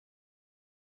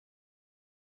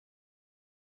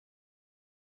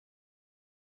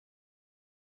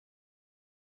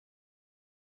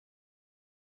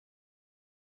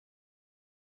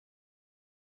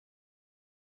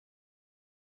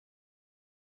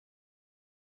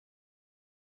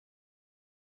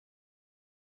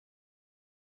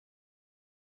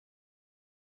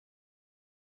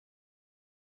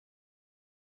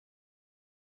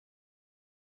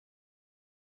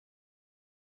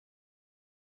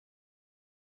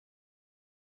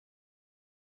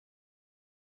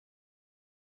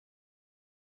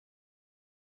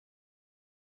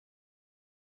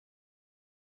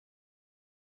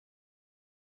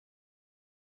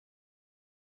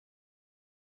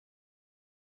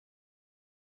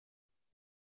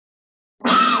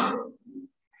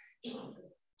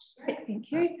Great,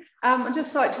 thank you. I'd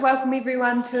just like to welcome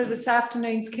everyone to this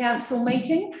afternoon's council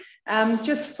meeting.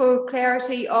 Just for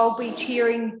clarity, I'll be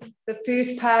chairing the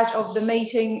first part of the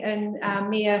meeting in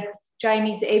Mayor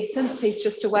Jamie's absence. He's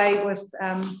just away with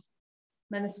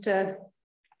Minister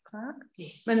Clark?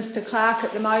 Yes. Minister Clark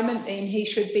at the moment, and he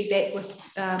should be back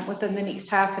within the next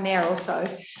half an hour or so.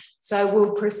 So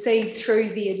we'll proceed through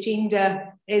the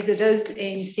agenda as it is,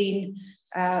 and then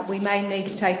we may need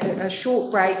to take a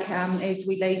short break as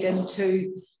we lead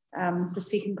into the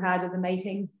second part of the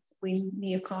meeting when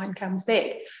Mayor Klein comes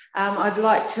back. I'd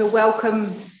like to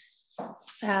welcome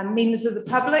members of the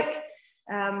public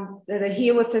that are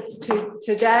here with us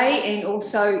today, and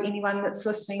also anyone that's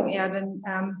listening out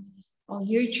on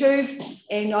YouTube.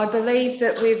 And I believe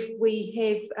that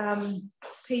we have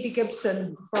Peter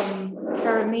Gibson from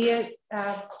Karamea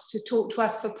to talk to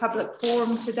us for public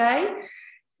forum today.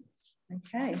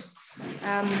 Okay,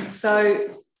 so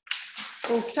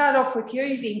we'll start off with you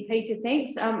then, Peter.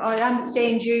 Thanks. I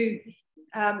understand you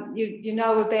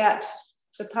know about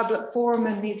the public forum,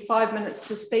 and there's 5 minutes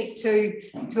to speak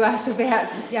to us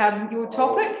about your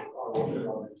topic,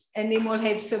 and then we'll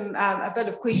have a bit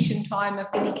of question time if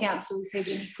any councillors have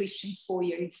any questions for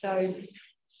you. So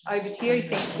over to you.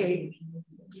 Thank you.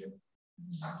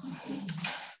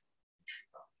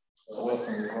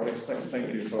 Welcome, everybody.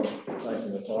 Thank you for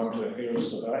taking the time to hear us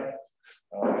today.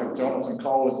 I have Jonathan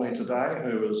Cole with me today,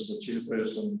 who is the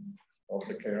chairperson of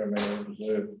the Karamea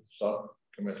Reserve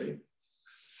Subcommittee.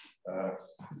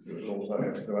 You'll also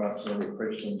have to answer any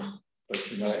questions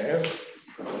that you may have.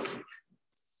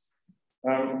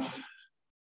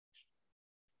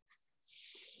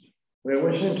 We're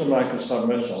wishing to make a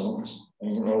submission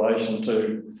in relation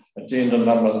to agenda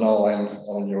number 9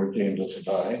 on your agenda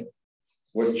today,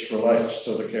 which relates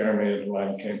to the Karamea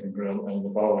Lane Camping Ground and the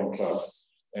bowling club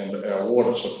and our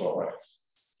water supply.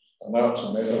 I know it's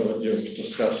a matter that you've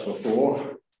discussed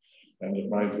before and have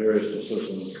made various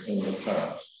decisions in the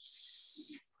past.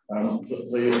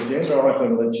 The agenda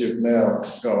item that you've now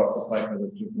got, the paper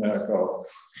that you've now got,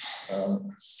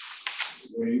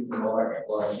 we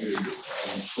like you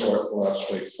saw it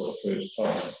last week for the first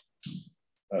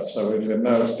time. So we've had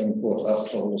no input up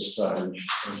till this stage.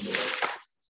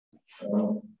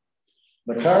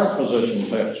 The current position,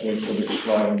 perhaps we should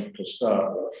explain to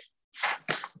start with.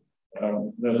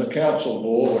 There's a council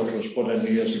bore which was put in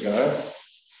years ago,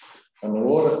 and the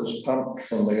water is pumped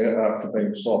from there after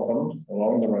being softened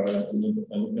along the road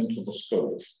and into the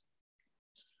school.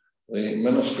 The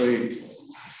ministry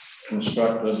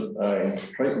constructed a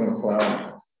treatment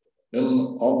plant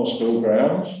on the school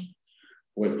grounds,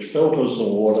 which filters the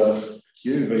water,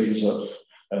 UVs it,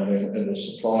 and then it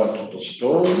is supplied to the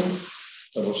school,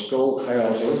 to the school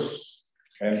houses,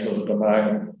 and to the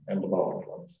domain and the bowling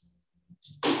club.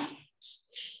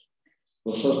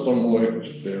 The system works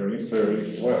very,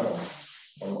 very well.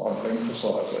 I've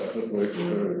emphasised that, it works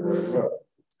very, very well.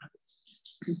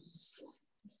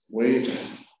 We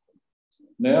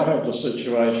now have the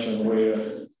situation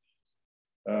where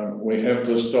we have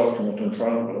this document in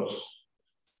front of us,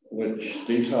 which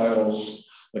details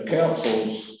the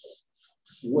council's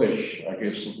wish, I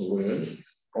guess is the word,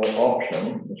 or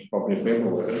option, is probably a better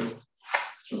word,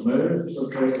 to move the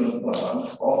treatment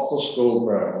plant off the school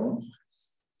ground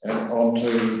and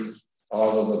onto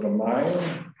either the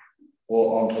domain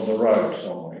or onto the road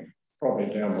somewhere, probably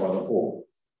down by the hall.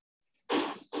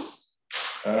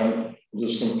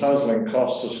 There's some puzzling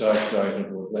costs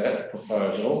associated with that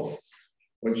proposal,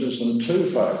 which is in 2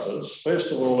 phases.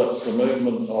 First of all, it's the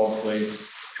movement of the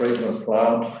treatment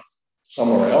plant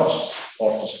somewhere else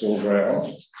off the school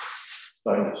grounds,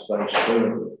 stage 2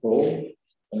 of the call,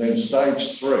 and then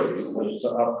stage 3 is to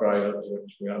upgrade it,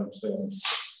 which we understand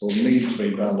will need to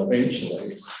be done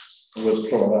eventually with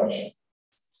chlorination.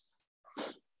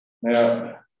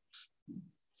 Now,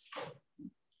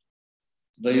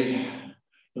 the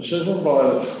decision by,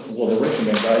 the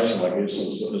recommendation, I guess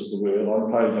is the word,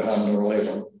 on page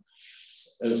 111,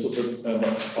 is that, and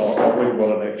I'll read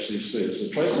what it actually says, the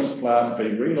treatment plant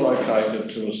be relocated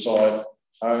to a site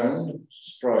owned,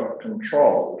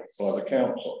 controlled by the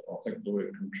council. I think the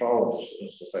word controlled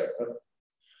is the factor.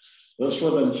 This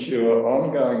would ensure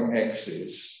ongoing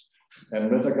access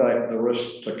and mitigate the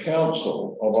risk to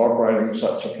council of operating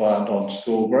such a plant on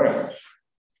school grounds.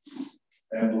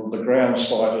 And the grounds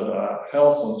cited are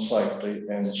health and safety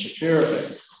and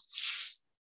security.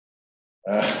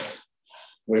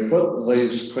 We put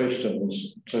these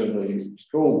questions to the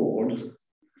school board,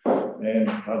 and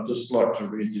I'd just like to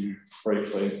read you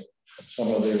briefly some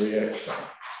of their reaction.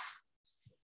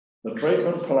 The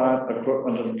treatment plant,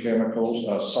 equipment and chemicals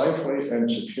are safely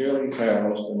and securely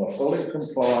housed in a fully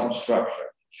compliant structure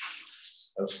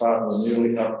as part of the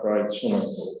newly upgraded swimming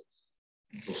pool.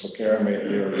 This is the Karamea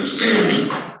area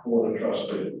for the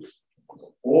trustees.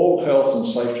 All health and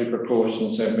safety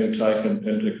precautions have been taken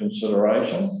into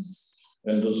consideration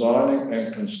in designing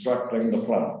and constructing the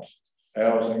plant,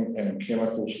 housing and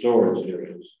chemical storage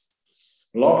areas.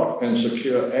 Locked and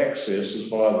secure access is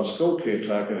via the school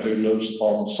caretaker who lives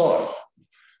on site.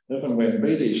 If and when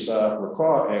BD staff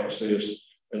require access,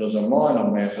 it is a minor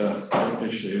matter to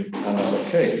issue another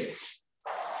key.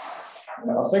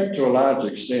 Now, I think to a large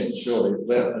extent, surely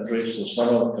that addresses some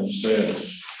of the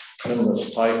concerns in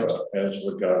this paper as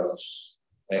regards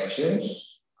access,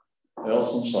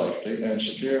 health and safety, and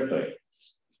security.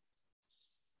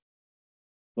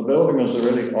 The building is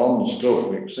already on the school,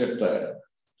 we accept that,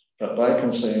 but they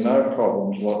can see no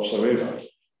problems whatsoever.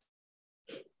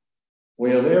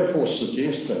 We are therefore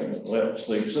suggesting that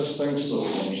the existing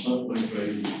system simply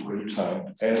be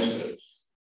retained as is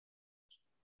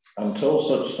until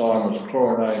such time as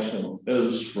chlorination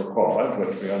is required,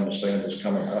 which we understand is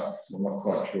coming up, we're not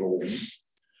quite sure when,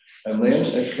 and then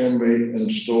it can be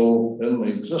installed in the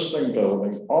existing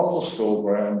building on the school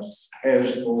grounds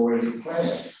as already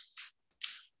planned.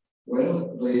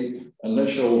 When the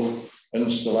initial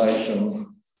installation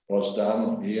was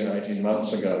done a year and 18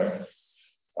 months ago,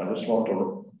 I just want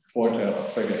to point out a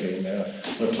figure here now.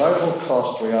 The total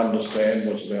cost we understand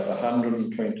was about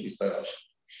 120,000.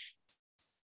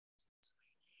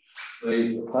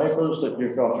 The papers that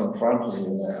you've got in front of you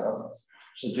now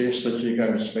suggest that you're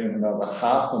going to spend another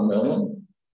 $500,000,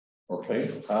 repeat,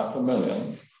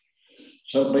 $500,000,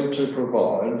 simply to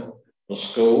provide the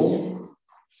school,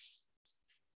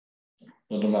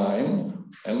 the domain,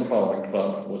 and the bowling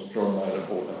club with chlorinated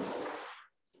water.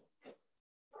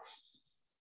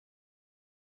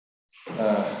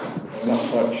 I'm not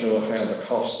quite sure how the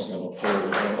costs are going to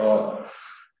fall either.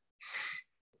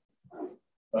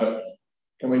 But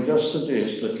can we just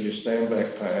suggest that you stand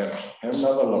back, perhaps, have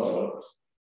another look at it,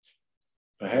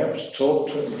 perhaps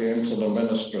talk again to the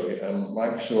ministry and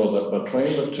make sure that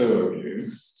between the two of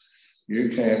you, you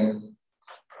can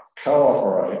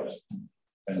cooperate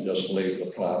and just leave the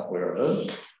plant where it is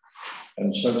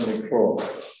and simply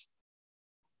chlorinate.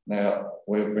 Now,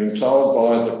 we've been told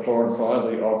by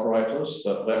the operators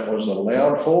that that was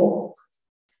allowed for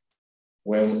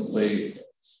when the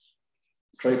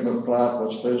treatment plant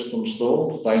was first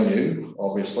installed. They knew,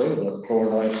 obviously, that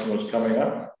chlorination was coming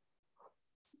up.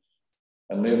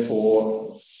 And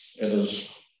therefore, it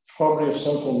is probably a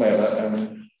simple matter.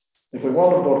 And if we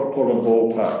want to put a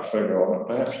ballpark figure on it,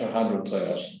 perhaps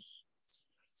 100,000,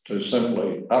 to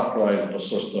simply upgrade the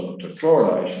system to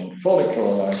chlorination, fully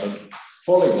chlorinated,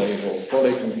 fully legal,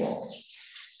 fully compliant,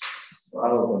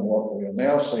 rather than what we are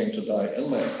now seeing today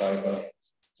in that paper,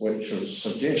 which is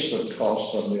suggested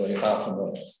costs of nearly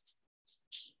 $500,000.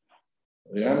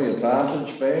 The only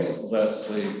advantage being that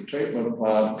the treatment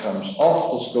plant comes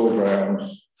off the school grounds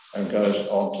and goes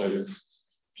on to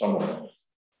somewhere.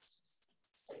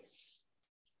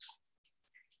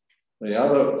 The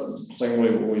other thing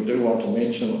we do want to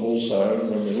mention also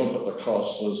when we look at the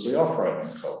costs is the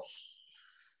operating costs.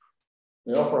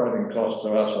 The operating costs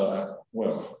to us are,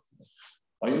 well,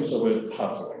 I use the word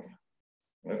puzzling.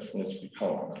 Let's be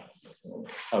kind.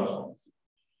 Puzzling.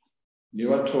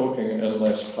 You are talking in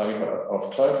this paper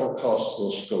of total costs to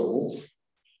the school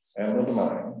and the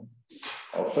domain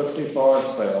of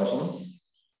 $55,000,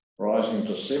 rising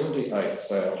to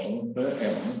 $78,000 per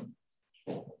annum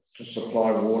to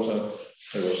supply water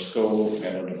to a school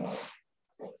and a domain.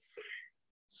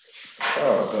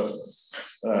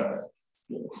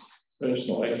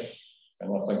 Personally, and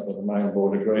I think the domain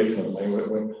board agrees with me,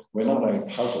 we're not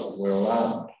only puzzled, we're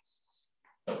alarmed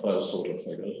at those sort of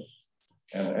figures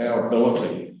and our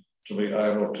ability to be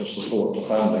able to support the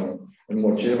funding in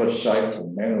whichever shape or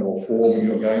manner or form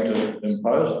you're going to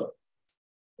impose it.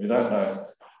 We don't know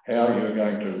how you're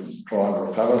going to try and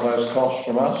recover those costs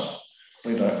from us.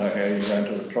 We don't know how you're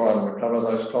going to try and recover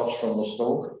those costs from the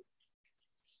store.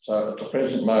 So at the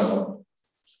present moment,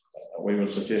 we would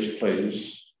suggest,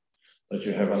 please, that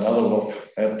you have another look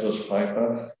at this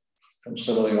paper,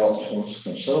 consider the options,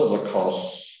 consider the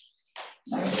costs,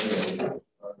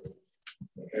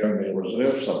 and the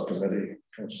Reserve Subcommittee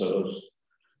considers.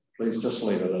 Please just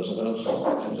leave it as it is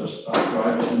and just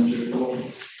upgrade it into law.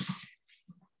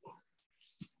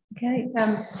 Okay,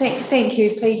 thank you,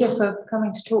 Peter, for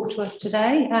coming to talk to us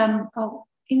today.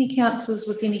 Any councillors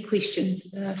with any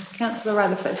questions? Councillor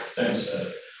Rutherford. Thanks,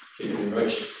 Peter.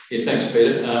 Yeah, thanks,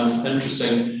 Peter.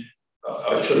 Interesting.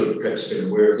 I should have perhaps been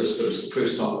aware of this, but it's the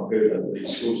first time I've heard that the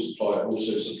school supply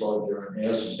also supplied their own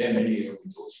houses. How many are we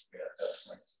talking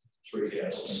about? 3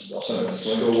 houses. So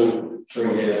school,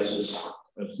 3 houses.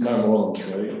 It's no more than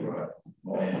 3.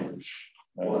 Right. And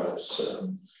what else?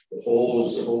 The hall,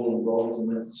 is the hall involved in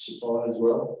that supply as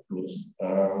well?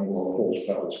 Hall's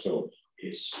public schools.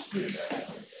 Yes. Okay.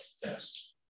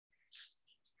 Thanks.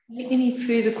 Any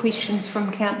further questions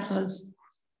from councillors?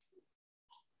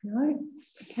 No?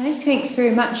 Okay, thanks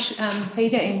very much,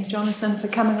 Peter and Jonathan, for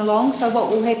coming along. So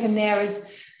what will happen now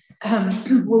is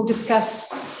we'll discuss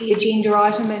the agenda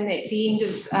item, and at the end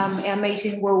of our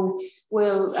meeting we'll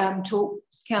talk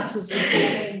councillors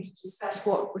and discuss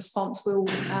what response we'll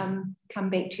come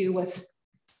back to you with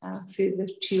further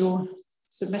to your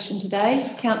submission today.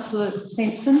 Councillor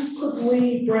Sampson. Could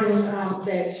we bring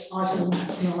that item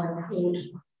 9 forward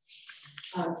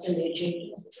in the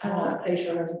agenda,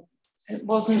 Peter? It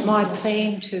wasn't my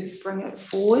plan to bring it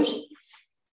forward.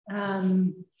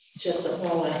 It's just that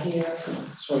while I'm here.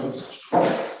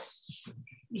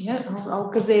 Yeah, I'll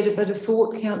give that a bit of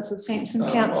thought, Councillor Sampson.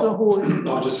 Councillor Hawes.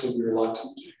 I just would be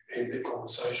reluctant to have that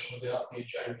conversation without me,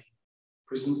 Jamie,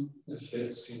 present. If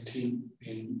that's the intent,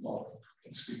 then I'll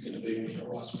expect it to be when he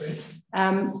arrives back.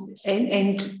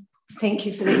 And thank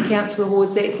you for that, Councillor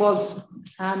Hawes. That was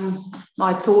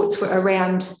my thoughts were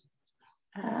around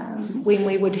when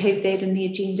we would have that in the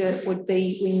agenda would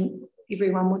be when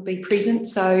everyone would be present.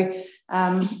 So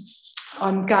I'm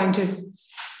going to,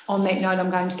 on that note, I'm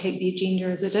going to keep the agenda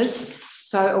as it is.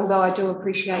 So although I do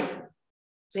appreciate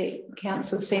that,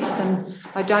 Councillor Sampson,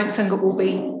 I don't think it will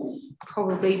be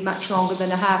probably much longer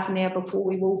than a half an hour before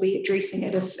we will be addressing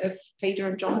it if Peter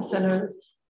and Jonathan are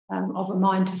of a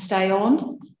mind to stay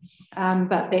on.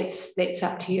 But that's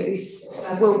up to you.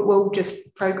 So we'll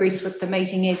just progress with the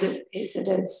meeting as it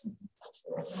is.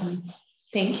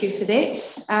 Thank you for that.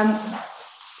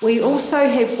 We also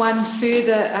have one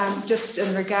further, just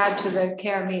in regard to the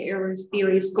Karamea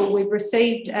area school. We've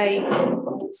received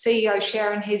CEO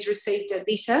Sharon has received a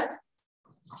letter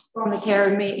from the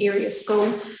Karamea area school,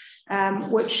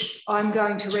 which I'm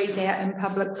going to read now in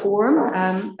public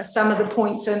forum. Some of the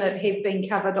points in it have been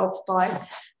covered off by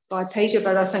Peter,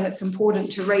 but I think it's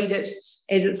important to read it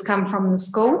as it's come from the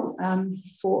school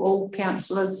for all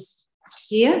councillors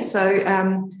here. So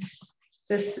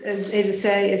this is, as I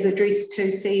say, is addressed to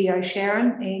CEO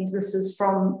Sharon, and this is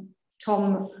from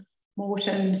Tom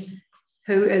Morton,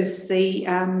 who is the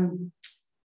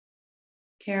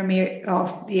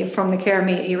Karamea, from the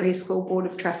Karamea Area School Board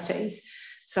of Trustees.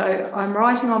 So I'm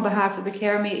writing on behalf of the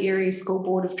Karamea Area School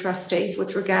Board of Trustees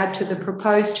with regard to the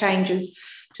proposed changes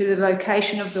to the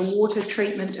location of the water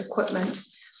treatment equipment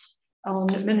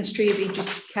on Ministry of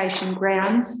Education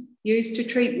grounds used to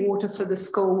treat water for the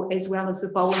school as well as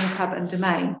the bowling pub and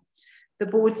domain. The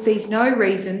board sees no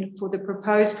reason for the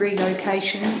proposed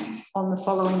relocation on the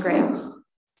following grounds.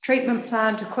 Treatment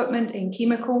plant equipment and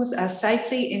chemicals are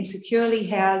safely and securely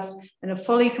housed in a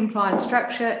fully compliant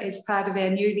structure as part of our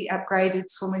newly upgraded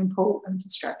swimming pool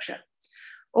infrastructure.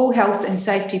 All health and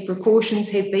safety precautions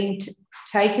have been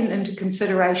taken into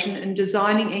consideration in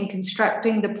designing and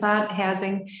constructing the plant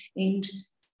housing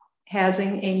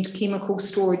and chemical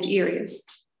storage areas.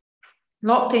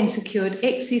 Locked and secured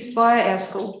access via our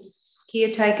school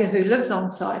caretaker who lives on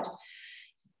site.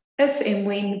 If and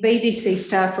when BDC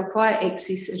staff require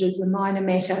access, it is a minor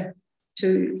matter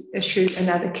to issue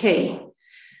another key.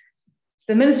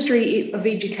 The Ministry of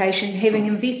Education, having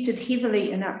invested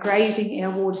heavily in upgrading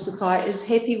our water supply, is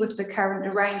happy with the current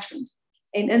arrangement,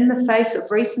 and in the face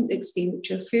of recent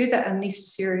expenditure, further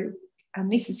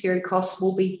unnecessary costs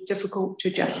will be difficult to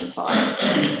justify.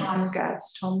 Kind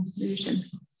regards, Tom Newton.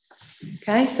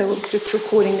 Okay, so we're just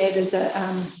recording that as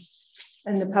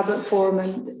in the public forum,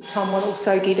 and Tom will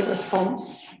also get a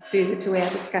response further to our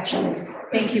discussions.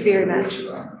 Thank you very much.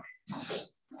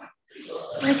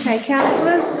 Okay,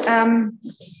 councillors,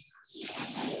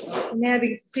 now to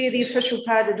declare the official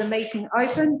part of the meeting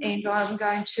open, and I'm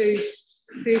going to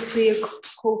firstly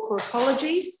call for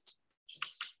apologies.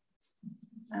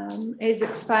 As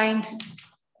explained,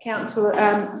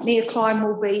 Mayor Klein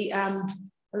will be a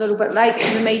little bit late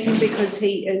to the meeting because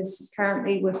he is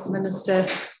currently with Minister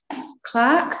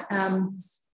Clark, and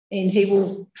he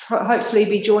will hopefully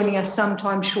be joining us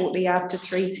sometime shortly after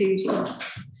 3:30.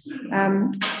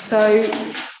 So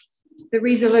the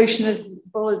resolution is,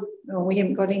 well, we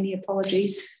haven't got any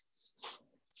apologies,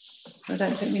 so I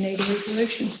don't think we need a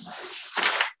resolution.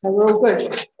 So we're all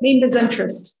good. Members'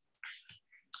 interest.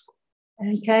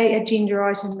 Okay, agenda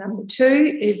item number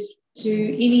 2 is,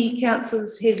 do any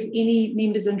councillors have any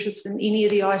members' interest in any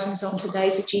of the items on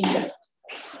today's agenda?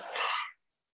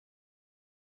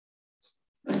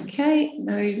 Okay,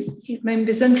 no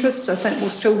members' interests. I think we'll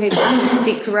still have a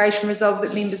declaration resolved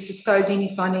that members disclose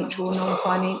any financial or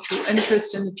non-financial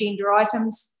interest in agenda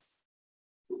items.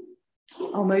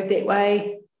 I'll move that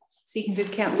way.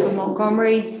 Seconded, Councillor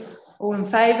Montgomery. All in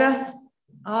favour?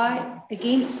 Aye.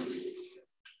 Against?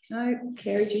 No.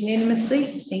 Carried unanimously.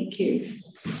 Thank you.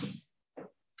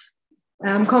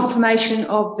 Confirmation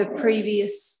of the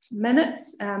previous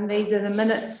minutes. These are the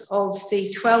minutes of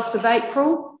the 12th of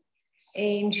April,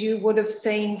 and you would have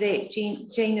seen that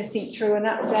Gina sent through an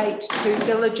update to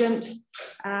Diligent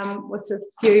with a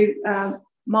few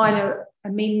minor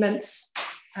amendments.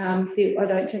 I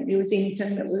don't think there was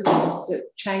anything that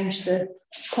changed the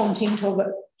content of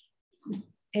it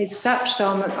as such, so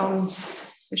I'm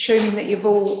assuming that you've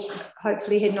all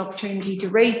hopefully had an opportunity to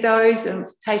read those and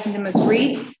taken them as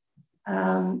read.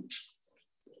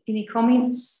 Any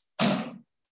comments?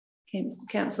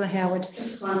 Councillor Howard.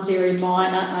 Just one very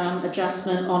minor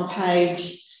adjustment on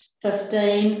page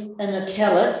 15 in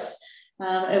italics.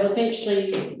 It was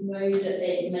actually moved at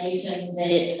that meeting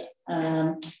that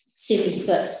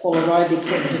 76 Fuller Road be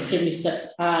put to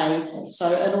 76A. So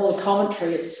in all the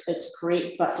commentary it's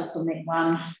correct, but just on that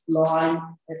one line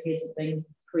it hasn't been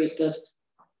corrected.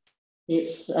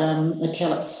 It's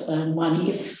italics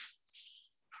 1F.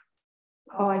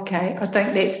 Oh, okay. I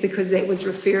think that's because that was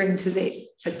referring to that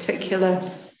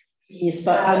particular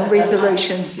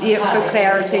resolution. Yeah, for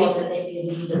clarity.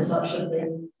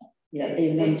 Yeah,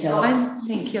 that's fine.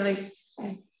 Thank you, Lee.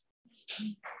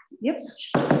 Yep.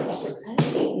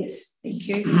 Yes, thank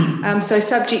you. So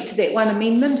subject to that one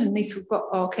amendment, unless we've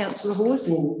got Councillor Hawes.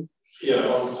 Yeah,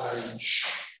 on page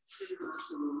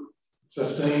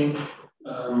 15.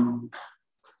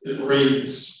 It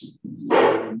reads,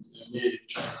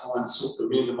 Client sought to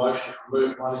amend the motion to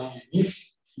remove one EF,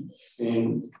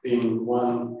 and then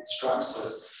one instructs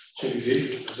the Chief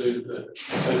Executive to preserve that.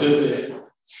 So did that,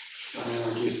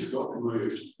 I guess it got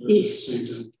removed. Yes,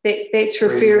 that's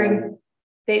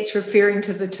referring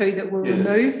to the two that were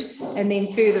removed, and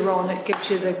then further on it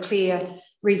gives you the clear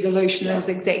resolution as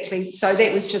exactly. So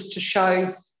that was just to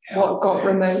show what got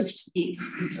removed.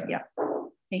 Yes, yeah.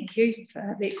 Thank you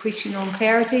for that question on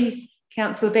clarity.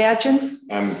 Councillor Bougen.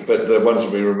 But the ones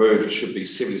that we removed, it should be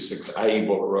 76A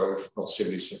Buller Road, not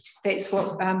 76. That's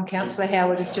what Councillor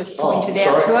Howard has just pointed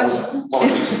out to us.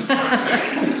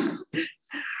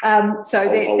 So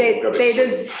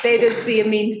that is the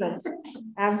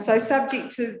amendment. So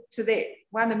subject to that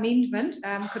one amendment,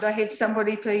 could I have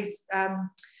somebody please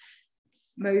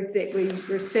move that we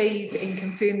receive and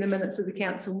confirm the minutes of the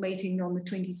council meeting on the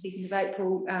 22nd of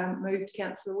April. Moved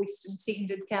Councillor Weston,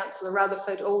 seconded Councillor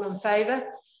Rutherford. All in favour?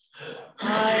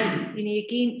 Aye. Any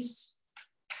against?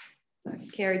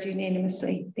 Carried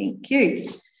unanimously. Thank you.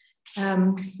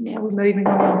 Now we're moving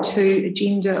on to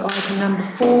agenda item number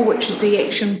 4, which is the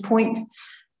action point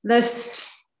list.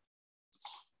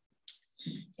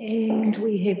 And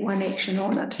we have one action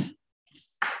on it.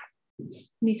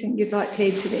 Anything you'd like to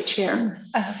add to that, Sharon?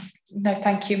 No,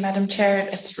 thank you, Madam Chair.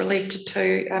 It's related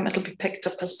to, it'll be picked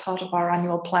up as part of our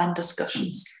annual plan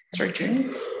discussions through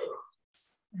June.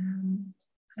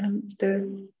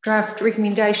 The draft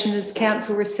recommendation is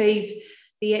council receive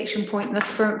the action point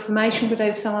list for information. Could I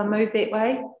have someone move that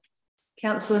way?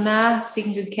 Councillor Nah,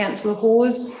 seconded Councillor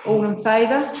Hawes. All in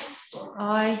favour?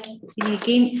 Aye. Any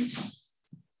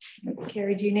against?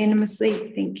 Carried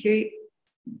unanimously. Thank you.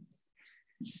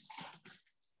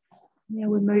 Now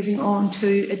we're moving on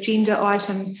to agenda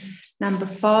item number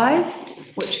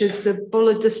 5, which is the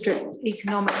Buller District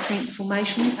Economic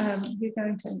Transformation. You're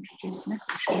going to introduce Nick,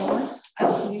 should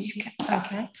I?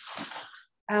 Okay.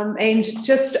 And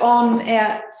just on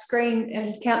our screen,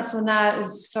 and Councillor Nah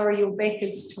is, sorry, your back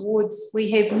is towards,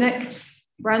 we have Nick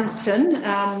Brunston,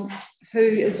 who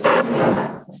is joining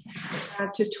us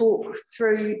to talk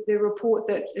through the report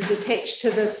that is attached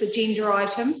to this agenda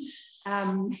item.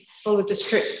 Buller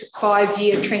District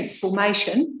 5-year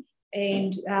transformation.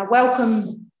 And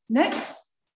welcome, Nick.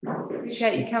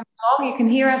 Appreciate you coming along. You can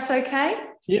hear us okay?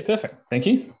 Yeah, perfect. Thank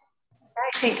you.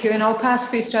 Great, thank you. And I'll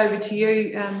pass first over to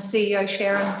you, CEO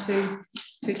Sharon,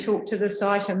 to talk to this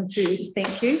item first.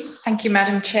 Thank you. Thank you,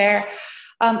 Madam Chair.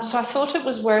 So I thought it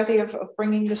was worthy of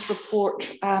bringing this report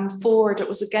forward. It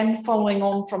was again following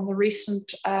on from the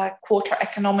recent quarter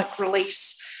economic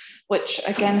release, which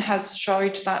again has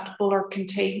showed that Buller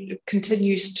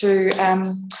continues to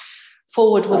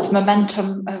forward with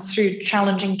momentum through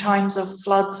challenging times of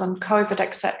floods and COVID,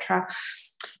 etc.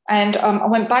 And I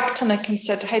went back to Nick and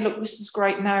said, hey, look, this is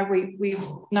great now. We've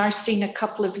now seen a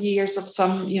couple of years of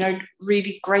some,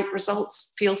 really great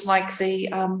results. Feels like the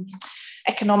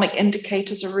economic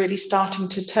indicators are really starting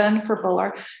to turn for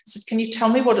Buller. So can you tell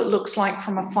me what it looks like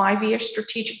from a 5-year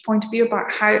strategic point of view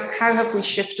about how have we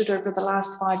shifted over the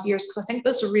last 5 years? Because I think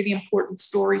that's a really important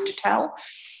story to tell.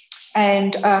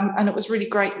 And it was really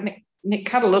great. Nick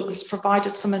Cuddalook has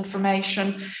provided some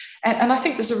information. And I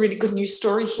think there's a really good news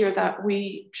story here that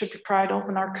we should be proud of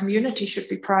and our community should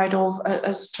be proud of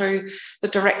as to the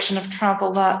direction of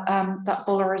travel that, that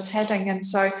Buller is heading. And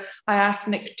so I asked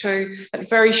Nick to, at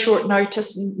very short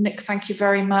notice, and Nick, thank you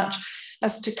very much,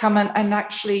 as to come and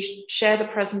actually share the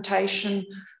presentation,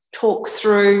 talk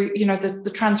through, you know,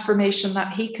 the transformation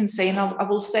that he can see. And I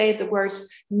will say the words,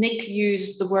 Nick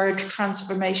used the word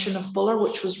transformation of Buller,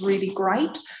 which was really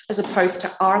great, as opposed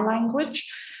to our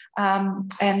language.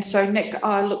 And so, Nick,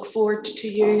 I look forward to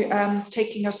you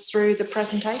taking us through the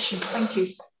presentation. Thank you.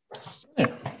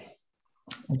 Yeah.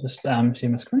 I'll just share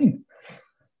my screen.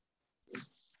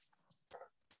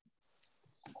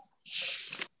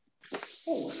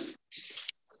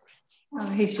 Oh,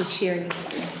 he's just sharing the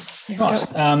screen.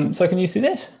 Right, so can you see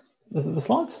that? The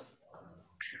slides?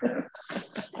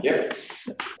 Yep.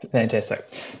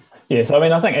 Fantastic. Yeah, so I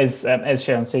mean, I think as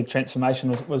Sharon said,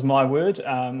 transformation was my word.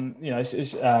 You know,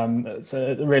 so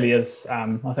it really is. I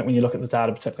think when you look at the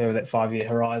data, particularly with that 5-year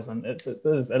horizon, it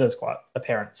is quite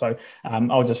apparent. So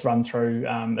I'll just run through.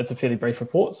 It's a fairly brief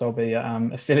report, so it'll be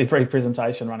a fairly brief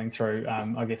presentation running through,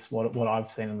 I guess, what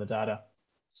I've seen in the data.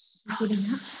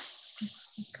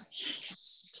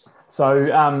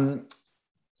 So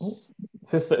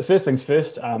first things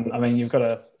first. I mean, you've got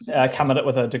to come at it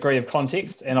with a degree of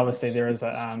context, and obviously there is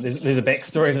there's a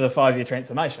backstory to the 5-year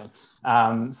transformation.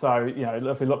 So you know,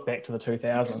 if we look back to the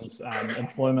 2000s,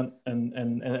 employment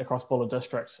in across Buller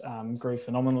District grew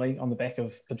phenomenally on the back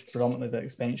of predominantly the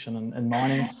expansion in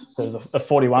mining. There was a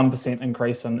 41%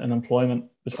 increase in employment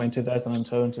between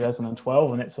 2002 and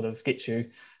 2012, and that sort of gets you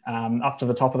up to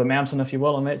the top of the mountain, if you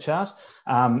will, on that chart.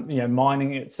 You know,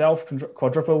 mining itself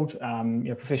quadrupled. You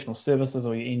know, professional services,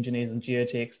 or your engineers and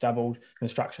geotechs doubled,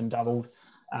 construction doubled,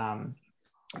 and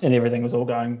everything was all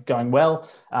going well.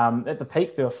 At the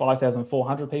peak, there were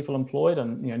 5,400 people employed,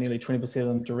 and you know, nearly 20% of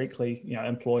them directly, you know,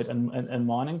 employed in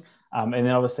mining. And then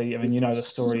obviously, I mean, you know the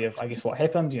story of, I guess, what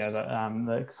happened. You know,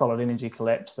 the solid energy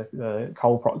collapse, the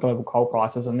global coal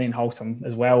prices, and then Wholesome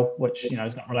as well, which you know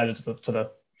is not related to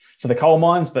the coal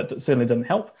mines, but it certainly didn't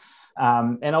help.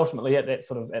 And ultimately, at that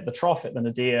sort of at the trough at the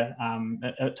nadir,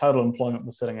 total employment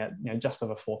was sitting at, you know, just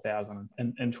over 4,000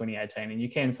 in 2018. And you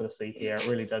can sort of see here it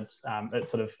really did. It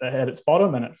sort of at its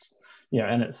bottom, and it's, you know,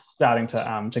 and it's starting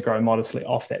to grow modestly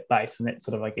off that base. And that's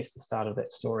sort of, I guess, the start of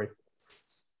that story.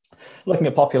 Looking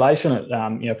at population,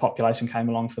 you know, population came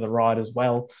along for the ride as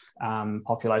well.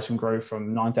 Population grew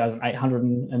from 9,800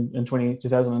 in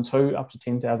 2002 up to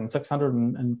 10,600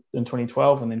 in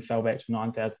 2012, and then fell back to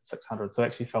 9,600. So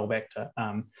actually fell back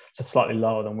to slightly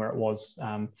lower than where it was,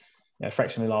 you know,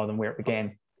 fractionally lower than where it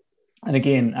began. And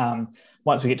again,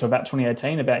 once we get to about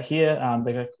 2018, about here,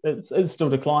 it's still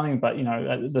declining, but you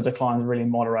know, the decline is really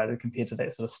moderated compared to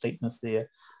that sort of steepness there.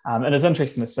 And it's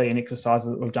interesting to see in exercises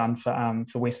that we've done for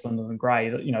Westland and Grey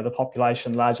that, you know, the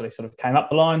population largely sort of came up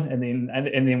the line and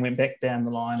then went back down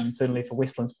the line. And certainly for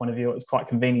Westland's point of view, it was quite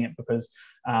convenient because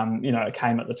you know, it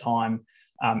came at the time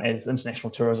as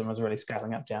international tourism was really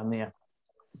scaling up down there.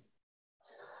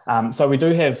 So we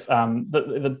do have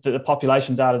the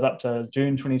population data is up to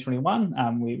June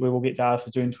 2021. We will get data for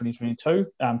June 2022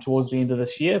 towards the end of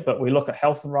this year, but we look at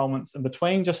health enrolments in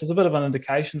between just as a bit of an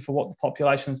indication for what the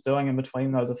population is doing in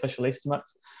between those official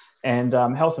estimates. And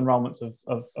health enrolments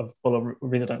of Buller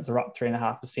residents are up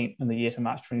 3.5% in the year to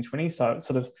March 2020. So it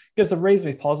sort of gives a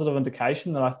reasonably positive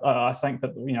indication that I think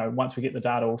that, you know, once we get the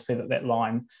data, we'll see that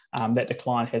line, that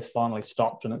decline has finally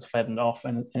stopped and it's flattened off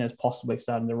and is possibly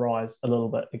starting to rise a little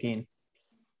bit again.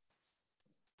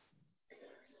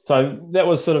 So that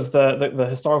was sort of the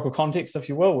historical context, if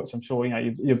you will, which I'm sure, you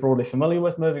know, you're broadly familiar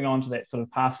with. Moving on to that sort of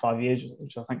past 5 years,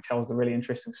 which I think tells the really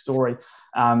interesting story.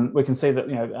 We can see that,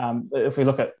 you know, if we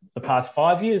look at the past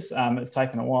 5 years, it's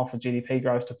taken a while for GDP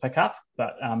growth to pick up,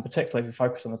 but particularly if we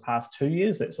focus on the past 2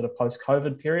 years, that sort of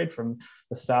post-COVID period from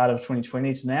the start of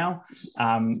 2020 to now,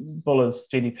 Buller's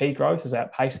GDP growth has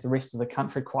outpaced the rest of the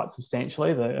country quite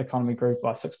substantially. The economy grew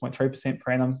by 6.3%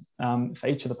 per annum for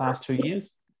each of the past 2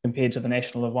 years, compared to the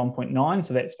national of 1.9.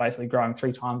 So that's basically growing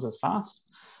 3 times as fast.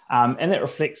 And that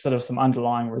reflects sort of some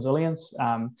underlying resilience.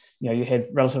 You know, you had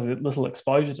relatively little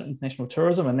exposure to international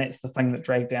tourism, and that's the thing that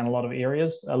dragged down a lot of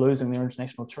areas, losing their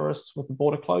international tourists with the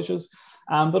border closures.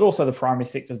 But also the primary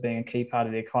sectors being a key part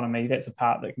of the economy. That's a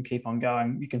part that can keep on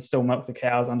going. You can still milk the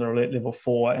cows under alert level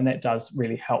 4, and that does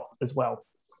really help as well.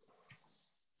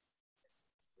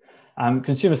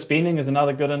 Consumer spending is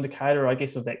another good indicator, I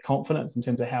guess, of that confidence in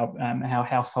terms of how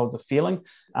households are feeling.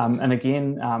 And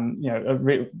again,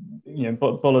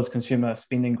 Buller's consumer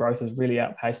spending growth has really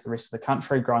outpaced the rest of the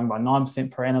country, growing by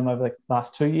 9% per annum over the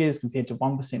last 2 years compared to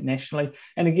 1% nationally.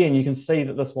 And again, you can see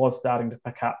that this was starting to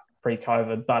pick up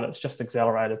pre-COVID, but it's just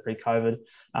accelerated pre-COVID,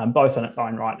 both in its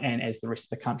own right and as the rest of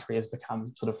the country has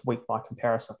become sort of weak by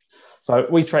comparison. So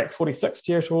we tracked 46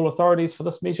 territorial authorities for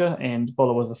this measure, and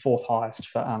Buller was the 4th highest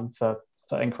for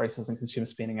increases in consumer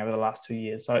spending over the last 2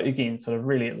 years. So again, sort of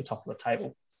really at the top of the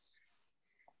table.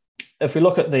 If we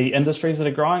look at the industries that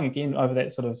are growing, again, over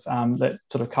that sort of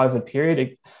COVID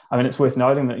period, I mean, it's worth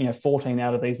noting that, 14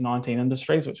 out of these 19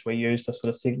 industries, which we use to sort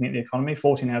of segment the economy,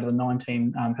 14 out of the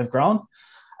 19 have grown.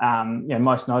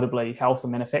 Most notably health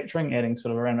and manufacturing, adding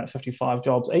sort of around about 55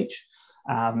 jobs each.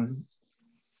 And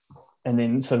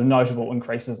then sort of notable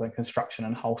increases in construction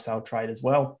and wholesale trade as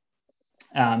well.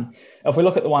 If we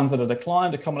look at the ones that have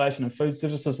declined, accommodation and food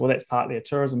services, well, that's partly a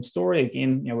tourism story.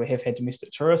 Again, we have had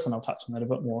domestic tourists, and I'll touch on that a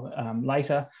bit more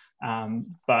later.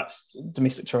 But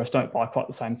domestic tourists don't buy quite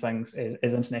the same things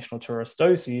as international tourists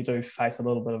do. So you do face a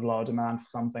little bit of lower demand for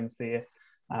some things there,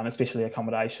 especially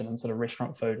accommodation and sort of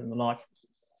restaurant food and the like.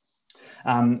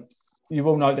 You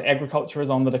will note that agriculture is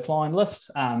on the decline list.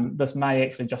 This may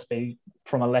actually just be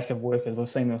from a lack of workers. We've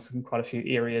seen this in quite a few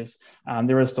areas.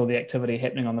 There is still the activity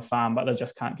happening on the farm, but they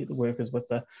just can't get the workers with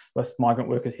migrant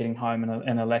workers heading home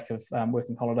and a lack of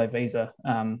working holiday visa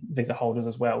holders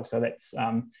as well. So that's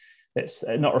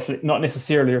not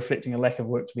necessarily reflecting a lack of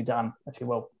work to be done, if you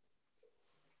will.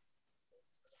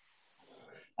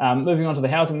 Moving on to the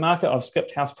housing market, I've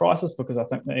skipped house prices because I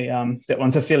think that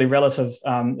one's a fairly relative,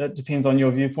 it depends on your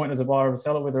viewpoint as a buyer or a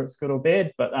seller, whether it's good or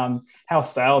bad, but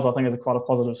house sales I think is quite a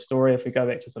positive story. If we go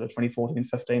back to sort of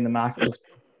 2014-15, the market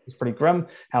was pretty grim.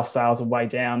 House sales are way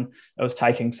down. It was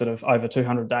taking sort of over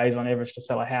 200 days on average to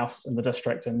sell a house in the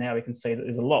district, and now we can see that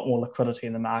there's a lot more liquidity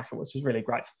in the market, which is really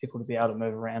great for people to be able to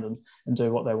move around and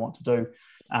do what they want to do.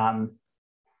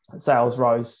 Sales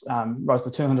rose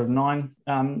to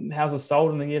 209 houses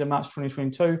sold in the year to March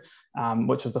 2022,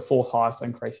 which was the 4th highest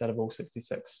increase out of all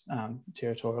 66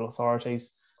 territorial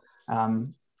authorities.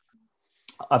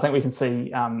 I think we can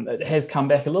see it has come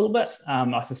back a little bit.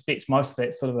 I suspect most of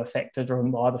that's sort of a factor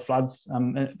driven by the floods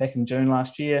back in June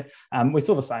last year. We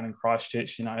saw the same in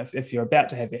Christchurch. If you're about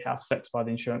to have your house fixed by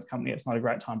the insurance company, it's not a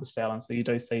great time to sell, and so you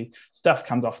do see stuff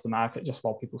comes off the market just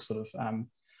while people sort of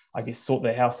sort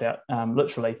their house out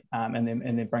literally, and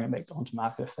then bring it back onto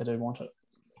market if they do want it.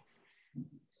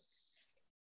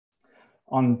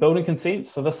 On building consents,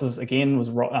 so this is again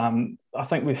I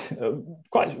think we've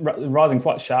rising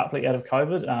quite sharply out of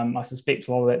COVID. I suspect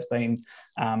a lot of that's been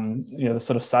the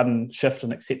sort of sudden shift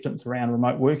in acceptance around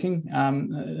remote working,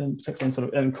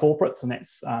 particularly in corporates, and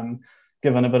that's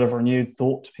given a bit of renewed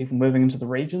thought to people moving into the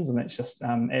regions, and that's just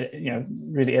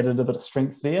really added a bit of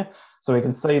strength there. So we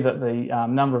can see that the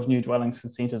number of new dwellings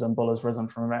consented in Bull has risen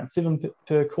from around 7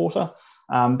 per quarter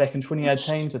back in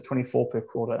 2018 to 24 per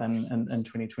quarter in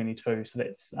 2022. So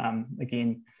that's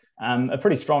again a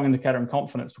pretty strong indicator of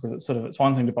confidence, because it's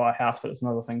one thing to buy a house, but it's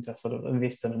another thing to sort of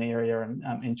invest in an area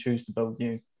and choose to build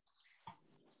new.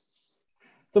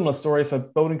 Similar story for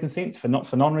building consents, for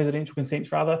non-residential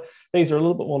consents rather. These are a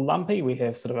little bit more lumpy. We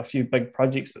have sort of a few big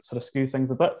projects that sort of skew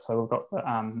things a bit. So we've got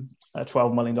a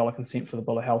 $12 million consent for the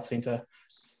Buller Health Centre,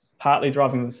 partly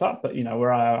driving this up, but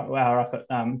we're up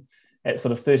at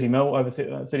sort of 30 mil, over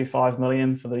 35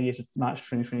 million for the year to March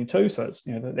 2022. So it's,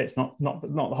 that's not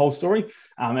the whole story.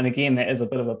 And again, that is a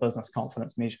bit of a business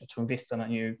confidence measure to invest in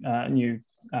a new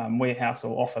warehouse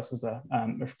or office.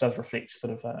 It does reflect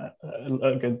sort of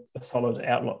a good, solid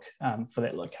outlook for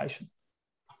that location.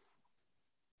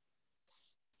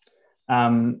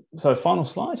 So final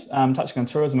slide, touching on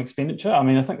tourism expenditure. I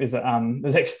mean, I think there's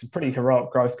actually some pretty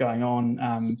heroic growth going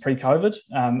on pre-COVID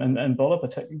in Buller,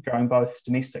 particularly growing both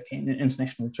domestic and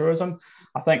international tourism.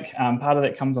 I think part of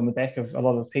that comes on the back of a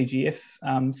lot of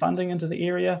PGF funding into the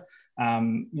area,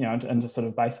 into sort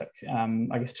of basic,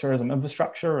 tourism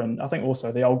infrastructure. And I think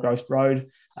also the Old Ghost Road,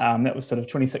 that was sort of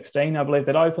 2016, I believe,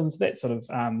 that opens. That sort of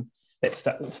that's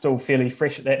still fairly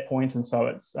fresh at that point, and so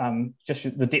it's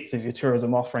just the depth of your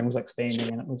tourism offering was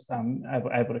expanding, and it was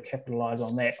able to capitalise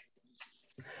on that.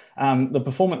 The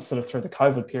performance sort of through the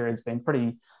COVID period has been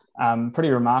pretty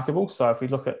remarkable. So if we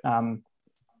look at the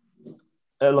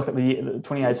year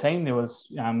 2018, there was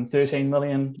 13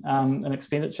 million in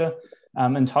expenditure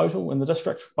in total in the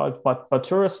district by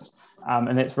tourists,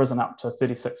 and that's risen up to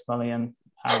 36 million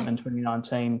in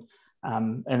 2019,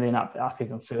 and then up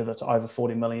even further to over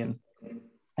 40 million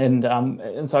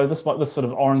And so this sort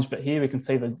of orange bit here, we can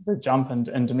see the jump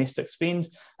in domestic spend.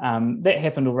 That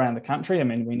happened all around the country. I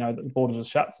mean, we know that the borders are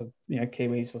shut, so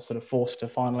Kiwis were sort of forced to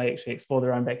finally actually explore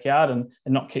their own backyard and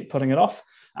not keep putting it off.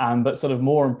 But sort of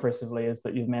more impressively is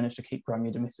that you've managed to keep growing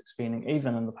your domestic spending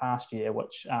even in the past year,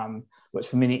 which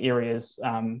for many areas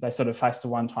they sort of faced a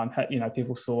one-time hit.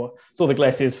 People saw the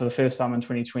glaciers for the first time in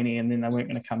 2020, and then they weren't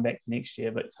going to come back the next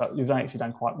year. But so you've actually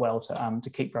done quite well to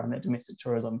keep growing that domestic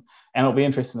tourism, and it'll be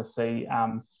interesting to see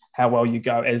how well you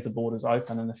go as the borders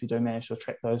open, and if you do manage to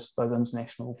attract those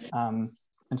international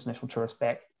tourists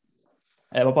back.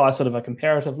 By sort of a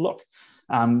comparative look,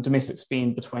 domestic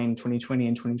spend between 2020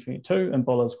 and 2022 in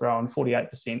Bulla has grown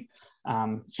 48%,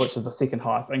 which is the second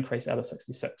highest increase out of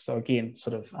 66. So again,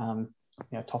 sort of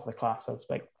top of the class, so to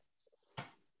speak.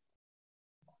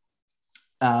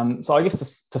 So I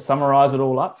guess to summarise it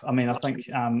all up, I mean, I think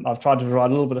I've tried to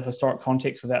provide a little bit of historic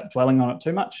context without dwelling on it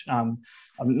too much.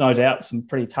 No doubt some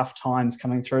pretty tough times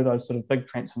coming through those sort of big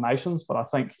transformations, but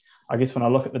I guess when I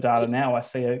look at the data now, I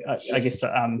see,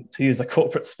 to use the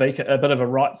corporate speak, a bit of a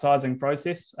right-sizing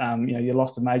process. You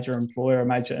lost a major employer, a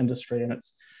major industry, and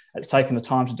it's taken the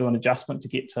time to do an adjustment to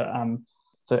get to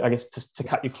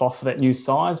cut your cloth for that new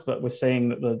size. But we're seeing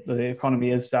that the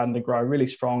economy is starting to grow really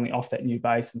strongly off that new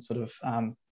base and sort of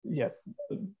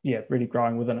really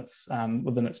growing within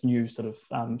its new sort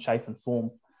of shape and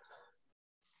form.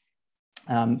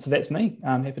 So that's me.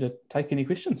 I'm happy to take any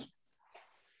questions.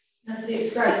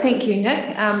 That's great. Thank you,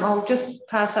 Nick. I'll just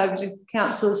pass over to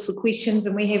councillors for questions,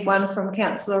 and we have one from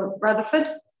Councillor Rutherford.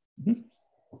 Mm-hmm.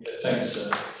 Yeah, thanks.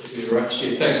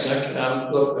 Thanks, Nick.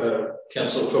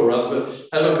 Councillor Phil Rutherford.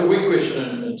 Look, a wee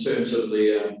question in terms of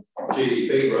the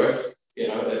GDP growth.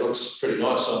 It looks pretty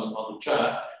nice on the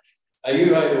chart. Are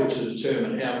you able to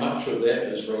determine how much of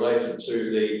that is related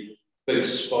to the big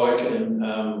spike in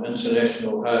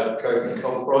international hard coke and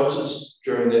coal prices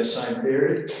during that same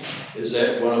period? Is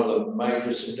that one of the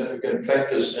major significant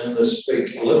factors in this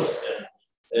big lift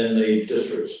in the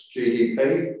district's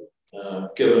GDP,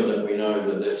 given that we know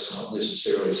that that's not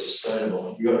necessarily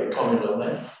sustainable? Have you got any comment on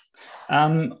that?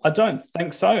 I don't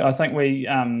think so. I think we,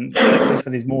 for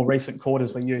these more recent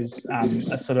quarters, we use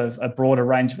a sort of a broader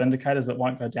range of indicators that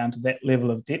won't go down to that level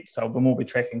of depth. So we'll more be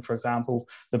tracking, for example,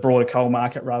 the broader coal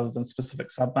market rather than specific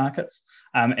sub-markets.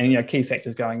 And key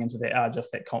factors going into that are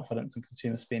just that confidence in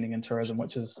consumer spending and tourism,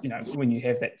 which is, when you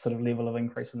have that sort of level of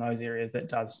increase in those areas, that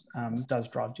does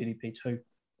drive GDP too.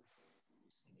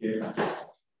 Yeah.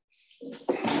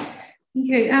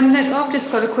 Nick, I've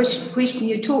just got a question.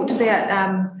 You talked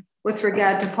about with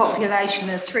regard to population,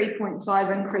 a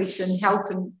 3.5 increase in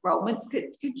health enrolments.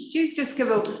 Could you just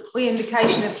give a wee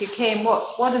indication, if you can,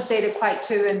 what does that equate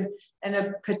to in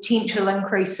a potential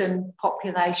increase in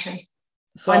population?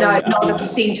 So, I know it's not a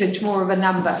percentage, more of a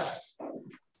number.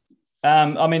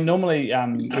 I mean, normally, I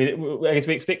guess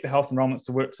we expect the health enrolments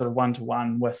to work sort of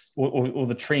one-to-one with or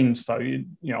the trend. So,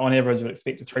 on average, we'd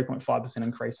expect a 3.5%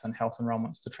 increase in health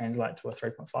enrolments to translate to a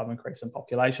 3.5 increase in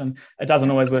population. It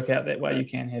doesn't always work out that way. You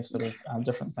can have sort of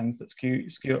different things that skew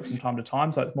it from time to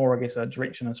time. So it's more, I guess, a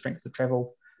direction and strength of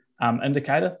travel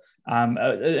indicator.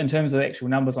 In terms of actual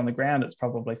numbers on the ground, it's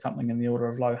probably something in the order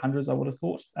of low hundreds, I would have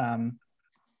thought.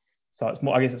 So it's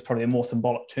more, I guess, it's probably a more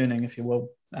symbolic turning, if you will,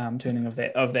 turning of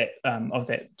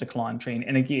that decline trend.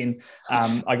 And again,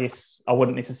 I guess I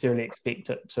wouldn't necessarily expect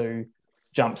it to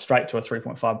jump straight to a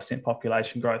 3.5%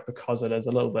 population growth, because it is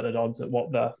a little bit at odds at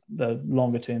what the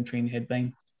longer term trend had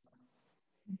been.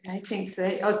 Okay, thanks for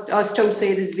that. I still see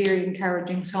it as a very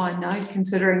encouraging sign, though,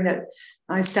 considering that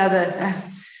most other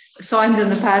signs in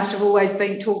the past have always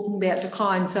been talking about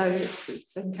decline. So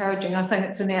it's encouraging. I think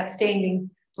it's an outstanding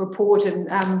report,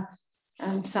 and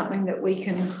something that we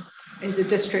can, as a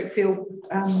district, feel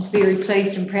very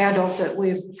pleased and proud of, that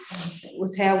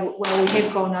with how well we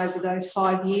have gone over those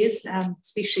 5 years,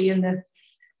 especially in the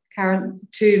current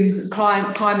terms of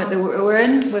climate that we're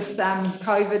in, with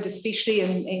COVID especially,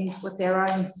 and with our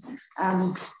own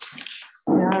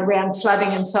around flooding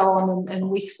and so on in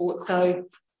Westport. So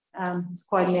it's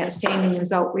quite an outstanding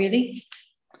result, really.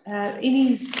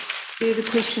 Any further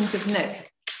questions of Nick?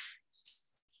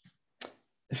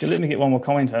 If you let me get one more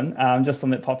comment in, just on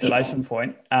that population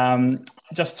point,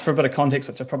 just for a bit of context,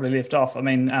 which I probably left off. I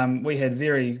mean, we had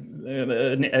very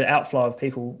outflow of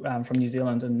people from New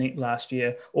Zealand and net last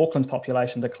year. Auckland's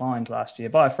population declined last year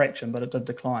by a fraction, but it did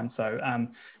decline. So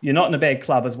you're not in a bad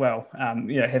club as well,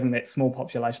 having that small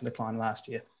population decline last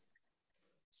year.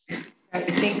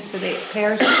 Great, thanks for that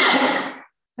clarity.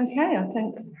 Okay, I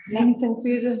think anything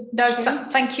further? No,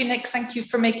 thank you, Nick. Thank you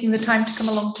for making the time to come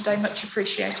along today. Much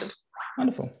appreciated.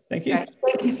 Wonderful. Thank you. Okay,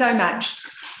 thank you so much.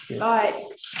 Yes. Bye.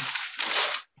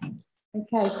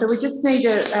 Okay, so we just need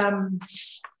a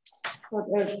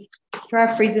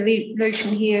draft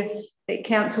resolution here that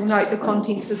council note the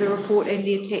contents of the report and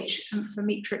the attached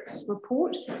Infometrics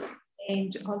report.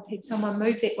 And I'll have someone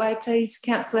move that way, please.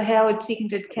 Councillor Howard,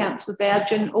 seconded Councillor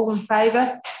Bougen. All in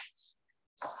favour?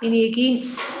 Any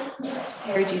against?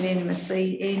 Carried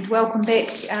unanimously. And welcome back,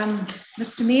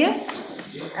 Mr. Mayor.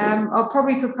 I'll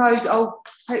probably propose I'll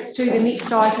perhaps do the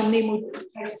next item, then we'll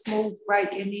take a small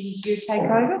break and then you take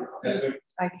over. Okay.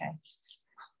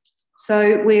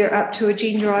 So we're up to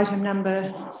agenda item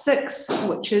number 6,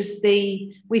 which is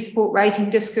the Westport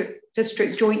Rating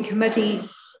District Joint Committee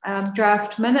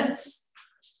draft minutes.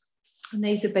 And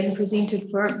these have been presented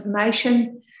for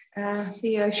information.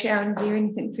 CEO Sharon, is there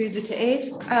anything further to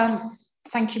add?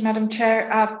 Thank you, Madam Chair.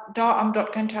 I'm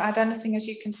not going to add anything. As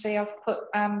you can see, I've put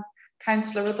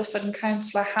Councillor Rutherford and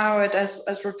Councillor Howard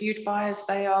as reviewed by, as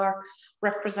they are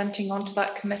representing onto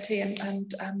that committee,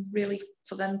 and really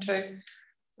for them to,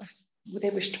 if they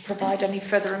wish to provide any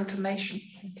further information.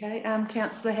 Okay,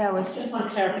 Councillor Howard. Just one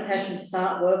clarification to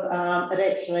start with.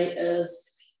 It actually is,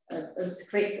 it's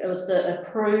correct, it was the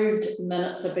approved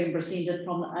minutes have been presented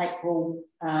from the April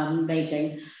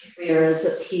meeting, whereas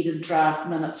it's headed draft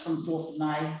minutes from 4th of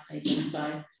May meeting.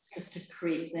 So just to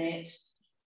correct that.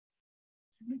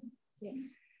 Yeah.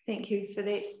 Thank you for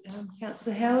that,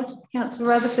 Councillor Howard. Councillor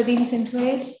Rutherford, anything to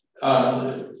add?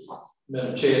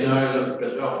 Madam Chair, no,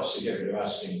 but obviously happy to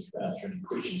answering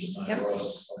questions that may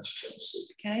arise.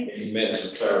 Okay. Any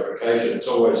matters of clarification. It's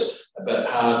always a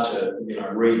bit hard to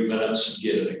read minutes and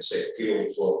get an exact feel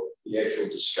for the actual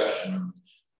discussion.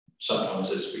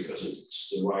 Sometimes it's because it's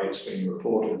the way it's been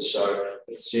reported. So if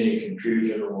there's any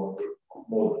confusion, or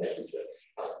more than happy to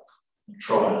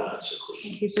try and answer questions.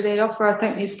 Thank you for that offer. I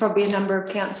think there's probably a number of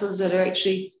councillors that are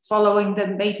actually following the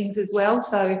meetings as well.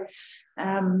 So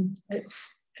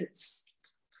it's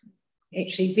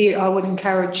actually very, I would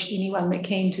encourage anyone that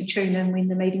can to tune in when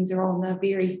the meetings are on. They're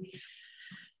very,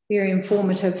 very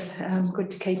informative, good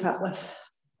to keep up with.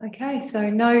 Okay, so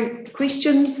no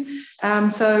questions.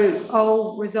 So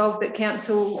I'll resolve that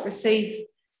council receive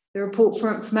the report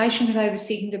for information. Can I have a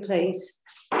seconder, please?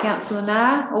 Councillor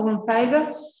Nah, all in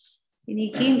favour?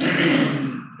 Any against?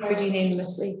 Carried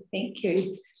unanimously. Thank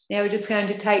you. Now we're just going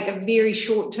to take a very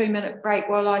short 2-minute break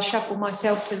while I shuffle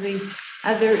myself to the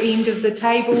other end of the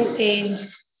table, and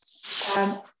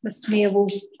Mr. Mayor will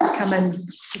come in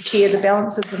to chair the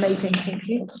balance of the meeting. Thank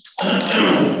you.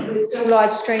 We're still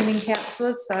live streaming,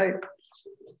 councillors, so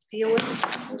deal with it.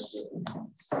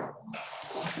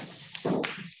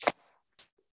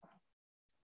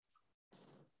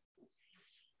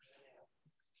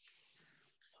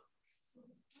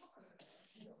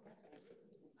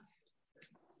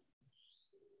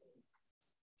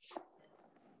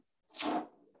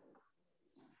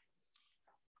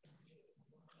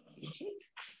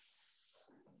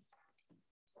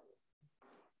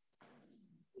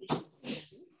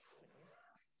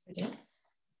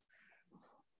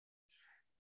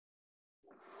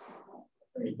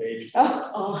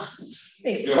 I'll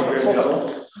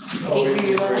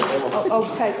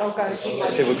go.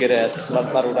 People get us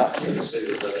muddled up. We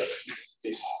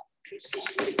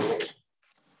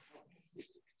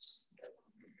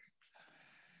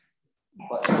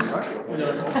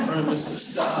don't know what room is the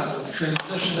start of the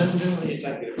transition in, do we?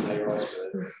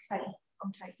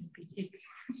 I'm taking bits.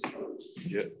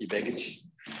 Your baggage.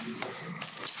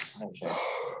 Okay.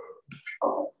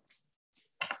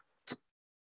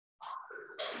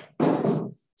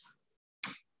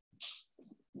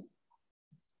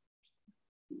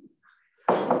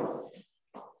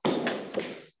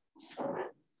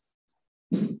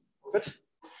 Good.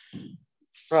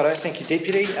 Righto, thank you,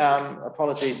 Deputy.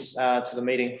 Apologies to the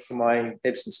meeting for my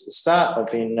absence at the start.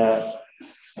 I've been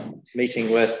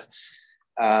meeting with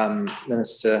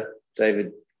Minister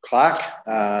David Clark,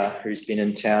 who's been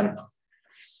in town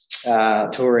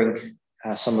touring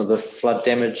some of the flood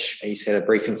damage. He's had a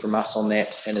briefing from us on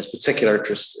that, and his particular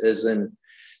interest is in,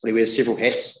 well, he wears several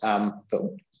hats, but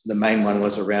the main one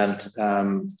was around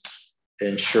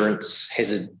insurance,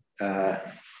 hazard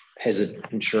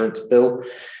insurance bill,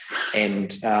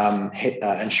 and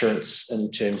insurance in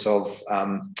terms of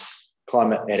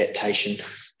climate adaptation,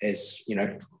 as you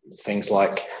know, things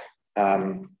like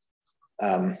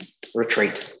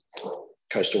retreat,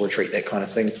 coastal retreat, that kind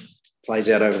of thing plays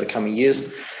out over the coming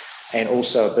years, and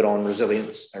also a bit on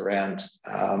resilience around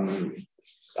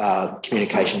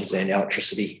communications and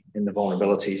electricity and the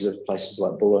vulnerabilities of places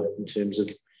like Bulla in terms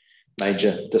of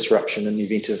major disruption in the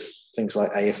event of things like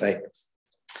AFA.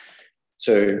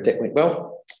 So that went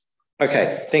well.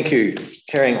 Okay, thank you.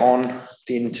 Carrying on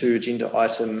then to agenda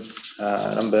item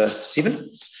number 7.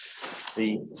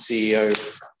 the CEO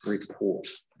report.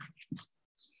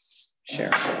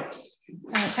 Sharon.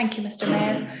 Thank you, Mr.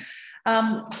 Mayor.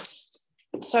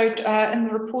 In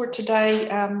the report today,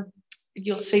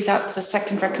 you'll see that the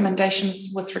second recommendation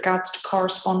is with regards to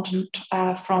correspondent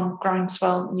from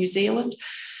Groundswell, New Zealand.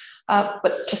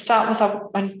 But to start with,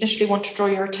 I initially want to draw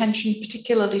your attention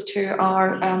particularly to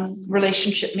our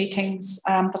relationship meetings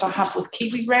that I have with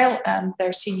KiwiRail and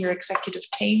their senior executive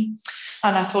team.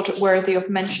 And I thought it worthy of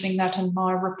mentioning that in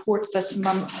my report this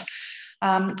month.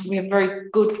 We have very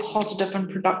good, positive and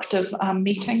productive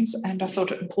meetings, and I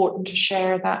thought it important to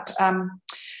share that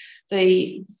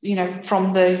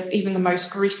from even the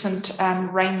most recent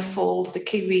rainfall, the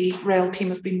KiwiRail team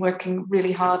have been working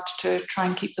really hard to try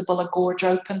and keep the Bulla Gorge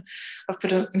open. I've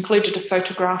included a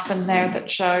photograph in there that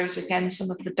shows again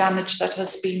some of the damage that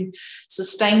has been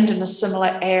sustained in a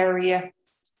similar area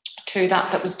to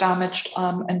that was damaged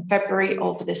in February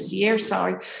of this year.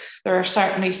 So there are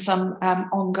certainly some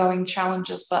ongoing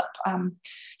challenges, but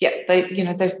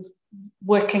they're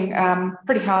working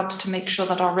pretty hard to make sure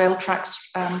that our rail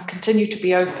tracks continue to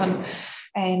be open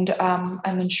and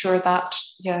ensure that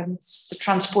the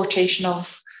transportation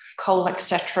of coal,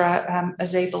 etc.,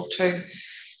 is able to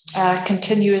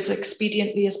continue as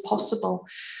expediently as possible.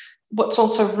 What's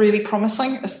also really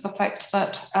promising is the fact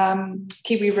that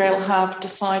KiwiRail have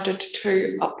decided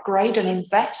to upgrade and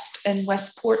invest in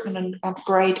Westport and an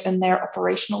upgrade in their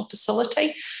operational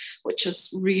facility, which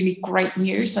is really great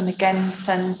news and again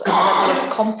sends a level of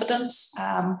confidence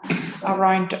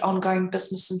around ongoing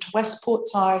business into Westport.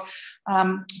 So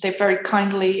they very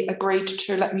kindly agreed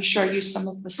to let me show you some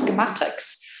of the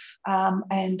schematics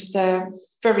and they're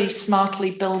very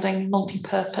smartly building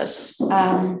multi-purpose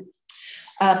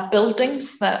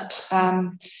buildings that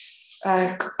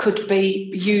could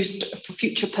be used for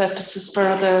future purposes for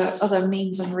other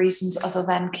means and reasons other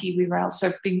than KiwiRail.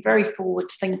 So being very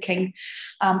forward thinking.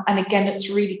 And again,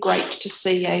 it's really great to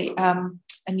see a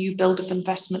new build of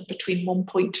investment between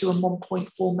 1.2 and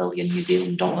 1.4 million New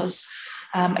Zealand dollars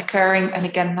occurring. And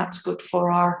again, that's good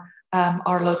for our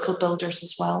local builders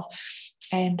as well.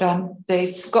 And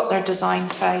they've got their design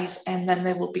phase and then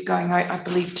they will be going out, I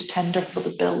believe, to tender for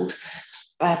the build.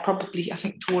 Probably, I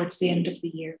think, towards the end of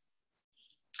the year.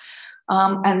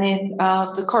 And then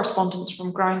the correspondence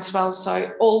from Groundswell.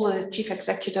 So all the chief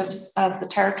executives of the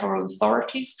territorial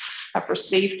authorities have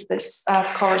received this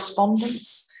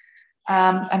correspondence,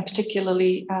 and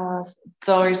particularly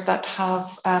those that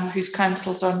have whose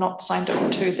councils are not signed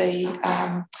up to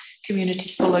the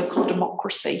Communities for Local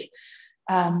Democracy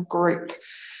group.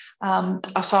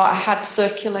 So I had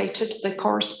circulated the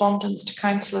correspondence to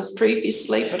councillors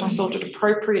previously, but I thought it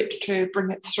appropriate to bring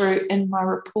it through in my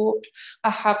report. I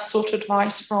have sought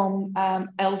advice from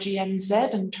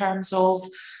LGNZ in terms of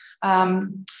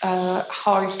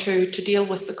how to deal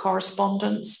with the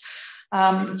correspondence.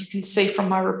 You can see from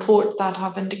my report that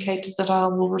I've indicated that I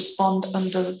will respond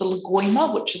under the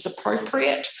Lagoima, which is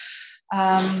appropriate.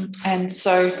 And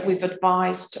so we've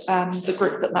advised the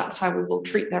group that that's how we will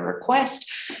treat their request.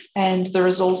 And there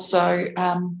is also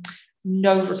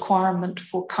no requirement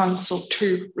for council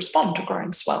to respond to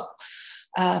Groundswell,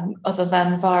 other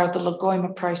than via the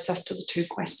Lagoima process to the two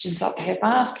questions that they have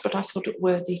asked. But I thought it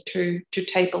worthy to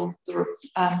table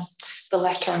the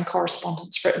letter and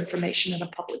correspondence for information in a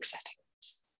public setting.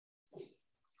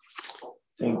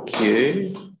 Thank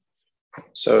you.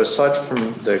 So aside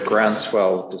from the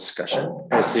Groundswell discussion,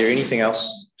 is there anything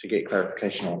else to get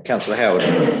clarification on? Councillor Howard.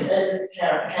 There's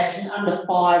clarification. Under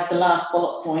 5, the last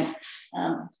bullet point.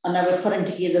 I know we're putting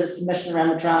together a submission around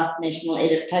the draft National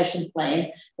Adaptation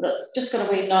Plan, but it's just got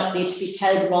a wee note there to be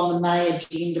tabled on the May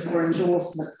agenda for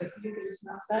endorsement. So could you give us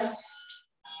an update?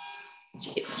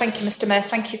 Thank you, Mr. Mayor.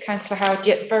 Thank you, Councillor Howard.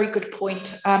 Yeah, very good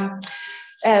point.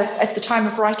 At the time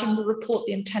of writing the report,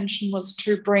 the intention was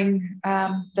to bring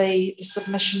the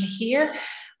submission here.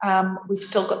 We've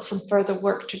still got some further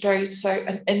work to do, so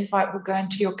an invite will go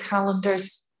into your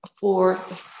calendars for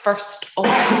the 1st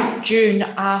of June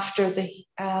after the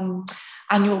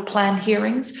annual plan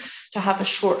hearings to have a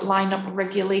short lineup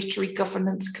regulatory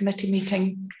governance committee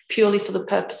meeting purely for the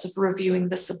purpose of reviewing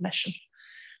the submission.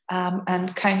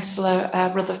 And Councillor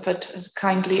Rutherford has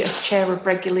kindly, as Chair of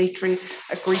Regulatory,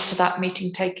 agreed to that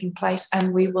meeting taking place,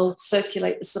 and we will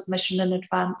circulate the submission in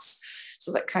advance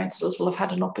so that councillors will have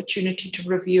had an opportunity to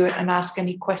review it and ask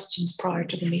any questions prior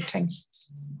to the meeting.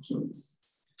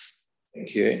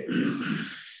 Thank you.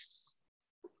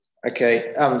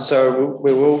 Okay, so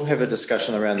we will have a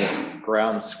discussion around this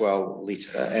Groundswell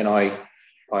letter, and I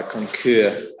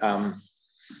concur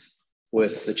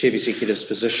with the Chief Executive's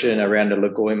position around a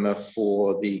Lagoima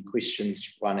for the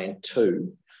questions 1 and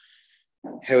 2.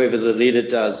 However, the letter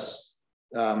does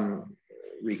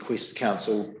request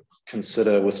council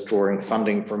consider withdrawing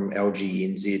funding from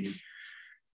LGNZ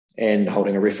and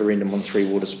holding a referendum on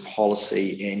Three Waters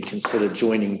policy, and consider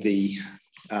joining the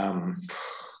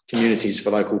Communities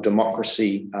for Local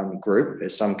Democracy group,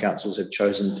 as some councils have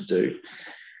chosen to do.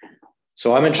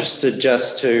 So I'm interested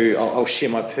I'll share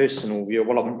my personal view.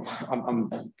 Well,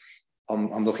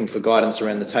 I'm looking for guidance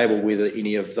around the table whether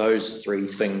any of those three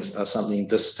things are something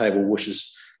this table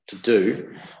wishes to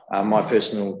do. My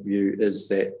personal view is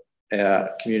that our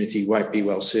community won't be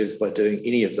well served by doing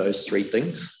any of those three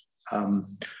things.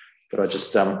 But I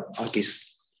just, I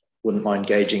guess, wouldn't mind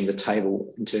gauging the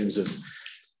table in terms of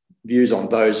views on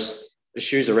those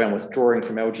issues around withdrawing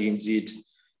from LGNZ,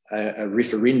 a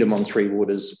referendum on Three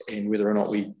Waters, and whether or not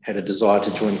we had a desire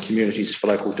to join Communities for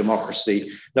Local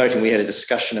Democracy, noting we had a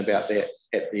discussion about that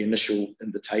at the initial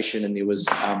invitation, and there was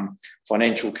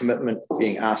financial commitment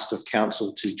being asked of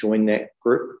council to join that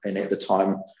group, and at the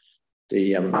time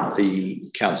the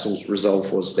council's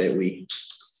resolve was that we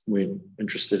weren't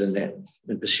interested in that,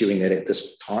 in pursuing that at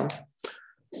this time.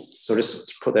 So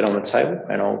just put that on the table,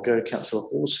 and I'll go to Councillor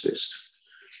Hawes first.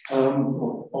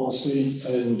 Honestly,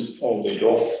 and I'll lead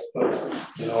off, but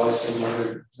I see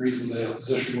no reason that our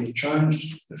position would have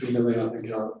changed. If anything, I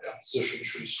think our position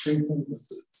should have strengthened with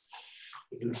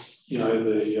the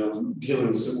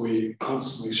dealings that we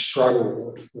constantly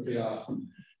struggle with our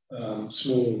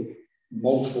small,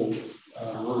 multiple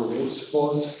rural water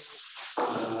supplies.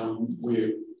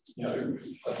 Where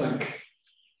I think,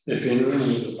 if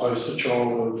anything, the poster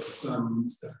child of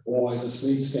why this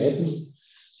needs to happen,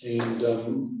 and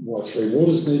why Three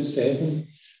Waters needs to happen.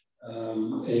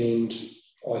 And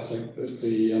I think that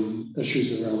the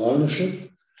issues around ownership,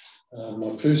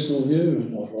 my personal view,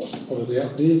 and I'd like to put it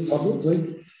out there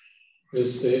publicly,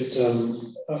 is that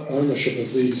ownership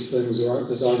of these things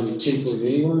is only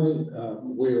temporary anyway.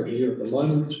 We're here at the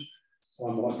moment.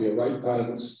 I might be a ratepayer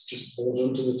that's just bought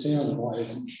into the town, and I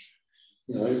haven't,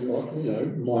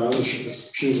 my ownership is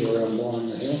purely around buying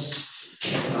the house.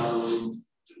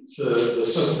 The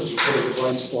systems are put in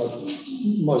place by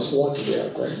most likely our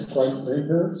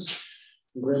great-grandparents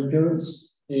and grandparents,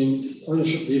 and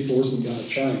ownership therefore isn't going to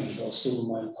change. It'll still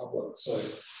remain public. So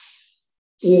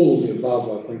all of the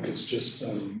above, I think, is just,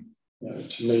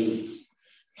 to me,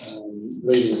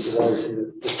 leading us away from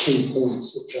the key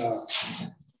points, which are,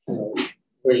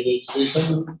 where you need to do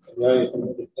something, and the only thing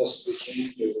that we possibly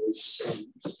can do is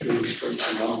really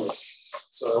strengthen numbers.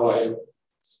 So I have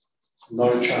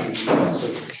no change in that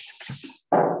position.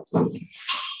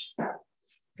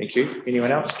 Thank you.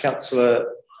 Anyone else? Councillor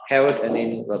Howard and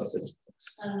then Rutherford.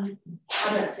 I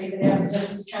don't see that our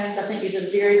position's changed. I think you did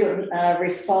a very good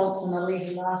response in the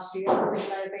letter last year. I think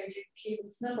maybe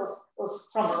Kevin Smith was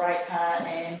from a ratepayer,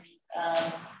 and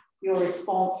your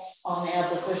response on our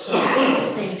position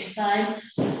seems the same.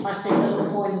 I see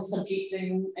little point in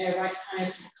subjecting our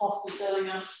ratepayers to the cost of doing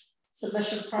a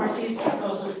submission process,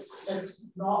 because it's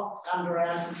not under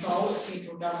our control. It's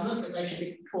central government, but they should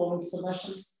be calling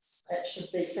submissions. That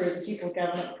should be through the central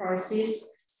government process.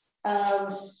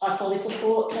 I fully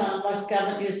support local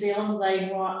government New Zealand. They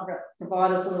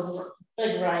provide us with a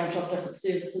big range of different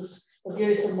services for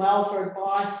youth and welfare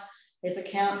advice. As a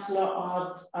councillor,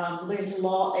 I've learned a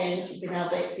lot and been able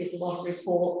to access a lot of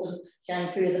reports and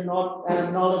gain further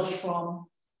knowledge from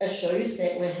issues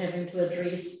that we're having to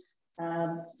address.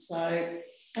 And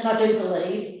I do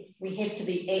believe we have to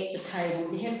be at the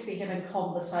table. We have to be having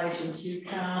conversations. You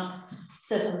can't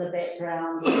sit in the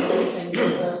background waiting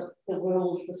for the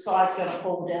world, the sky's going to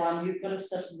fall down. You've got to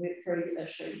sit and work through your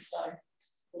issues. So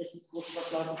this is what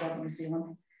local government New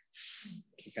Zealand.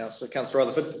 Thank you, Councillor. Councillor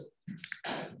Rutherford.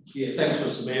 Yeah, thanks,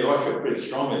 Mr. Mayor. I feel pretty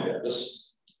strongly about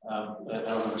this. And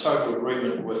I'm in total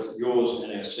agreement with yours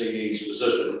and our CE's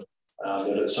position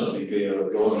that it simply be a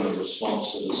government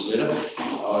response to this letter.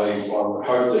 I would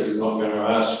hope that you're not going to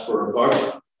ask for a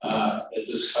vote at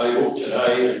this table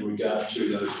today in regard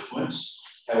to those points.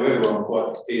 However, I'm quite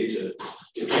prepared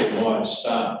to get my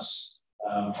stance.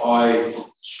 I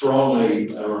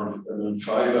strongly am in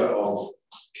favour of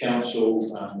council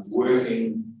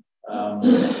working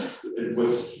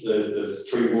with the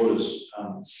Three Waters,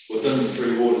 within the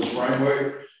Three Waters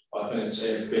framework. I think it's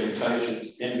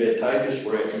advantageous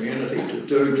for our community to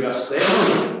do just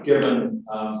that, given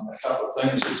a couple of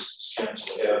things, as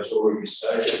Councillor Howard's already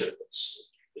stated.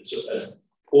 It's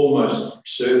almost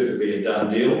certain to be a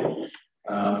done deal.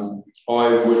 I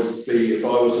would be, if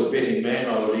I was a betting man,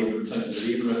 I would even think that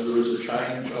even if there is a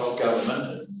change of government,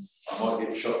 and I might get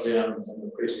get shot down in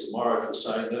the press tomorrow for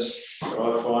saying this, but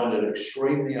I find it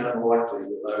extremely unlikely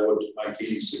that they would make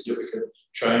any significant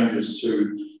changes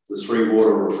to the three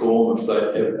water reform if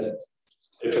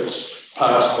it's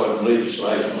passed by the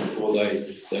legislation before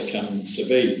they come to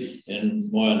be.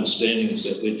 And my understanding is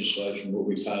that legislation will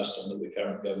be passed under the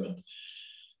current government.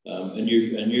 A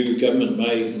new government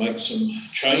may make some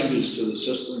changes to the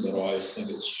system, but I think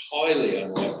it's highly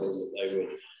unlikely that they would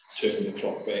turn the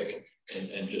clock back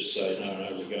and just say,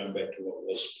 no, we're going back to what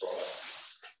was prior.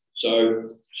 So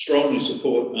strongly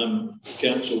support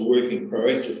council working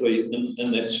proactively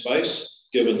in that space,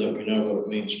 given that we know what it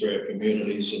means for our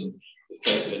communities and the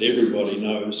fact that everybody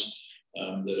knows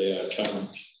that our current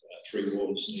three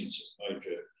waters needs a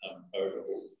major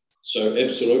overhaul. So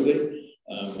absolutely.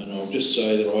 And I'll just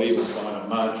say that I even find it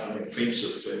marginally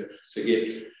offensive to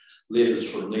get letters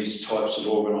from these types of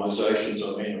organisations.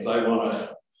 I mean, if they want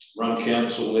to run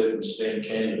council, let them stand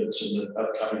candidates in the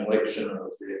upcoming election.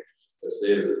 And if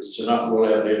there's an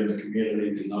uproar out there in the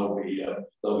community, then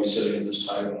they'll be sitting at this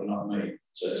table and not me.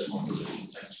 So that's my position.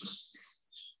 Thanks,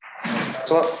 Mr.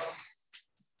 So,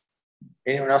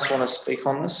 anyone else want to speak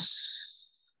on this?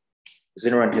 Does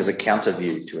anyone has a counter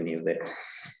view to any of that,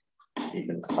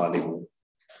 even high level?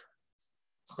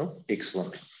 Oh,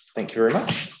 excellent. Thank you very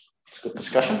much. It's a good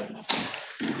discussion.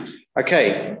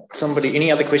 Okay,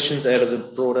 any other questions out of the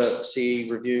broader CE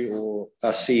review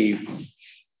or CE,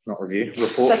 not review,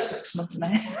 report? That's next month,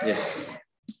 May. Yeah,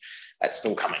 that's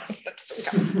still coming.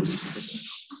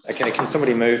 Okay, can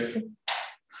somebody move?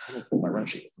 I'll pull my run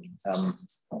sheet.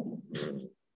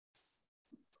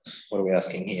 What are we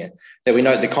asking here? That we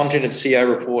note the content of the CO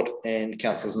report and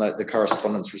councillors note the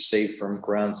correspondence received from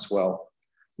Groundswell,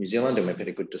 New Zealand, and we've had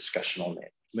a good discussion on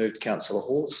that. Moved Councillor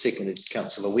Hall, seconded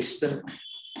Councillor Weston.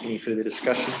 Any further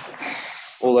discussion?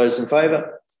 All those in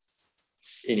favour?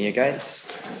 Any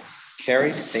against?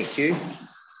 Carried, thank you.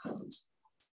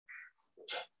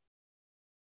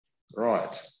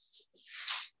 Right.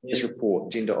 News report,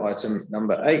 agenda item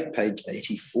number 8, page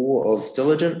 84 of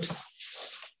Diligent.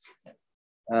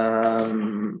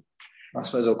 I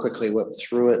suppose I'll quickly work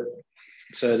through it.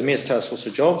 So the Mayor's Task Force for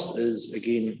Jobs is,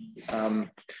 again,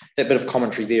 that bit of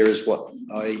commentary there is what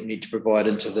I need to provide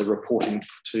into the reporting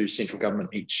to central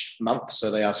government each month. So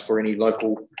they ask for any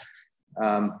local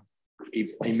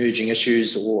emerging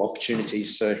issues or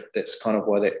opportunities. So that's kind of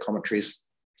why that commentary is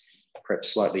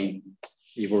perhaps slightly,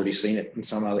 you've already seen it in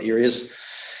some other areas.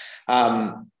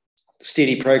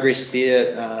 Steady progress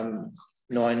there.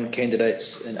 9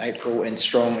 candidates in April and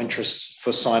strong interest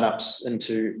for sign-ups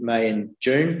into May and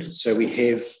June. So we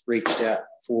have reached out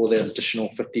for the additional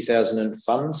 50,000 in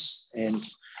funds and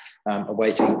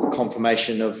awaiting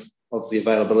confirmation of the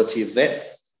availability of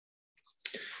that.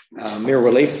 Mayoral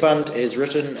Relief Fund as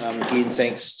written. Again,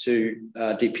 thanks to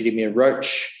Deputy Mayor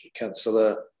Roach,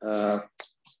 Councillor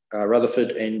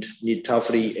Rutherford and Ned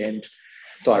Tawhiri and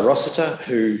Di Rossiter,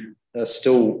 who are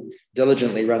still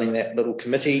diligently running that little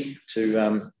committee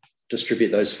to distribute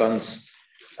those funds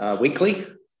weekly.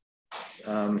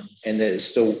 And there's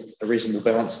still a reasonable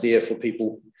balance there for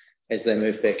people as they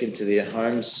move back into their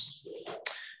homes.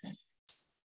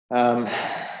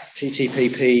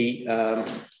 TTPP,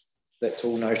 that's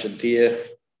all noted there.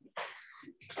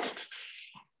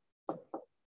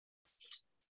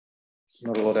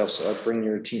 Not a lot else I'd bring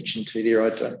your attention to there, I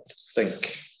don't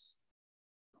think.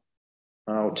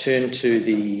 I'll turn to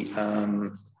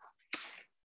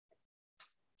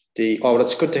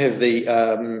it's good to have the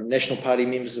National Party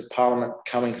members of Parliament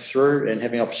coming through and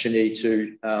having an opportunity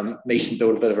to meet and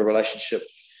build a bit of a relationship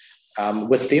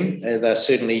with them. They're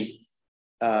certainly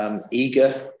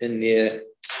eager in their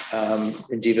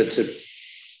endeavour to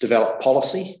develop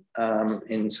policy,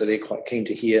 and so they're quite keen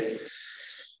to hear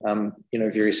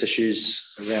various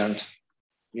issues around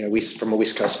from a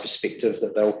West Coast perspective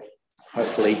that they'll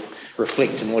hopefully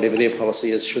reflect in whatever their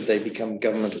policy is should they become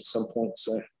government at some point.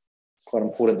 So quite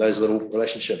important, those little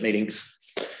relationship meetings.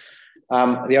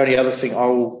 The only other thing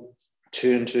I'll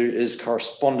turn to is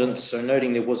correspondence. So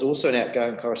noting there was also an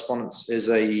outgoing correspondence as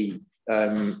a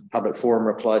public forum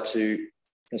reply to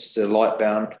Mr.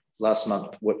 Lightbound last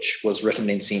month, which was written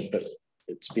and sent, but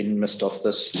it's been missed off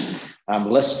this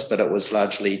list, but it was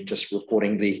largely just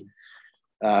reporting the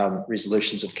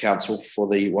resolutions of council for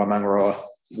the Waimangaroa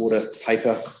water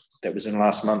paper that was in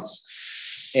last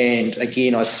month's. And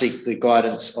again, I seek the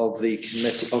guidance of the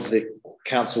committee of the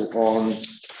council on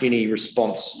any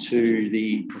response to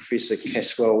the Professor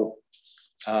Caswell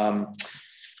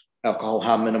alcohol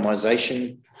harm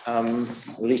minimisation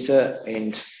letter,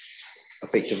 and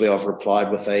effectively I've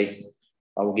replied with I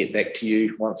will get back to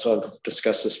you once I've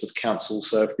discussed this with council.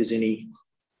 So if there's any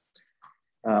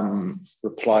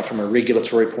reply from a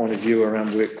regulatory point of view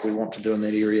around work we want to do in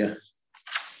that area.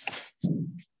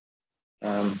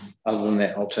 Other than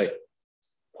that, I'll take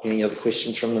any other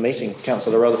questions from the meeting.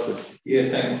 Councillor Rutherford. Yeah,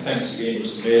 thanks again,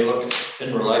 Mr. Mayor. Look,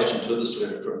 in relation to this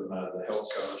letter from the Health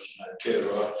Coalition,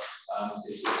 Aotearoa,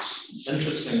 it's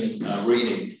interesting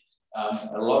reading.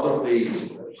 A lot of the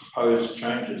proposed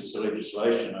changes to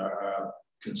legislation are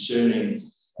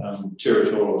concerning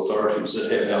territorial authorities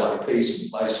that have LAPs in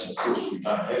place, and of course we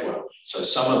don't have one. So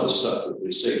some of the stuff that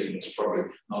we're seeking is probably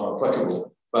not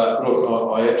applicable. But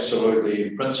look, I absolutely,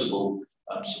 in principle,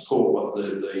 support what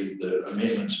the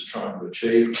amendments are trying to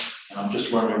achieve. And I'm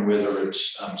just wondering whether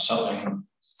it's something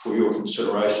for your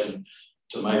consideration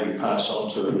to maybe pass on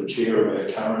to the chair of our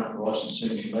current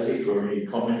licensing committee for any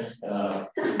comment.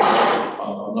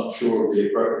 I'm not sure of the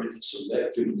appropriateness of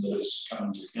that, given that it's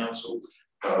coming to council.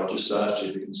 I'll just ask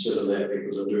you to consider that,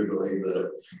 because I do believe that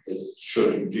it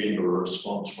should engender a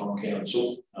response from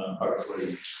council,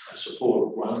 hopefully a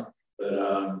supportive one. But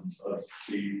I'd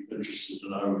be interested to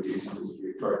know whether you think it would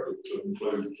be appropriate to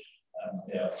include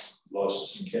our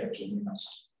licensing council members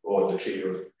or the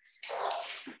chair.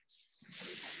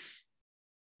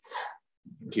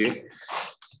 Thank you.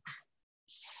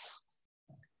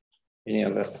 Any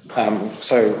other?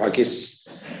 So I guess,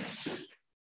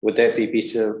 would that be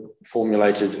better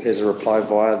formulated as a reply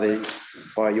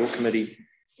via your committee,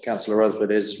 Councillor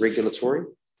Rutherford, as regulatory?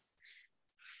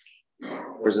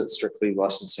 Or is it strictly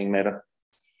licensing matter?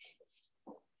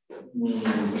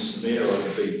 Mr. Mayor,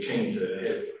 I'd be keen to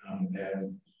have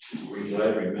our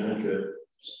regulatory manager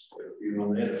view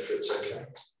on that, if it's okay.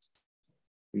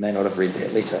 You may not have read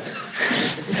that letter.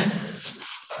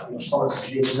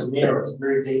 Mr. Mayor, it's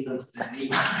very deep into the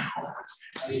email.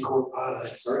 How do you call it part of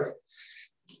that, sorry?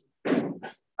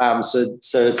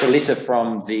 So it's a letter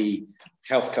from the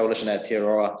Health Coalition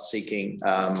Aotearoa seeking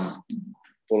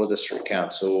Buller District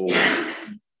Council.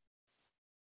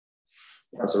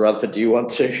 Councillor Rutherford, do you want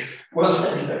to? Well,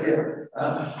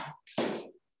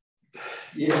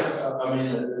 yeah, I mean,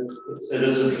 it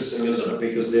is interesting, isn't it?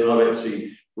 Because they're not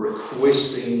actually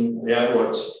requesting the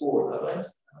outright support, are they?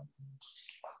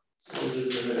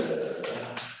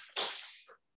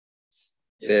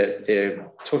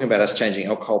 They're talking about us changing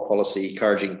alcohol policy,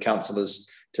 encouraging councillors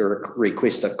to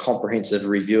request a comprehensive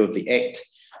review of the Act,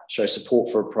 show support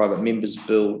for a private members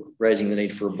bill, raising the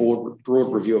need for a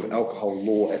broad review of alcohol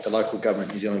law at the local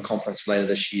government New Zealand conference later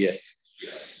this year.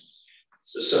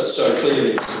 So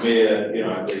clearly, Mr. Mayor, you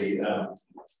know,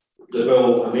 the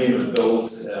bill, amendment bill,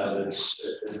 that's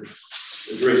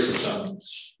addresses some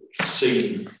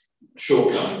seen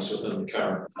shortcomings within the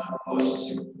current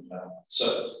licensing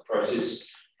process.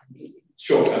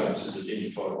 Shortcomings is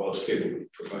identified by the people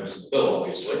proposing the bill,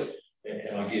 obviously.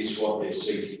 And I guess what they're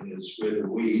seeking is whether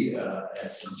we, in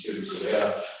terms of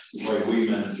the way we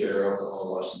manage our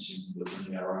alcohol licensing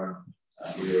within our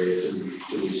own area, do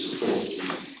we support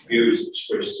the views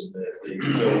expressed in the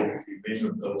bill, the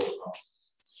amendment bill or not?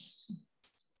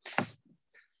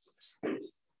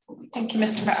 Thank you,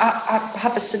 Mr. Mayor. I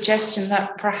have a suggestion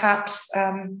that perhaps,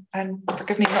 and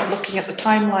forgive me not looking at the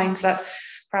timelines, that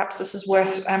perhaps this is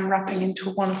worth wrapping into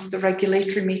one of the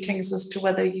regulatory meetings as to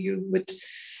whether you would,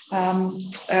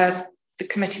 the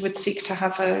committee would seek to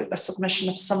have a submission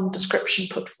of some description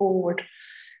put forward.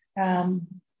 And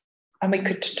we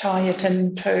could tie it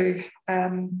into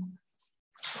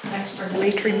next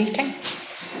regulatory meeting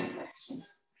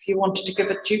if you wanted to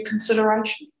give it due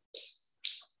consideration.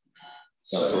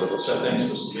 So thanks,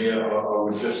 Mr. Mayor. I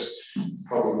would just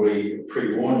probably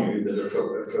pre-warn you that if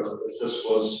this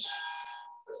was,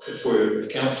 if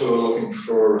council were looking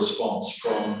for a response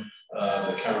from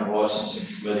the current licensing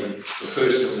committee, the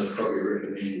first thing they'd probably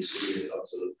recommend is to get up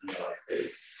to the NLP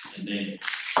and then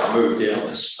move down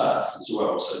this path as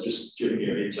well. So just giving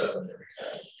you a heads up in that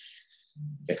regard.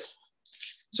 Okay.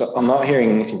 So I'm not hearing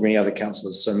anything from any other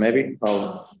councillors, so maybe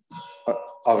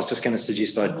I was just going to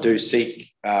suggest I do seek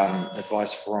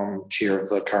advice from chair of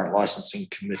the current licensing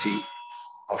committee.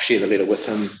 I'll share the letter with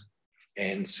him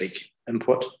and seek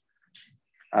input.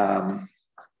 And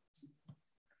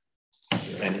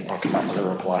I'll come up with a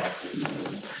reply.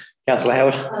 Councillor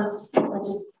Howard.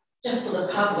 Just for the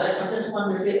public, I just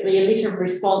wonder if it be a letter of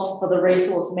response for the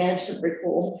resource management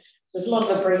reform. There's a lot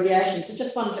of abbreviations, so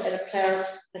just wanted to add a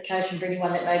clarification for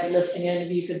anyone that may be listening in, if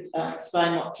you could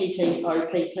explain what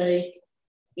TTPP,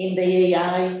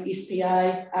 NBEA,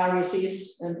 SPA,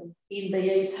 RSS, and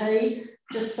NBEP,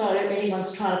 just so if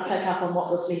anyone's trying to pick up on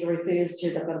what this letter refers to,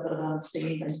 they've got a bit of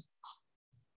understanding.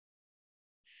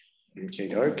 Okie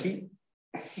dokie.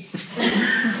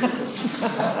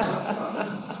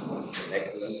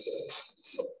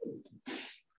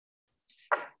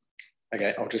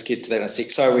 Okay, I'll just get to that in a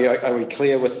sec. So are we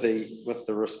clear with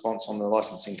the response on the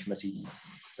licensing committee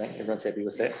thing? Everyone's happy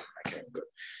with that? Okay, good.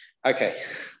 Okay,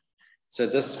 so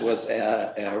this was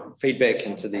our feedback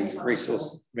into the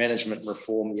resource management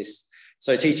reform. Yes.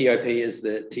 So TTOP is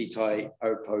the Titai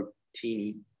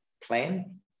Opotini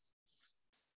plan,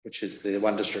 which is the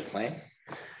one district plan.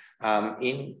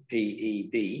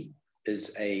 NPEB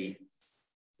is a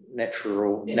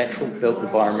natural built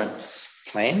environments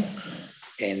plan,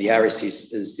 and the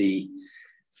RSS is the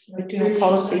Regional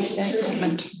Policy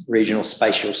Statement. Regional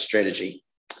Spatial Strategy.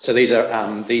 So these are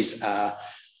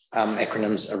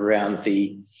acronyms around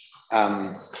the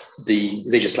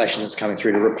legislation that's coming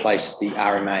through to replace the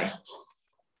RMA.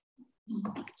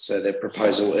 So the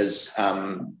proposal is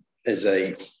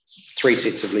a 3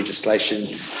 sets of legislation: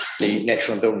 the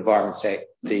Natural and Built Environments Act,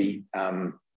 the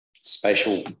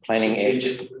Spatial Planning Act,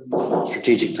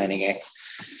 Strategic Planning Act,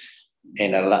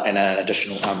 and an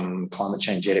additional Climate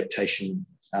Change Adaptation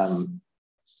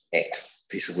Act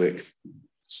piece of work.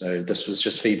 So this was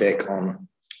just feedback on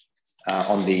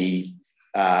the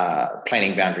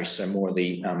planning boundaries, so more of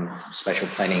the spatial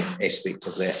planning aspect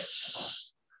of that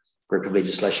group of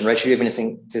legislation. Rachel, do you have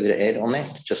anything further to add on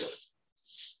that? Just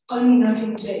only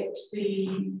noting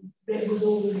that was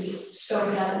already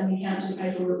spelled out in the council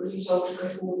paperwork was resolved to go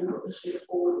forward and put this bit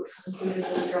forward, which was included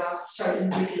in the draft, in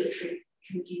the regulatory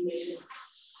committee meeting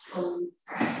from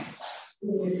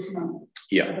this month.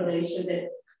 Yeah. I believe, so that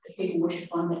if people wish to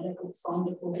find that, they could find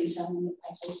the full detail in the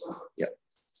paper as well. Yeah.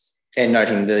 And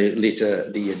noting the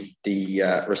letter,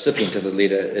 the recipient of the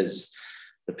letter is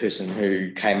the person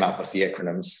who came up with the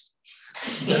acronyms.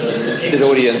 The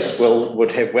audience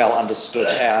would have well understood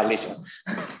our letter,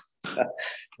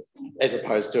 as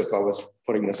opposed to if I was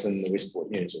putting this in the Westport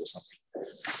News or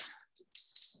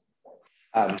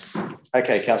something.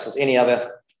 Okay, councillors, any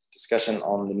other discussion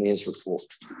on the Mayor's report?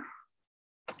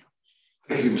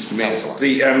 Thank you, Mr.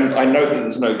 Mayor. I note that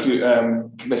there's no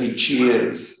committee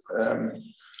chairs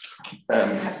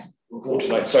report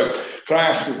tonight. So can I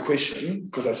ask you a question?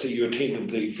 Because I see you attended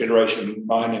the Federation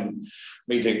Mining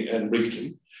meeting in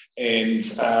Reefton, and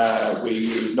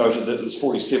we noted that there's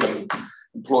 47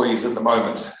 employees at the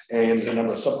moment and a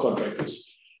number of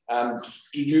subcontractors. Are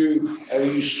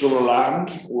you still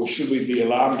alarmed, or should we be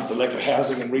alarmed at the lack of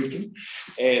housing in Reefton?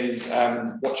 And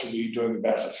what should we be doing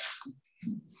about it?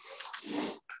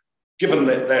 Given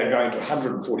that they're going to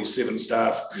 147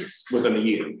 staff within a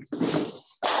year.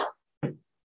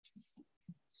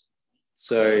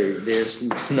 So there's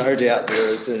no doubt there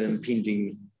is an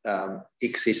impending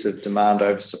excessive demand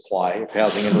over supply of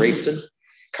housing in Reefton,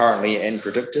 currently and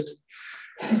predicted.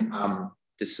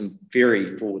 There's some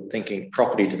very forward-thinking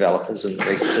property developers in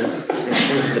Reefton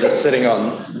that are sitting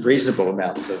on reasonable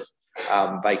amounts of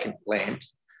vacant land.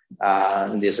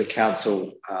 And there's a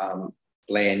council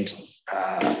land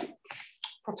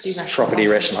property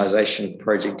rationalisation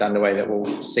project underway that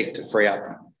will seek to free up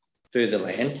further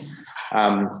land.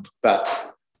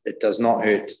 But it does not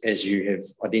hurt, as you have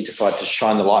identified, to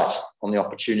shine the light on the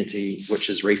opportunity which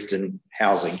is Reefton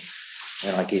housing.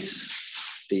 And I guess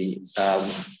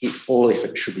all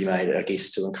effort should be made, I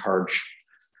guess, to encourage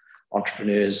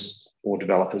entrepreneurs or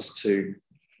developers to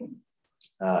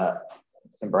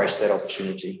embrace that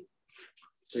opportunity.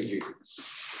 Thank you.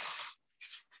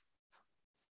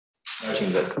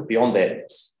 Noting that beyond that,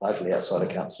 it's largely outside of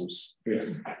council's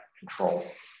control.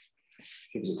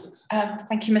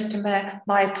 Thank you, Mr. Mayor.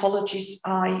 My apologies.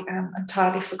 I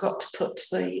entirely forgot to put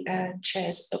the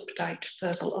chair's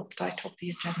verbal update of the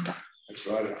agenda. That's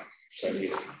right. Thank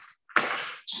you.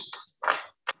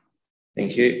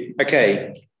 Thank you.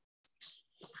 Okay.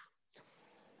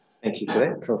 Thank you for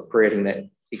that, for creating that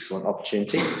excellent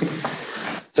opportunity.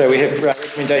 So we have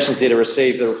recommendations there to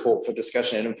receive the report for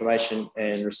discussion and information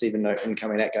and receive a note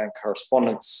incoming and outgoing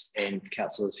correspondence, and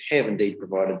councillors have indeed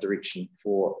provided direction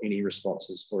for any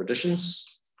responses or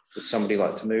additions. Would somebody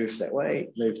like to move that way?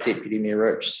 Move Deputy Mayor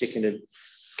Roach, seconded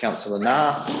Councillor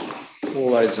Nah.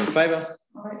 All those in favour?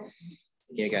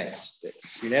 Any against?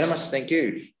 That's unanimous. Thank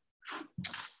you.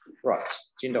 Right,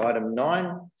 agenda item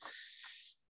 9.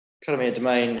 Karamea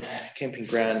Domain Camping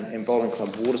Ground and Bowling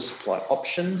Club water supply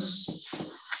options.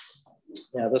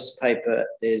 Now, this paper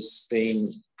has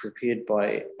been prepared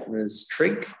by Ms.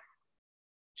 Trigg.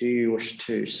 Do you wish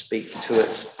to speak to it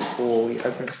before we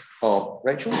open it? Oh,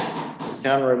 Rachel,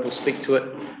 Townroad will speak to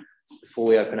it before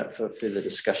we open it for further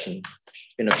discussion.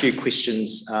 Been a few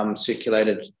questions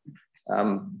circulated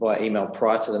by email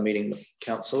prior to the meeting with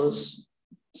councillors.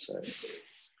 So,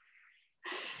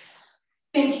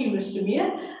 Thank you, Mr.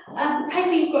 Mayor. The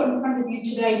paper you've got in front of you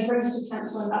today brings to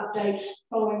Council an update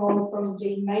following on from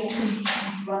the May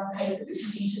 2021 paper that was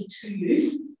presented to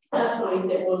you. I believe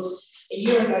that was a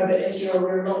year ago, but as you're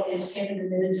aware, a lot has happened in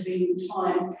that intervening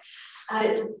time.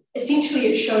 Essentially,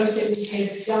 it shows that we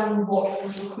have done what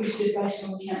was requested based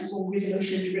on the council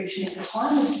resolution and direction at the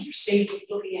time, was to proceed with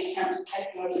looking at council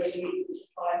taking over the immediate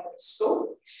supply of the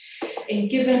school. And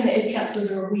given, as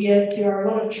councillors are aware, there are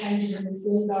a lot of changes in the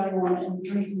reform going on in the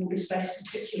drinking water space,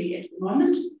 particularly at the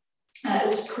moment, it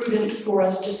was prudent for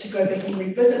us just to go back and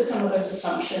revisit some of those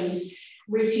assumptions,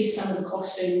 retest some of the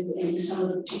costings and some of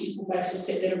the technical basis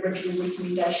that original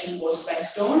recommendation was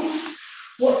based on.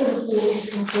 What the report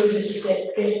has concluded is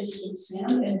that that is still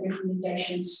sound and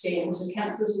recommendation stands. So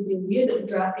councillors will be aware that the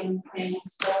drafting plan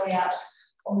has gone out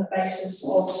on the basis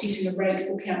of setting a rate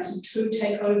for council to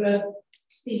take over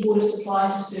the water supply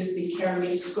to serve the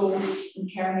Karamea school in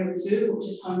Karamea Reserve, which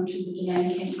is home to the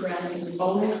Domain campground and the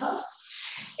bowling club.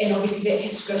 And obviously that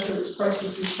has to go through its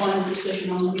process and final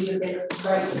decision on whether that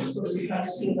rate is put in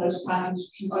place for those parties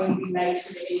can only be made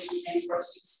through the NCP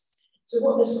process. So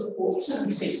what this report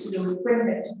simply seeks to do is bring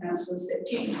back to councillors that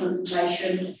technical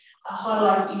information,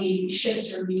 highlight any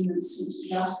shifts or amendments since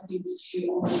we last presented to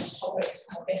you on this topic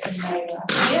back in May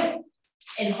last year,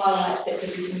 and highlight that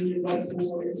the recommended way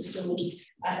forward is still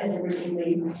as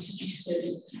originally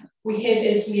suggested. We have,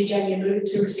 as Mayor Jamie alluded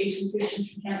to, received some questions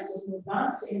from councillors in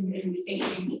advance, and we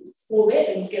thank you for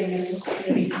that and giving us an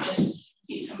opportunity to just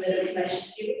get some of that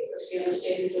information together, because we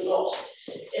understand there's a lot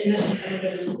in this and some of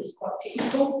it is quite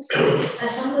technical.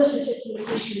 Some of those particular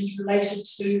questions related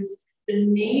to the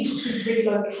need to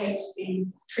relocate the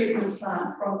treatment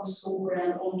plant from the school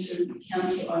ground onto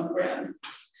county-owned ground.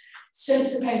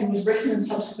 Since the paper was written and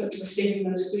subsequent to receiving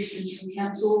those questions from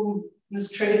council,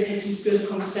 Ms. Triggers had some further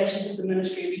conversations with the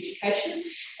Ministry of Education,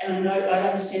 and I know I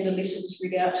understand a letter was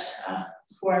read out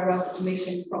before I arrived at the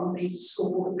meeting from the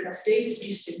School Board of Trustees,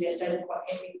 suggesting that they were quite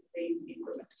happy with the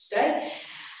equipment to stay.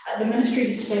 The Ministry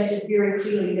has stated very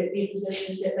clearly that their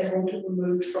position is that they want it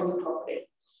removed from the property,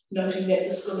 noting that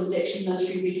the school is actually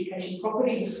Ministry of Education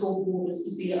property. The school board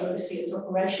is there to oversee its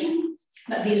operation,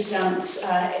 but their stance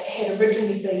had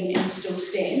originally been and still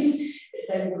stands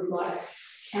that they would like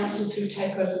council to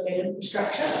take over that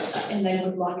infrastructure and they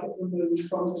would like it removed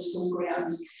from the school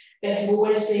grounds. They have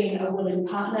always been a willing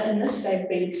partner in this. They've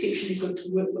been exceptionally good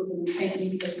to work with and thank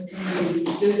them for continuing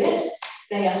to do that.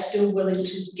 They are still willing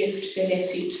to gift that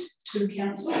asset to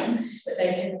council, but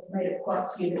they have made it quite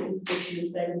clear that the position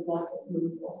is they would like it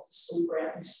moved off the school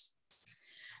grounds.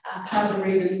 Part of the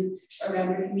reason around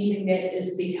recommending that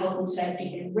is the health and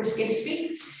safety and risk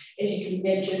aspect. As you can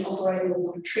imagine, operating a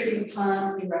water treatment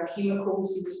plant, there are chemicals,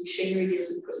 there's machinery,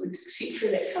 there's equipment, etc.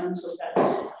 that comes with a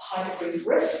high degree of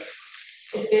risk.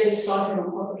 If that is sited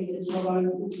on property that is not owned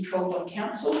or controlled by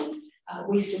council,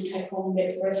 we still take on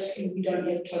that risk and we don't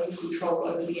have total control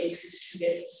over the access to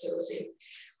that facility.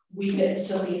 When that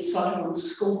facility is sited on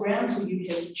school grounds, where you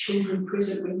have children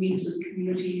present, where members of the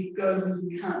community go when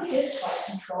you can't have tight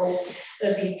control,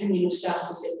 the opinion of staff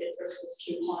was that that risk was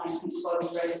too high, and hence why we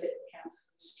raised that the council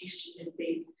suggestion that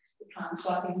the plant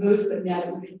site be moved, but now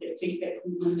that we've had that feedback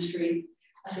from the ministry,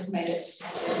 I have made it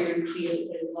very clear that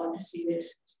they would like to see that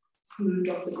moved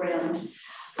off the ground.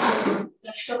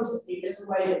 That shows that there is a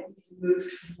way that we can move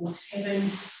towards having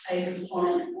a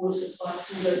compliant water supply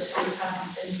for those three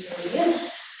parties in the area.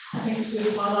 I think it's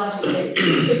really highlighted that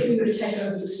if we were to take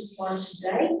over the supply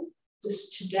today, the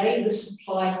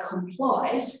supply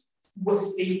complies with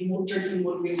the drinking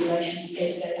water regulations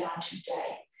as they are today.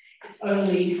 It's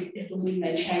only if and when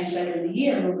they change later in the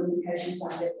year, and all the indications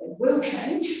are that they will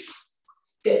change,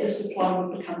 that the supply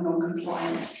will become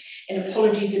non-compliant. And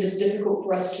apologies, it is difficult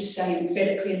for us to say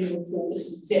emphatically in the report this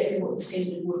is exactly what the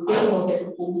standard would be, while that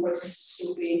reform process is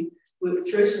still being worked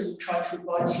through. So we'll try to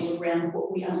advise you around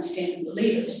what we understand and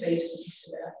believe it to be to the best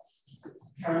of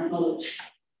our current knowledge.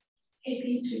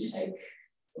 Happy to take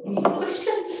any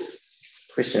questions.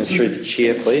 Questions through the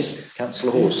chair, please.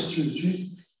 Councillor Horse. Through the chair.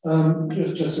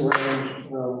 Just around,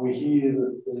 we hear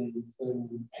that the thing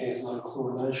has no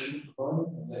chlorination at the moment,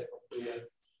 and that would be a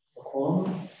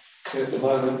requirement. So at the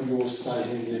moment, you're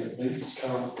stating that it meets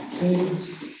current standards,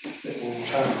 that will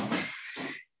change.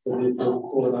 So therefore,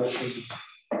 chlorination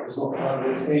is not part of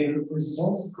that standard at present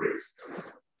time. Correct.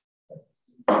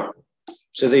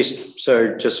 So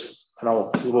just, and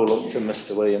we'll look to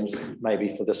Mr. Williams maybe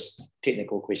for this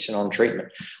technical question on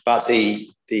treatment, but the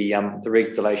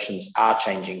regulations are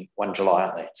changing 1 July,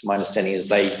 aren't they? So my understanding is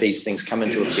these things come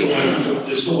into effect.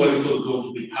 They're still waiting for the bill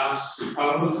to be passed through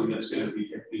Parliament, and that's going to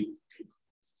be happening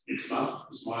next month,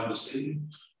 is my understanding.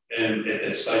 And at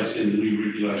that stage, then the new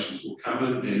regulations will come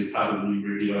in, and part of the new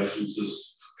regulations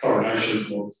is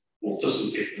chlorination or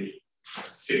disinfecting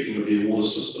of their water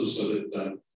system so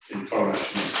that in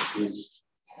chlorination is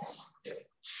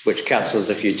which, councillors,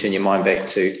 if you turn your mind back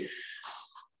to a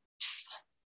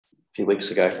few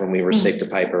weeks ago when we received a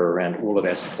paper around all of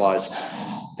our supplies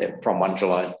that from 1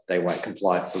 July they won't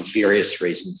comply for various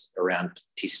reasons around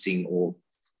testing or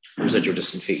residual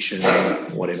disinfection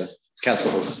or whatever.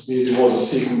 Councillor Hawkins. There was a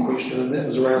second question, and that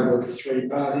was around the 3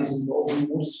 parties involved in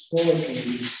water supply. Can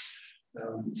you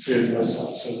firm those up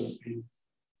so that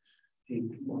he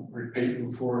won't repeat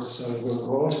them for us so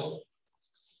we're right?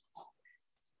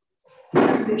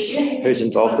 Who's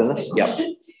involved in this? Yep.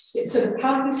 Yeah, so the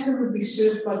parties who would be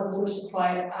served by the water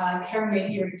supply are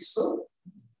Karamea School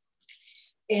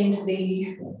and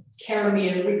the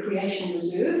Karamea Recreation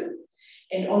Reserve.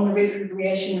 And on the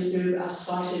Recreation Reserve are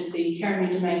cited the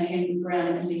Karamea Domain Camping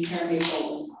Ground and the Karamea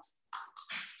Bowling.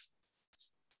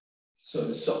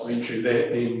 So supplementary that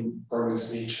then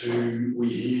brings me to, we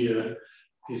hear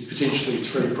there's potentially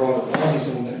 3 private parties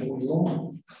on that one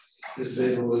line. Is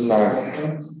there was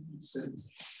no.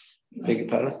 Beg your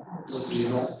pardon? Was there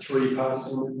not 3 parties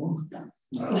on that one?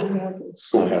 No.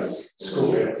 Schoolhouses.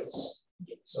 Schoolhouses.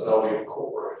 So they'll be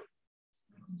incorporated.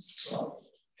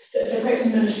 So perhaps the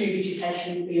Ministry of Education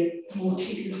would be a more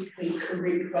technically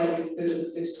correct way to refer to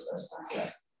the first of those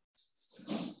parties.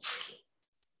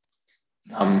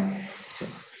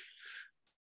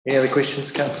 Any other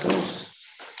questions, councillors?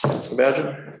 Councillor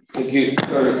Belgium? Thank you.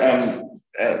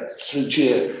 Through the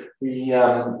chair,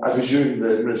 I presume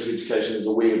the Ministry of Education is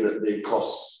aware that the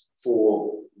costs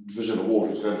for division of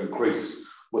water is going to increase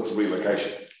with the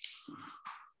relocation,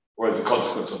 or as a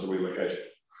consequence of the relocation.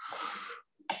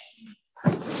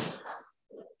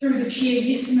 Through the chair,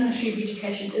 yes, the Ministry of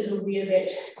Education is aware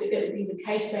that that would be the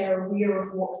case. They are aware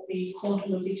of what the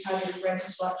quantum of their targeted rate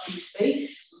is likely to be.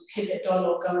 We've had that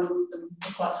dialogue going with them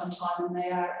for quite some time, and they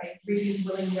are a ready and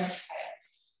willing ratepayer.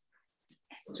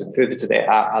 So further to that,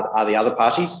 are the other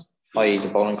parties, i.e. the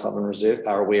Bowling Club and Reserve,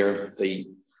 are aware of the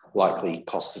likely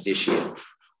cost of their share?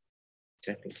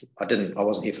 Okay, thank you. I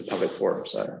wasn't here for public forum,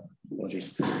 so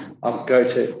apologies. I'll go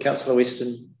to Councillor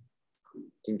Weston,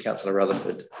 then Councillor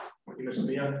Rutherford. I'm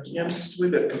just a wee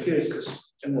bit confused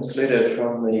because in this letter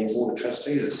from the Board of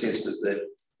Trustees, it says that the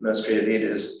Ministry of Ed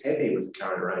is happy with the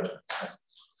current arrangement.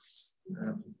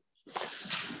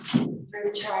 Through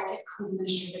the chair, I did call the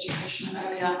Ministry of Education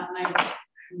earlier and they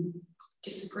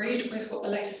disagreed with what the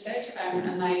letter said,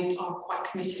 and they are quite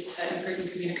committed to improving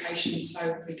communication so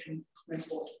we can move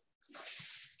forward.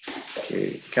 Thank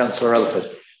you. Councillor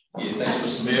Rutherford. Yeah,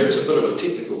 thanks, Mr. Mayor. It's a bit of a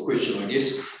technical question, I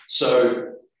guess. So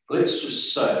let's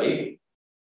just say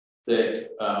that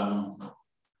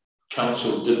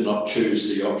Council did not choose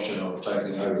the option of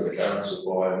taking over the current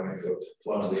supply and we've got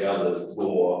one of the other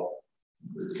law,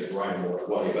 rainwater,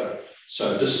 whatever.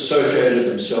 So disassociated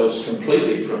themselves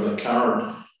completely from the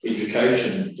current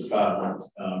Education Department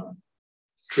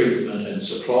treatment and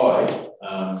supply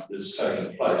that's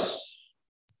taking place.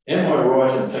 Am I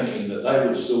right in thinking that they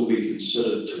would still be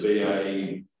considered to be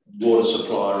a water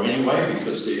supplier anyway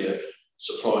because they're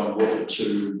supplying water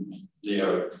to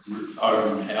their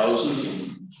own houses and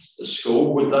the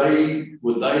school? Would they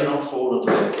not fall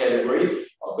into that category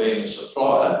of being a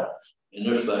supplier? And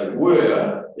if they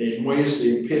were, then where's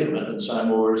the impediment in saying,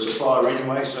 well, we're a supplier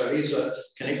anyway, so here's a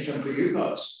connection for you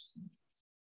guys?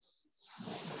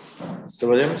 Mr.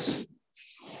 Williams?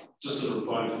 Just to the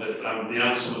point that the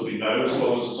answer will be no, as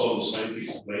long as it's on the same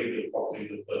piece of land, the property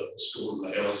that the school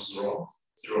and the houses are on.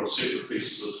 They're on separate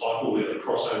pieces of title where they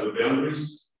cross over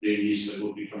boundaries, then yes, they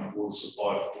will become water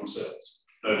supply for themselves.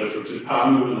 No different to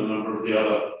Parliament and a number of the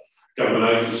other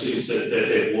government agencies that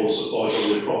have water supplies on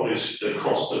their properties that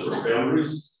cross different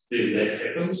boundaries, then that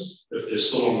happens. If they're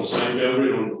still on the same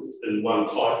boundary in one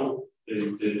title,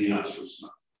 then the answer is no.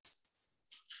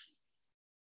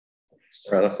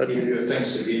 Yeah,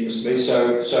 thanks again, Mr. Lee.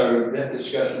 So that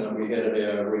discussion that we had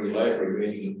at our regulatory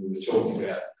meeting, we were talking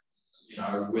about, you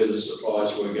know, whether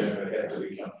supplies were going to have to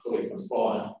become fully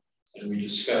compliant, and we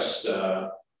discussed,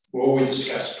 we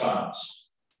discussed farms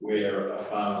where a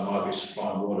farmer might be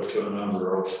supplying water to a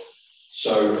number of.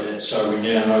 So we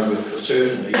now know with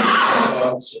certainty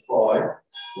that supply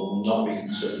will not be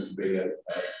considered to be a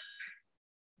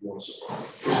water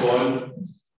supply.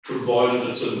 Provided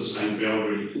it's in the same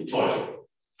boundary title.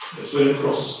 It's when it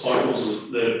crosses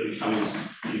titles that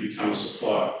you become a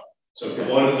supplier. So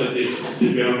provided that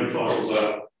their boundary titles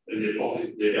are in their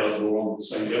property, their houses are on the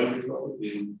same boundary title,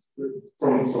 then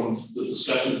from the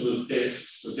discussions we've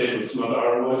had with some other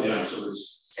ROI, the answer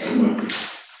is no.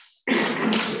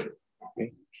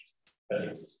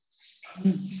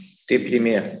 Deputy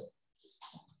Mayor.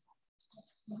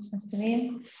 Mr.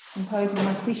 Mayor, I'm posing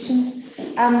my questions.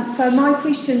 So my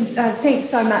questions, thanks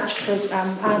so much for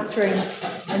answering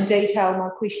in detail my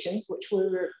questions, which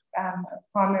were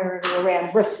primarily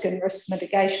around risk and risk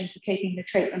mitigation for keeping the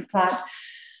treatment plant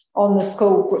on the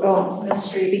school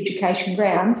Ministry of Education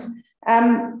grounds.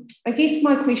 I guess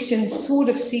my question sort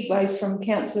of segues from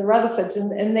Councillor Rutherford's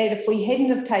in that if we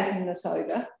hadn't have taken this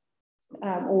over,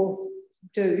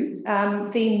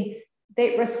 then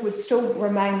that risk would still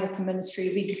remain with the Ministry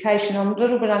of Education. I'm a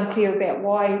little bit unclear about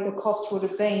why the cost would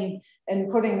have been in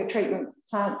putting the treatment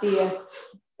plant there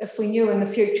if we knew in the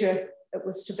future it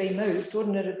was to be moved.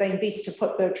 Wouldn't it have been best to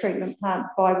put the treatment plant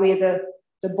by where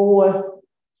the bore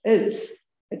is?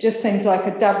 It just seems like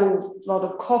a double lot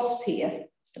of costs here,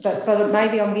 but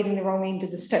maybe I'm getting the wrong end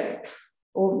of the stick,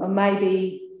 or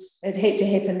maybe it had to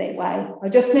happen that way. I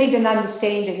just need an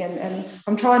understanding, and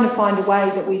I'm trying to find a way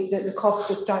that the costs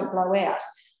just don't blow out,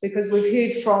 because we've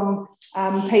heard from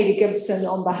Peter Gibson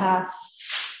on behalf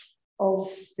of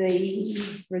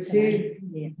the Reserve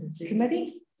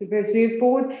Committee, the Reserve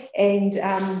Board, and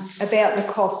about the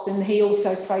costs, and he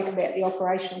also spoke about the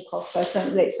operational costs, so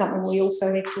that's something we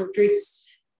also have to address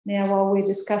now while we're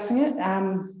discussing it.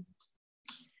 I'm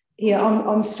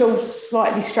still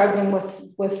slightly struggling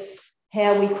with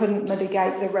how we couldn't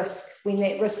mitigate the risk when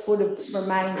that risk would have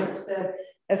remained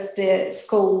if the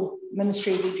school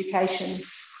Ministry of Education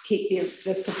kept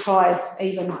the supply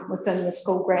even within the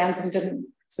school grounds and didn't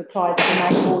supply to the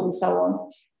main board and so on.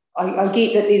 I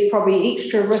get that there's probably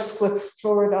extra risk with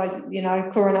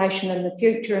chlorination in the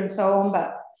future and so on,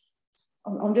 but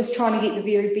I'm just trying to get the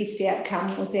very best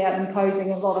outcome without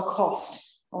imposing a lot of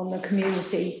cost on the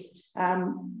community.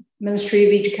 Ministry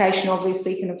of Education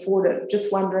obviously can afford it.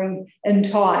 Just wondering, in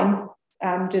time,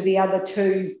 do the other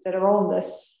two that are on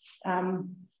this,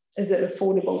 is it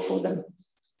affordable for them?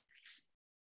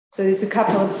 So there's a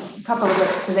couple of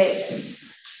bits to that.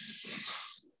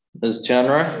 Ms.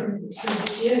 Chandra.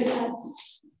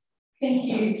 Thank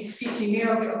you,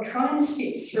 Mayor. I'll try and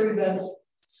step through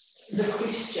the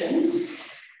questions.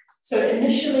 So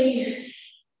initially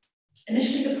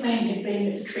the plan had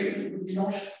been that the treatment would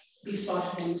not be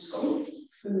cited in school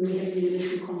when we were having the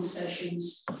initial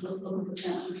conversations with looking for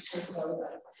council to take it over.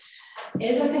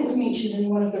 As I think was mentioned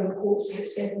in one of the reports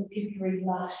perhaps back in February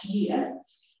last year,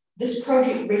 this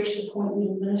project reached the point where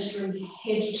the ministry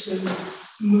had to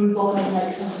move on and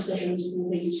make some decisions for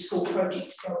the school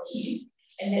project to go ahead.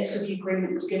 And that's where the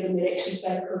agreement was given that actually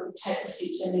they could take the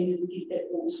steps they needed to get that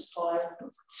water supply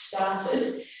started.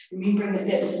 Remembering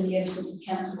that was in the absence of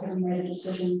council having made a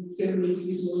decision firmly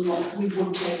whether or not we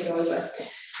would take it over.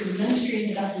 So the ministry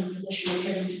ended up in a position of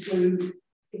having to do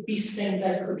the best thing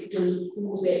they could do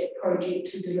for that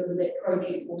project to deliver that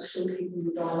project while still keeping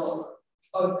the dialogue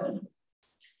open.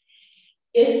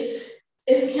 If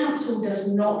council does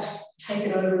not take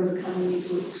it over and become a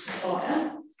network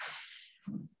supplier,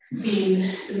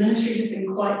 then the ministry has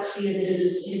been quite clear that it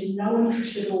has no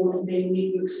interest at all in being a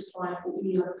network supplier for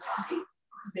any other party,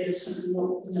 because that is simply not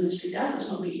what the ministry does. It's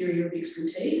not the area of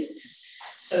expertise.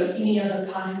 So any other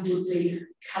party would be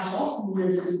cut off, and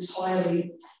it is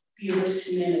entirely yours to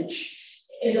manage.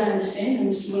 As I understand, and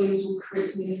Mr. Williams will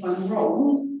correct me if I'm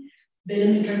wrong, that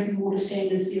in the drinking water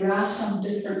standards there are some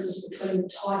differences between the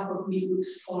type of network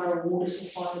supplier or water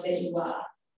supplier that you are.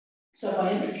 So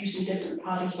by introducing different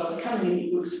parties by becoming a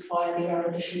network supplier, there are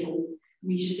additional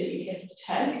measures that you have to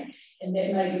take, and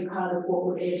that may be part of what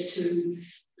would add to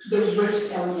the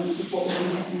risk elements of what would be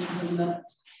happening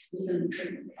within the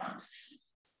treatment plant.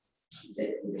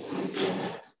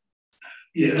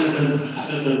 Yeah, and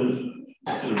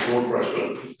in a broad brush,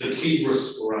 but the key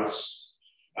risk for us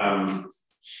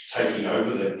taking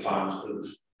over that plant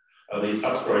are the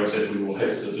upgrades that we will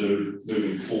have to do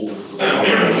moving forward with the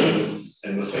operation,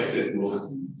 and the fact that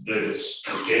it's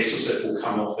the gases that will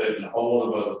come off that and a whole lot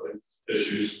of other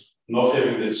issues, not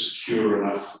having that secure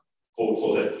enough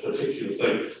for that particular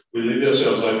thing. We leave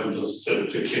ourselves open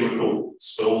to chemical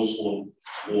spills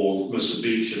or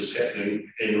misadventures happening,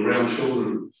 and around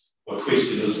children, my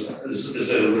question is that a risk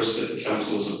that the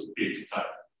council is prepared to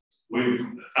take?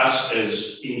 Us as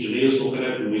engineers look at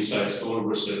it and we say it's not a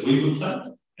risk that we would take,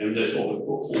 and that's what we've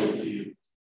put forward to you.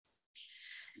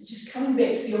 Just coming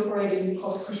back to the operating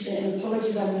cost question, and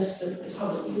apologies I missed the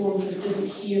public forum and didn't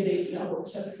hear what the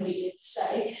subcommittee had to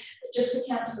say, but just for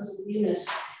councillors' awareness,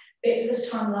 back this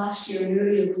time last year and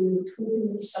earlier we were talking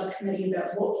with the subcommittee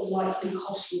about what the likely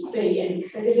cost would be, and the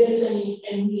figure that is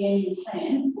in the annual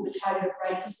plan, or the target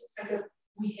rate is the figure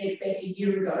we had back a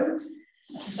year ago.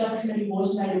 The subcommittee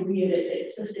was made aware that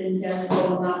that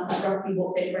 $15,000 mark was roughly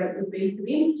what that rate would be for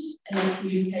them, and they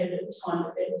communicated at the time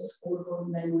that that was affordable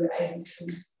and they were able to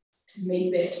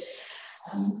meet that.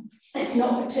 It's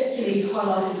not particularly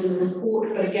highlighted in the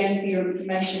report, but again, for your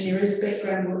information, there is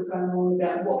background work going on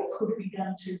about what could be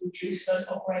done to reduce those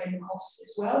operating costs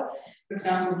as well. For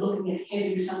example, looking at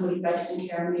having somebody based in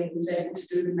Karamea who's able to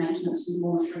do the maintenance and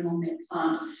monitoring on that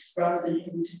plant, rather than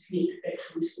having to connect back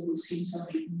to Westport or send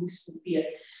somebody from Westport here.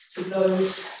 So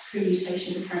those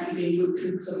permutations are currently being worked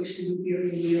through, because obviously we're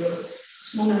very aware of a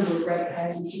small number of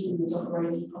ratepayers and keeping those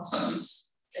operating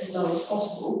costs as low as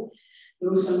possible. But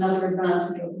also another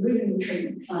advantage of moving the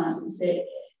treatment plant is that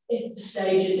if the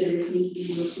stages that are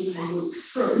being worked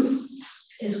through,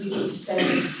 as we get to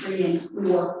stages 3 and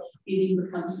 4, it then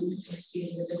becomes into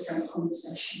a different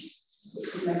conversation,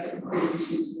 which would make it incredibly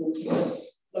sensible to have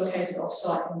located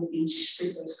off-site and then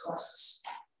spread those costs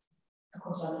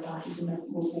across other parties and make it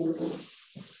more affordable.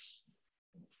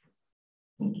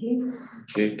 Thank you.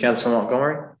 Thank you. Councillor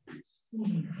Montgomery.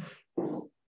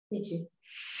 Thank you.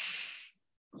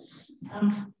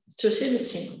 To a certain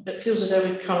extent, it feels as though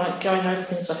we're kind of like going over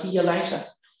things like a year later.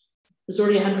 There's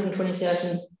already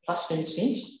 120,000 plus been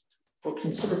spent, or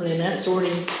considerably amount. It's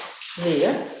already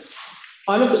there.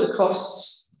 I look at the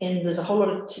costs, and there's a whole lot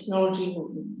of technology,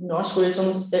 nice words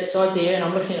on that side there, and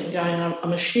I'm looking at them going,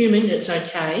 I'm assuming it's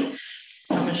okay.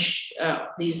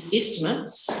 These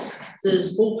estimates,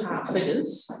 there's ballpark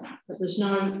figures, but there's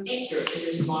no accurate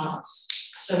figures in my eyes.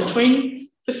 So between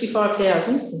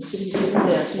 55,000 and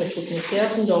 77,000, we're talking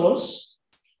 $1,000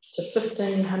 to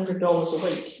 $1,500 a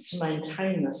week to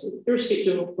maintain this,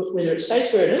 irrespective of whether it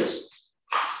stays where it is,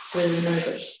 whether we move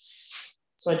it.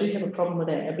 So I do have a problem with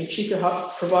that. It'd be cheaper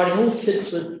providing all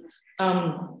kids with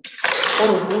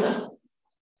bottled water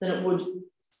than it would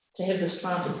to have this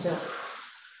plant itself.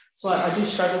 So I do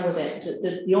struggle with that.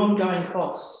 The ongoing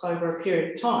costs over a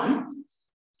period of time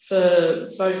for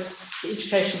both the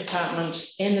education department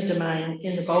and the domain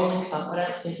and the bowling club, I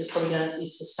don't think is probably going to be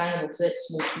sustainable for that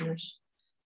small community.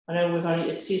 I know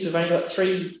it says we've only got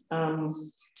three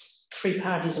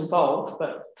parties involved,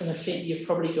 but in effect you've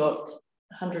probably got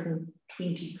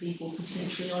 120 people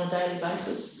potentially on a daily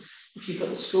basis if you've got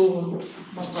the school and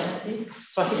ones like that there.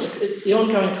 So I think the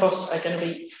ongoing costs are going to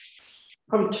be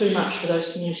probably too much for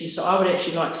those communities. So I would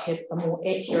actually like to have a more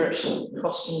accurate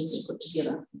costings put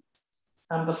together.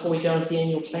 Before we go into the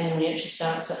annual plan, we actually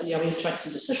start, so, we have to make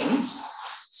some decisions.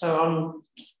 So I'm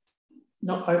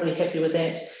not overly happy with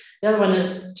that. The other one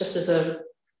is just to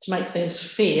make things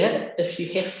fair, if you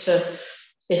have to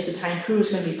ascertain who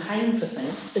is going to be paying for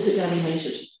things, is it going to be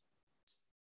metered?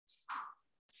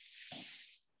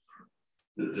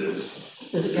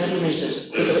 Is it going to be metered?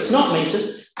 Because if it's not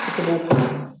metered, it's a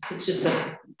ballpark. It's just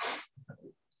a...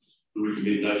 The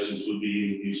recommendations would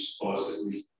be any new supplies that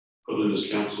we put in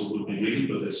this council would be needed,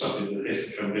 but that's something that has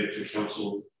to come back to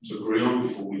council to agree on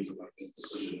before we can make that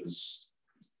decision as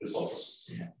officers.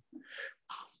 Yeah.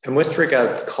 And with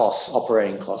regard to costs,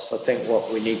 operating costs, I think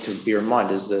what we need to be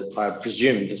reminded is that I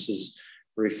presume this is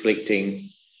reflecting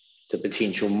the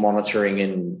potential monitoring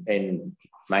and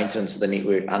maintenance of the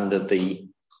network under the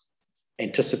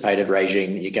anticipated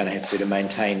regime that you're going to have to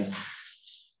maintain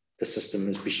the system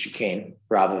as best you can,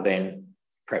 rather than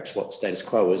perhaps what status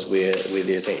quo is where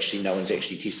there's actually no one's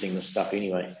actually testing this stuff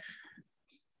anyway.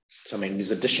 So I mean,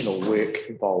 there's additional work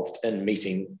involved in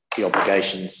meeting the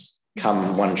obligations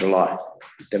come 1 July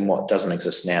than what doesn't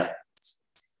exist now.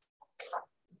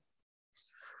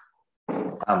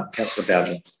 Councillor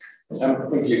Belgian.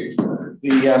 Thank you.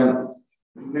 The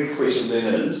next question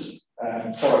then is,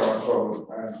 following on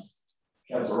from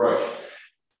Councillor Roche,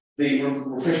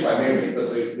 refresh my memory,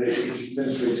 but the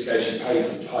Ministry of Education paid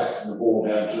for the pipe from the ball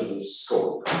down to the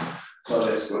school. So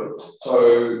that's good.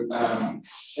 So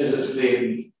is it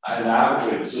then an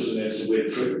arbitrary decision as to where the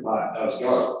treatment plant does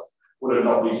go? Would it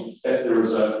not be, if there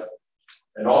is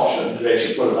an option to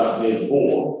actually put it up near the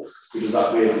ball, because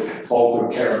up where the bulk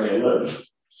of Karamea live,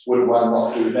 would one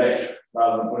not do that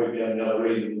rather than putting it down the other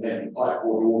end and having the pipe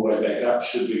water all the way back up,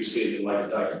 should be extended later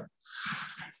date?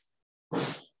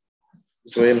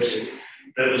 Williams.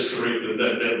 That is correct.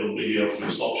 That will be our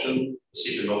first option. The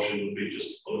second option would be just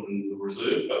to put it in the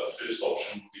reserve, but the first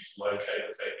option would be to locate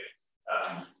it back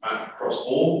at Market Cross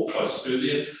Ball, close to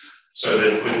there, so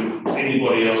that when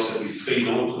anybody else that we feed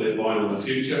onto that line in the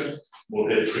future will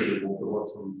have treated water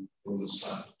from the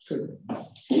start.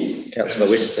 Councillor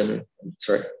Weston,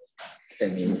 sorry.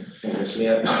 And then,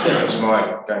 that was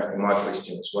my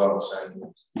question as well. So,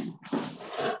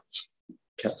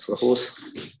 Councillor Horse.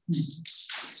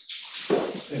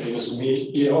 Thank you, Mr. Mayor.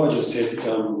 Yeah, I just had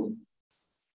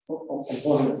I'm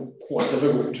finding it quite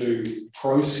difficult to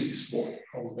process what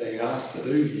I'm being asked to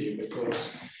do here,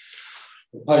 because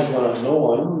on page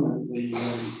 109, the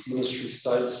ministry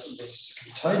states that this is a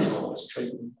containerised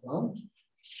treatment plant.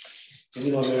 And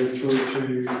then I move through to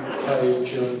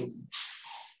page,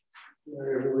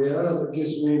 wherever we are, that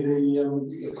gives me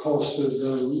the cost of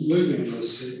moving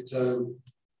this at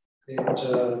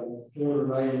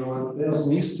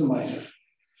 489,000 estimated.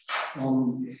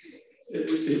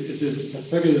 The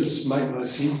figures make no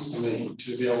sense to me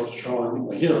to be able to try and get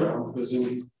my head around, because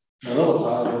in another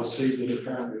part I see that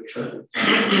apparently a treatment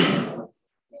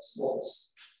that's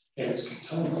lost and it's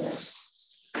containerised.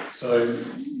 So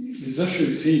there's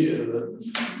issues here that,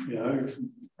 you know,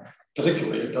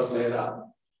 particularly it doesn't add up.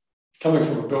 Coming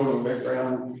from a building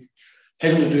background,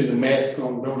 having to do the math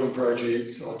on building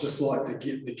projects, I'd just like to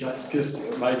get the gist of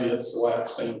it. Maybe it's the way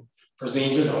it's been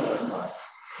presented, I don't know.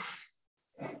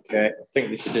 Okay, I think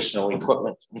there's additional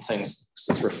equipment and things, because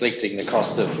it's reflecting the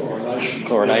cost of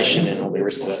chlorination and all the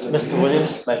rest of it. Mr.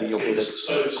 Williams, maybe you'll be the...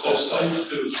 So stage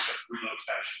 2 is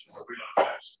relocation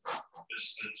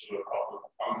is into a proper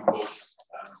pumpable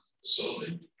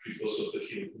facility because of the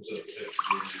chemicals that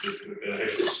we're going to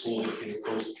have to store the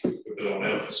chemicals, we're going to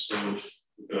allow for storage,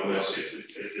 we're going to allow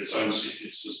its own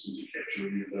septic system to capture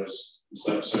any of those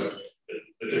stuff. So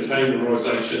the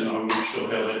containerisation, I'm not sure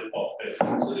how that popped back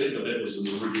into there, but that was an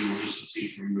original just a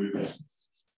temporary move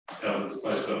out of the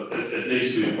place. But it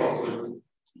needs to be a properly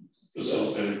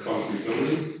facilitated concrete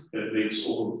building that meets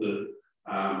all of the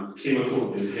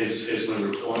chemical and has no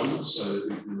requirements, so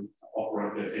we can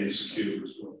operate that and secure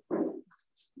as well.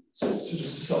 So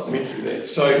just a supplementary there.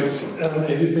 So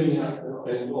have you been out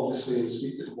and obviously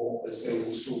inspected what has been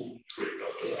installed? Correct, I've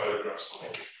got photographs on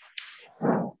it.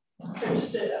 So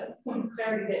just a point of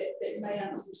clarity that may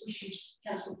answer this issue,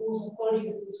 Councillor Paul's,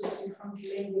 apologies if this was some clumsy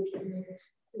language in the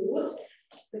report.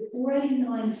 The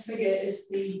 489 figure is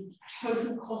the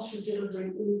total cost of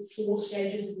delivering all 4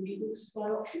 stages of the network supply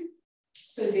option.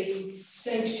 So the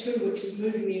stage 2, which is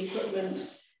moving the equipment,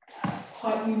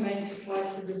 pipe new main supply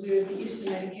to the reserve, the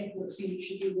estimated capital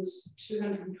expenditure here was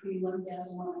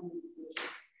 221,140.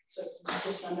 So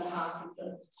just under half of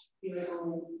the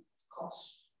overall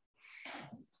cost.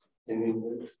 And then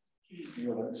you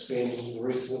want to expand into the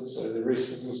rest of it. So the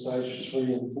rest was in stages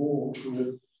 3 and 4, which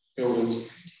were buildings.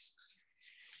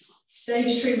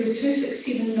 Stage 3 was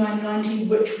 267,990,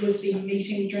 which was the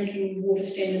meeting drinking water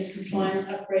standards compliance,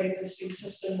 upgrade existing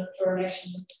system, the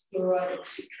chlorination, the fluoride,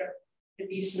 etc. The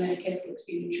estimated capital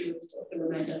expenditure of the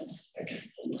remainder. Okay.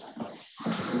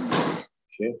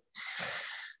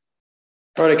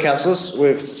 Righto, councillors,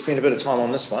 we've spent a bit of time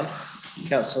on this one.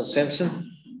 Councillor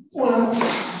Sampson. Well,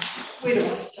 where do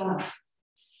I start?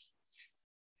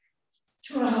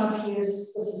 2.5 years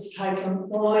this has taken.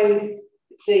 Why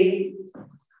the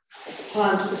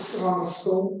plant was put on the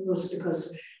school was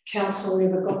because council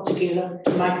never got together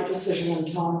to make a decision in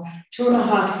time.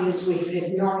 2.5 years we've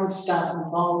had 9 staff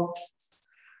involved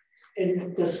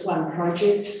in this one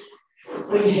project.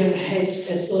 We have had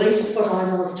at least what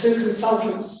I know of 2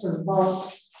 consultants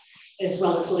involved, as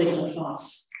well as legal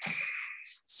advice.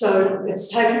 So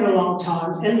it's taken a long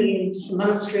time. In the end, the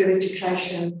Ministry of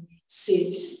Education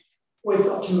said, we've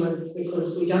got to move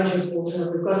because we don't have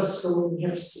water, we've got a school, we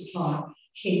have to supply.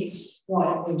 Hence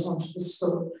why it went on to the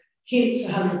school. Hence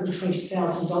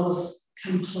 $120,000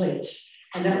 complete.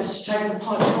 And that was to take the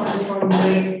pipeline from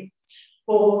the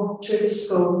bore to the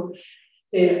school.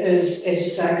 There is, as you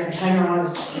say, a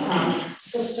containerised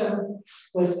system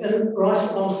within,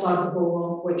 right alongside the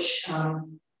bore, which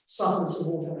softens the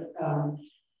water.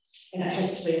 And it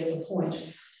has to be at the point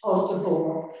of the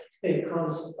bore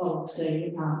because of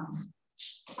the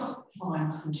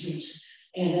iron content.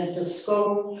 And at the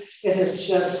school, it is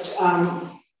just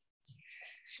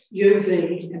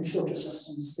UV and filter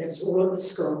systems. That's all at the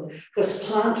school. This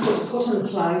plant was put in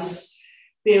place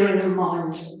bearing in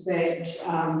mind that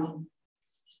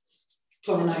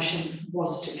chlorination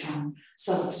was to come.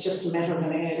 So it's just a matter of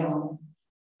an add-on,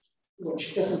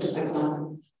 which isn't a big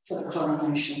one for the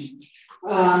chlorination.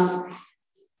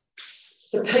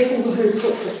 The people who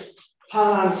put the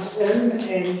plant in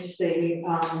and the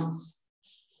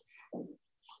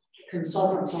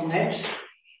consultants on that,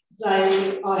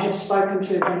 I have spoken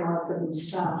to them, I've given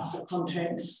staff the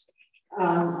contacts.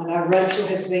 I know Rachel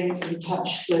has been in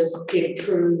touch with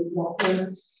True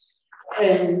Watman,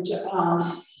 and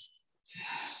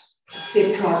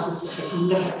their prices are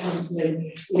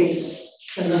significantly less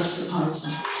than this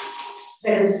proposal.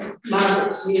 As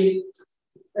Margaret said,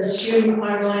 assume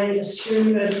only,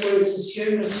 assume it works,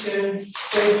 assume,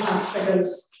 ballpark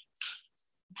figures,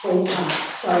 ballpark.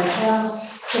 So how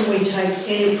can we take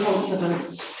any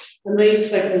confidence And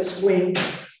these figures, when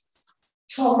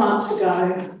 12 months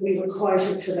ago, we were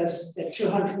quoted for this at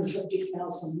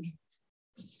 250,000.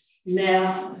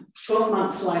 Now, 12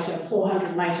 months later,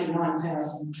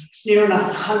 489,000, near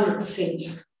enough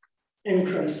 100%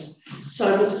 increase.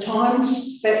 So with the time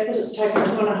back that it's taken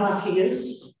 2.5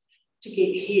 years to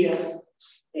get here,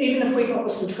 even if we got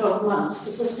this in 12 months,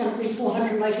 is this going to be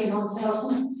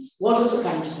 489,000? What is it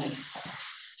going to be?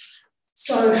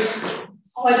 So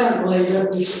I don't believe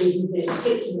that we should even be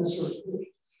accepting this report at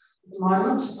the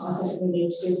moment. I think we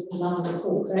need to do another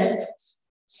report back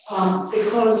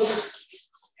because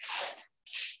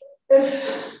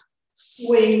if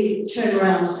we turn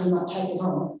around and not take it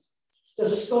on, the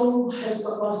school has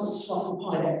got licence to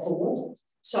occupy that forward.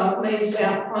 So it means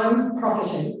our own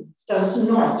property does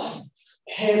not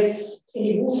have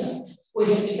any water.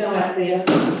 We have to go out there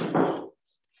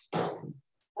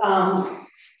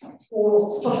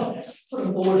or put a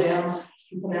bore down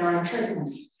and put our own treatment.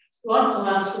 Like the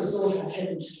last resort I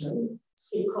had to do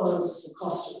because the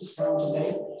cost was going to be,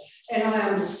 and I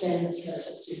understand it's about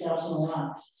 60,000 a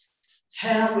month.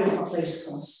 How we've got these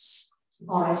costs,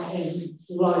 I am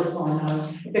loath I know,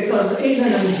 because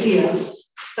even in here,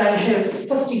 they have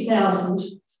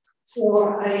 50,000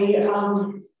 for a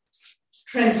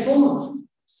transformer.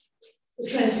 The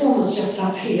transformer's just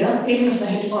up here, even if they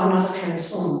had to buy another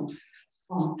transformer,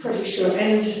 I'm pretty sure,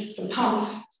 and the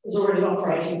pump is already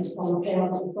operating on the power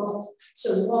that we've got.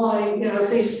 So why, you know,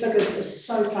 these figures are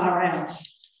so far out,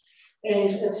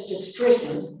 and it's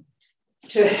distressing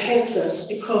to have this,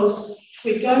 because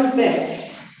we go back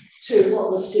to what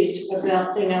was said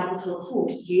about being able to afford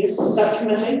it. Yes,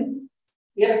 subcommittee,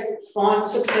 yep, fine,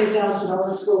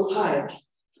 $16,000 we'll pay it.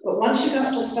 But once you go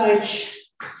up to stage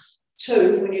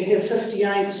 2, when you have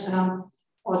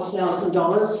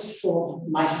 $58,000 for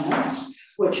maintenance,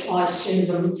 which I assume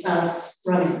the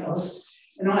running costs,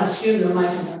 and I assume the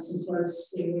maintenance includes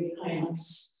the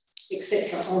repayments,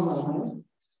 etc. on the loan.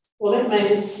 Well, that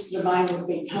means the loan would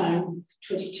be paying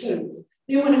 22.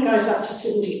 Then when it goes up to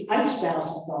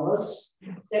 $78,000,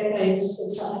 that means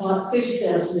it's something like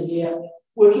 $30,000 a year,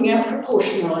 working out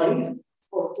proportionally of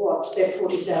what that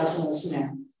 40,000 is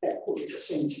now, that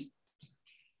 40%,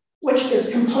 which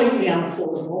is completely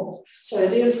unaffordable. So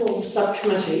therefore, the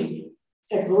subcommittee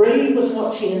agree with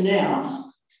what's here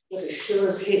now, but as sure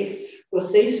as heck,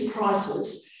 with these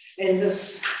prices and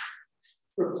this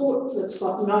report that's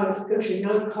got gives you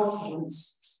no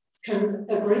confidence, can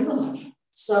agree with it.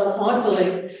 So I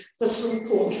believe this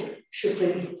report should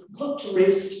be put to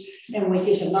rest and we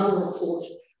get another report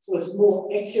with more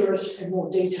accurate and more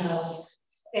detailed.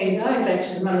 And going back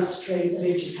to the Ministry of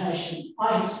Education,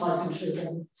 I have spoken to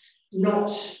them,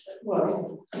 not,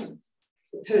 well, the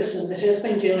person that has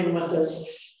been dealing with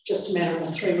this just a matter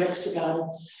of 3 weeks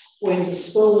ago when the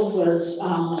school was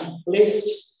blessed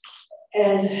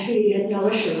and he had no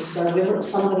issues. So whether it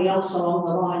was somebody else along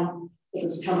the line that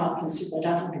has come up and said they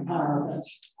don't want to be part of it,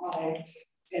 I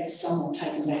am somewhat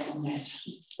taken back on that.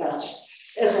 But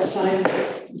as I say,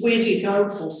 where do you go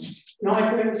with this? And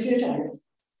I agree with you, Dave.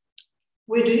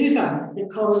 Where do you go?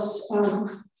 Because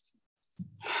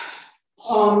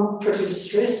I'm pretty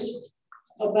distressed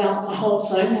about the whole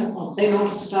thing. I've been on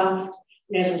to staff,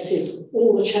 and as I said,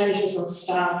 all the changes on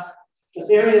staff for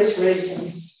various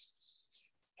reasons,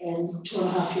 and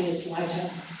 2.5 years later,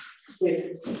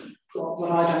 we've got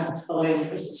what I don't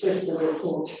believe is a suitable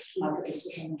report to make a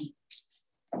decision.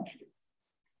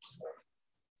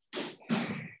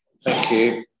 Thank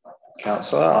you,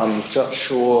 Councillor. I'm not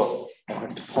sure. I'll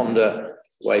have to ponder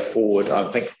the way forward. I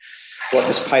think what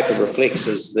this paper reflects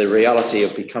is the reality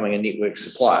of becoming a network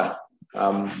supplier,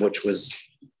 which was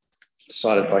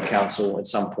decided by council at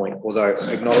some point, although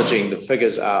acknowledging the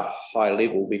figures are high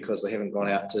level because they haven't gone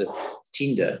out to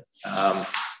tender.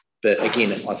 But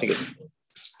again, I think it's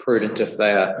prudent if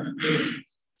they are,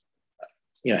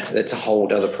 you know, that's a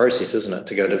whole other process, isn't it,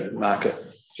 to go to market?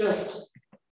 Just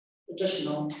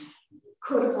additional,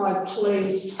 could I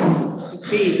please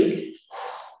beg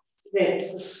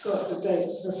that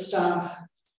the staff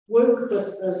work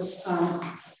with this,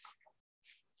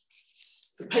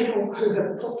 the people who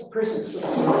have put the present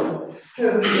system on, who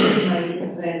have shown me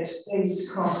that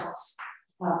these costs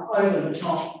are over the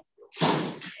top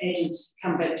and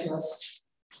come back to us.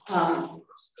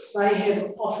 They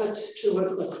have offered to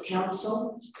work with the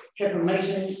council, have a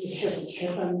meeting, it hasn't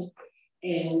happened,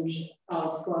 and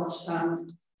I've got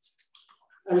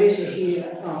a letter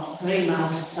here, an email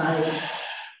to say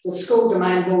the school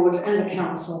domain board and the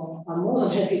council are more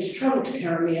than happy to travel to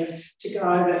Karamea to go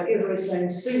over everything,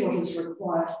 see what is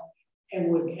required and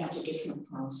work out a different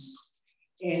price.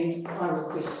 And I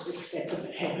request if that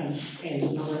could happen and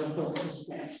another report comes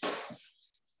back.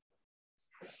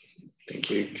 Thank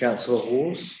you. Councillor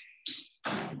Hawes.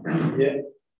 Yeah.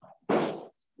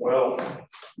 Well,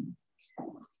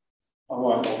 I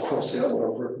might not cross out what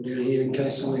I've written down here in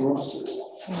case somebody wants to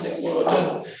find out what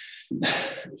I did.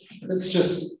 It's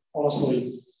just,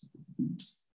 honestly,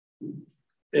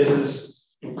 it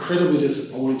is incredibly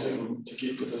disappointing to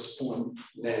get to this point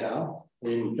now,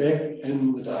 when back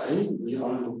in the day, we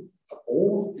owned a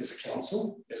board as a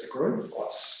council, as a group.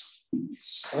 I've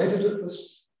stated at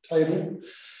this table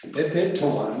at that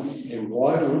time, and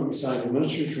why weren't we saying to the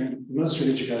Ministry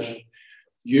of Education,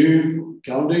 you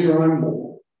go and do your own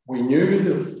board. We knew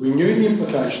the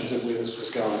implications of where this was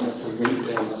going if we went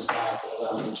down this path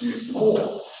without to use the board.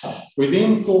 We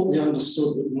then thought we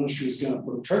understood that the ministry was going to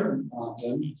put a treatment plant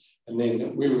in, and then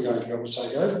that we were going to be able to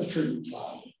take over the treatment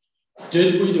plant.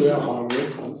 Did we do our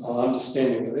homework on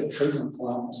understanding that that treatment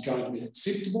plant was going to be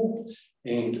acceptable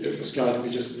and it was going to be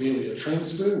just merely a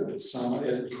transfer with some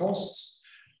added costs?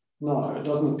 No, it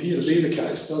doesn't appear to be the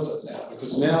case, does it now?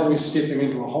 Because now we're stepping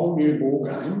into a whole new ball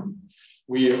game.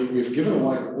 We've given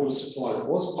away the water supply that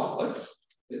was public,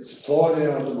 that supplied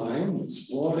our domain, that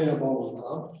supplied our bowling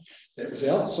club, that was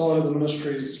outside of the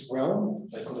ministry's realm.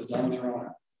 They could have done their own.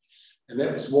 And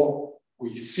that was what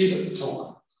we said at the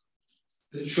time.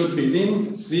 It should be them,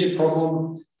 it's their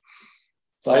problem.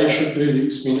 They should do the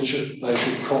expenditure, they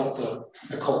should crop the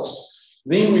cost.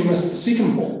 Then we missed the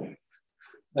second ball.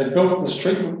 They built this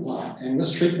treatment plant, and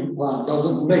this treatment plant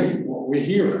doesn't meet what we're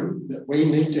hearing that we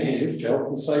need to have for health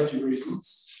and safety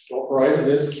reasons to operate it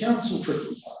as a council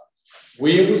treatment plant.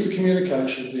 Where was the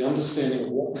communication, the understanding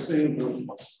of what was being built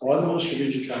by the Ministry of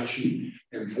Education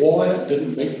and why it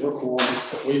didn't meet the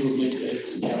requirements that we would need to have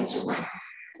as a council?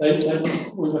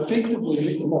 We've effectively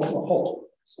let them off the hook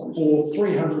for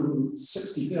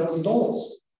 $360,000.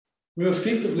 We've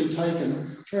effectively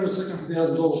taken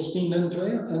 $360,000 spent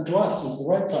into us, into the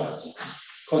ratepayers,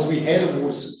 because we had a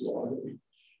water supply that we,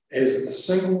 as a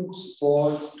single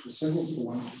supply to a single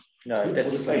point. No,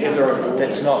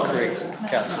 that's not correct,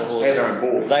 Councillor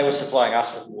Hawes. They were supplying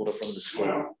us with water from the school.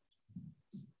 Yeah.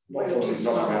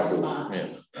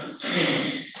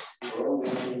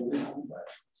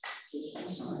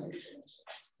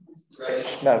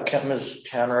 No, Ms.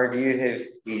 Towner, do you have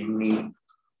any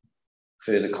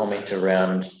further comment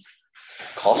around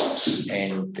costs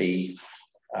and the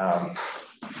I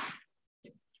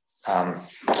don't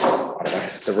know,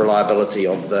 the reliability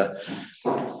of the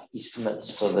estimates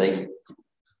for the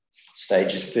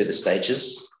stages, further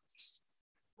stages?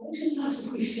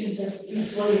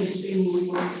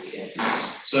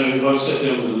 So I've sat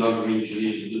down with another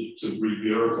engineer to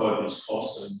re-verify these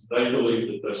costs, and they believe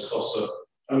that those costs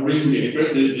are reasonably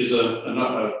accurate. There's a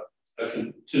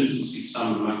contingency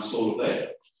sum amongst all of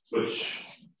that, which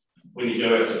when you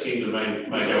go out to tender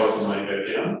may go up and may go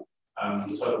down,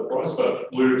 the total price, but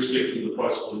we're expecting the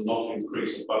price will not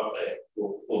increase above that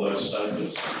for those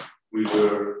stages. We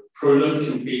were prudent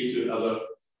compared to other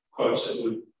quotes that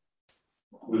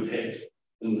we've had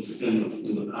in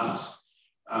the past,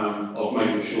 of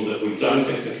making sure that we don't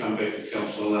have to come back to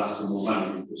council and ask for more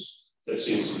money, because that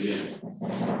seems to be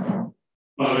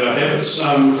one of our habits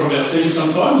from our team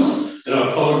sometimes, and I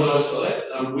apologise for that.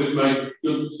 We've made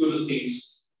good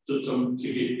attempts to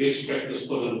get best practice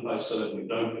put in place so that we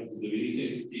don't have to do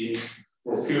anything again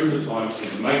for a period of time. And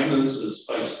the maintenance is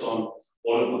based on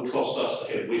what it would cost us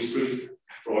to have Westport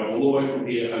drive all the way from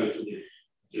here over to there.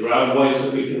 There are ways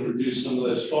that we can reduce some of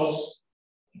those costs.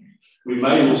 We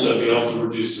may also be able to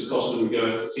reduce the cost when we go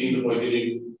out to tender by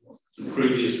getting the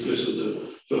previous person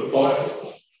to apply for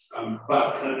it.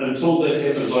 But until that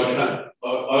happens,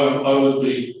 I would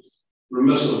be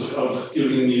remiss of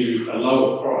giving you a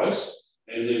lower price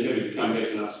and then having to come back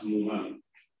and ask for more money.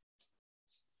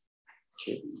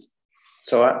 Okay.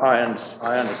 So I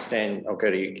understand, I'll go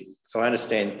to you. So I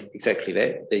understand exactly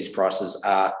that. These prices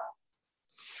are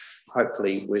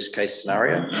hopefully worst case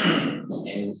scenario,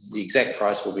 and the exact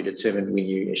price will be determined when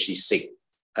you actually seek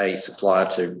a supplier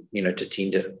to, to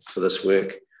tender for this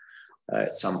work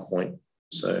at some point.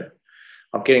 So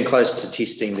I'm getting close to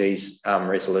testing these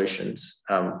resolutions.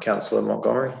 Councillor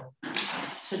Montgomery.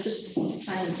 So just playing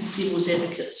devil's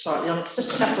advocate slightly on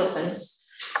just a couple of things.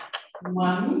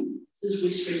 One is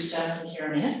Westport staff in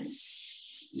Karamea.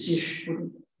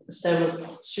 If they were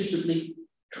suitably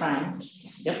trained,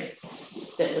 that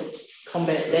would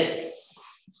combat that.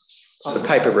 So the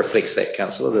paper reflects that,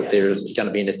 Councillor, that there is going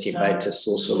to be an attempt made to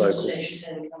source a local. That's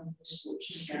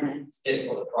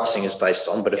what the pricing is based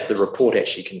on, but if the report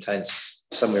actually contains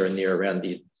somewhere in there around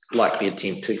the likely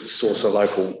attempt to source a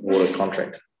local water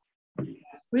contract.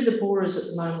 Where the bore is at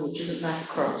the moment, which is at Market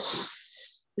Cross,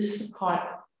 there's the pipe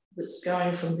that's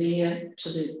going from there to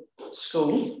the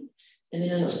school. and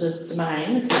then into the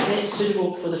domain, is that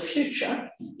suitable for the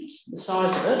future, the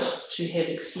size of it, to have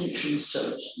extensions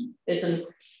to it? As in,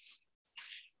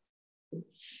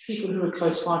 people who are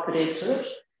close by could add to it?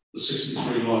 The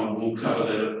 63 line will cover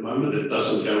that at the moment. It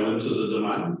doesn't go into the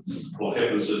domain. What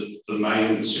happens is the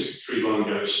main 63 line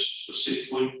goes to a set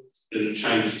point, then it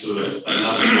changes to another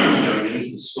pipe going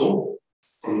into the school.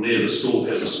 From there, the school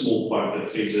has a small pipe that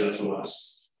feeds out to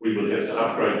us. We would have to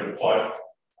upgrade the pipe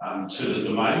to the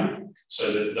domain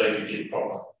so that they could get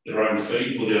their own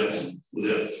feed without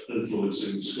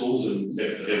influencing the schools, and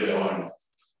have to have our own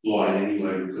line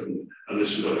anyway. We couldn't,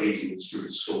 unless we got anything through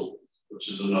the school, which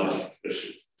is another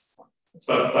issue.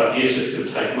 But yes, it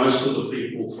could take most of the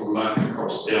people from Market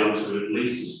Cross down to at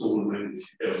least the school, and maybe a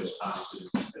few houses past it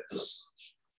at this.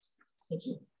 Thank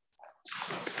you.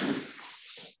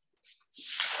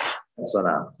 So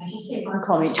I just had one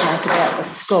comment to make about the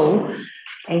school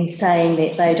and saying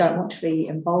that they don't want to be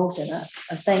involved in it.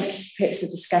 I think perhaps the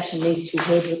discussion needs to be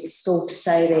had with the school to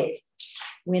say that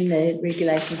when the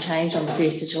regulation change on the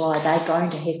 1st of July, they're going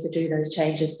to have to do those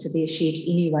changes to their shed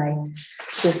anyway,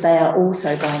 because they are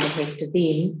also going to have to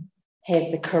then have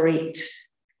the correct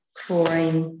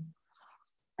chlorine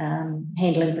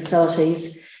handling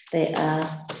facilities that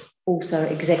are also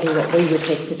exactly what we would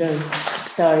have to do.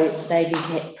 So they need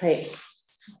to perhaps,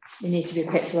 there needs to be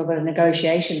perhaps a little bit of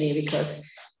negotiation there, because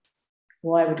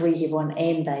why would we have one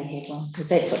and they have one? Because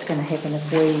that's what's going to happen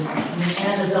if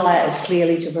our desire is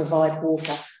clearly to provide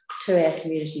water to our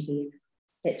community there.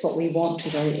 That's what we want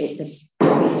to do at the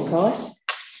best price.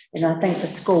 And I think the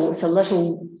school, it's a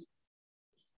little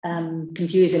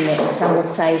confusing that some would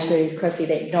say to Chrissy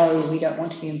that no, we don't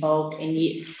want to be involved, and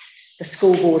yet the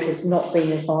school board has not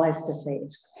been advised of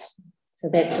that. So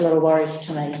that's a little worry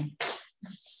to me.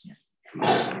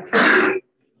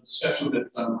 Discussion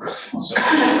that Christian was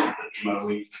saying that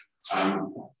week. I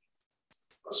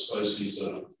suppose he's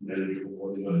a manager or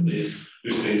whatever there,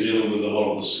 who's been dealing with a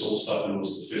lot of the school stuff, and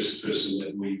was the first person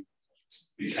that we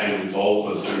became involved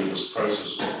with during this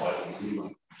process.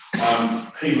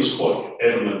 He was quite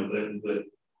adamant that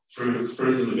through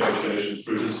the negotiation,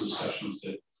 through his discussions,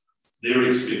 that their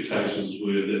expectations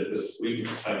were that if we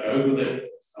could take over that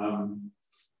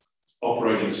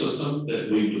operating system, that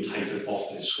we would take it off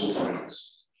their school grounds.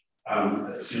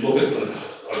 If you look at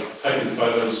I've taken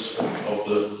photos of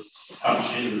the pump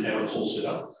shed and how it's all set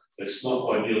up. It's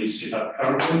not ideally set up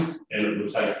currently, and it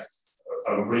would take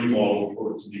a remodel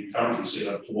for it to be currently set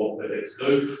up to what they had to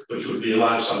do, which would be a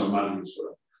large sum of money as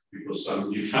well. Because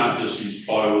you can't just use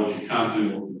plywood, you can't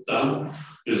do what we've done.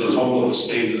 There's a whole lot of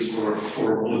standards for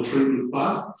a water treatment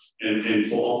plant and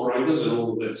for operators and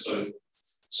all of that. So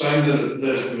saying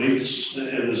that it meets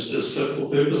and is fit for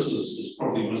purpose is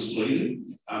probably misleading.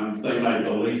 They may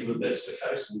believe that that's the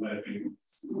case and may have been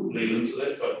led into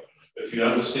that, but if you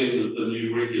understand that the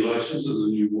new regulations and the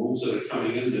new rules that are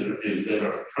coming in and that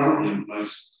are currently in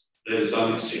place, that is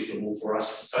unacceptable for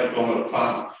us to take on a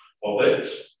part of that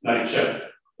nature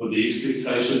with the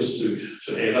expectations to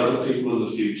add other people in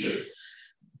the future.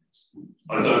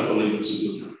 I don't believe it's a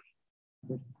good one.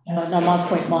 No, my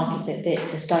point, Mike, is that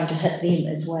is going to hit them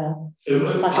as well.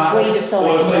 Like if we decide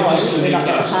no, we're not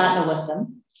going to partner with them,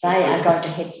 they are going to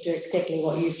have to do exactly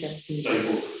what you've just said.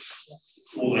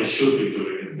 Or they should be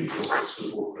doing it because it's the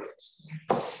law.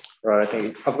 Right, I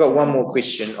think I've got one more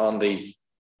question on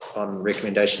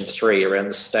recommendation 3 around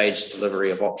the staged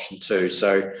delivery of option 2.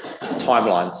 So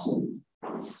timelines.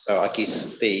 So I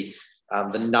guess the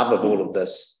nub of all of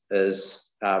this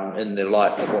is in the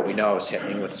light of what we know is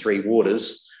happening with Three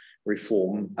Waters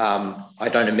reform. I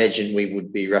don't imagine we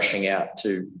would be rushing out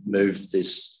to move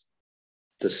this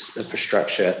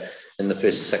infrastructure in the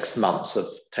first 6 months of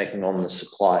taking on the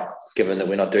supply, given that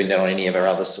we're not doing that on any of our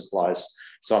other supplies.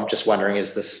 So I'm just wondering,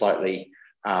 is this slightly,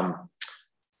 the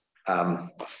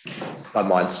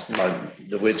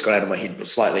word's gone out of my head, but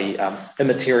slightly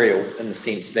immaterial in the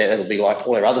sense that it'll be like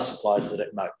all our other supplies that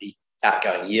it might be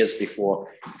outgoing years before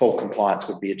full compliance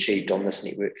would be achieved on this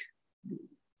network?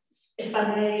 If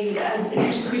I may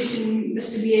address the question,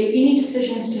 Mr. Mayor, any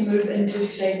decisions to move into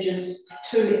stages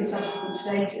 2 and subsequent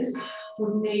stages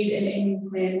would need an annual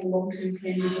plan or long-term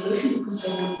plan resolution because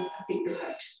they would affect the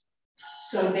rate.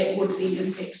 So that would then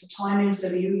impact the timing. So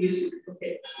the UUs would look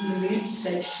at moving into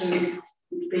stage 2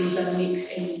 would be the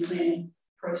next annual plan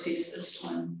process this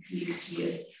time next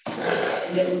year.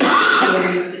 And that would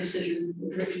be the decision the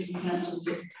directors and council would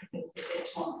take at that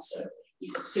time. So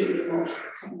it's certainly not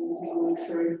something that we work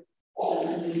through.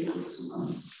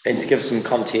 And to give some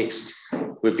context,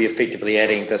 we'd be effectively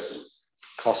adding this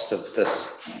cost of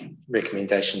this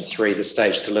recommendation 3, the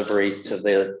stage delivery, to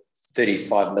the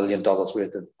 $35 million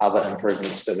worth of other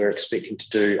improvements that we're expecting to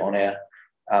do on our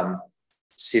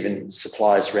 7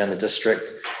 supplies around the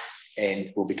district,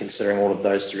 and we'll be considering all of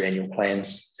those through annual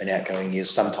plans in outgoing years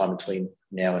sometime between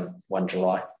now and 1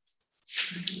 July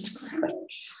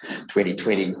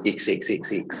 2020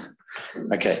 XXXX.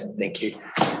 Okay, thank you.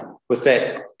 With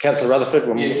that, Councillor Rutherford.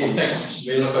 Thanks, Mr.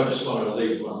 Mayor. Look, I just wanted to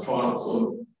leave one final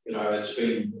thought. You know, it's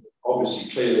been obviously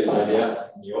clearly laid out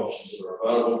the options that are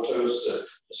available to us. The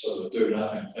sort of do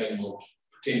nothing thing will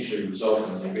potentially result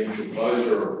in the eventual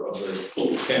closure of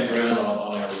the campground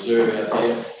on our reserve out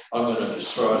there. I'm going to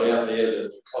just throw it out there that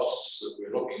the costs that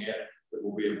we're looking at that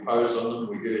will be imposed on them.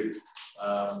 We heard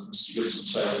Mr. Gibson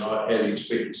say tonight, how do you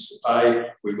expect us to pay?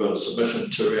 We've got a submission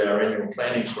to our annual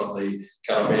planning from the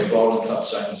Karamea Bowling Club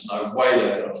saying there's no way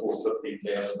they can afford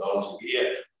 $15,000 a year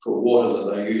for water that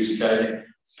they use occasionally.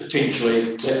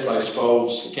 Potentially, that place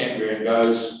folds, the campground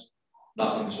goes,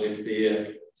 nothing's left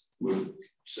there.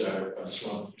 So I just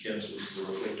want councillors to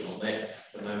reflect on that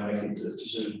when they make the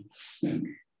decision.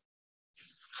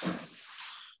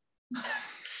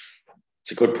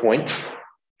 It's a good point.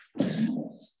 Is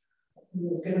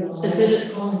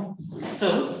it? Oh,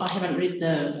 I haven't read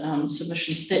the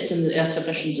submissions. That's in our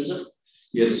submissions, is it?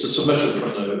 Yeah, there's a submission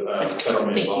from the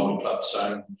Karamea Bowling Club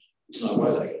saying there's no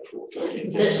way they can afford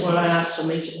 15. That's what I asked for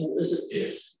meeting. Is it?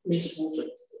 Yeah. Meeting.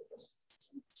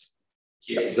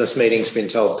 Yeah. This meeting's been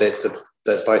told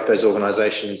that both those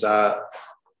organisations are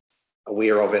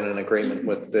aware of and in agreement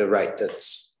with the rate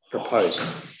that's proposed.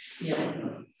 Yeah.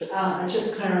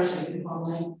 Just clarity, if I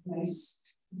may,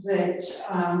 please, that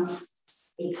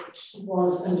it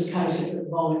was indicated that the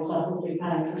bowling club will be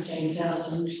paying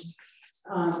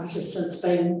 $15,000, which has since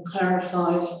been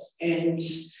clarified, and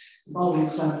the bowling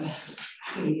club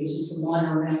uses a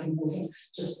minor amount of water.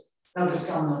 They'll just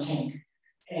go on the tank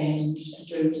and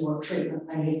do what treatment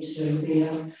they need to do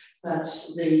there. But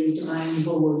the domain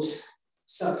board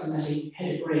subcommittee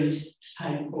had agreed to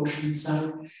pay a portion,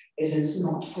 so it is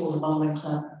not for the bowling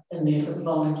club in there, but the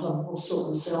bowling club will sort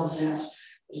themselves out.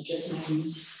 It just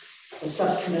means the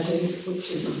subcommittee,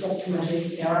 which is a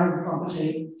subcommittee, their own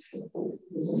property,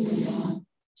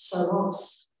 so on,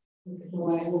 the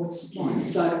way water supply.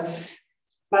 So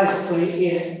basically,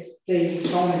 yeah, the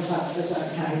bowling club is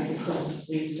okay because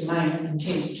the domain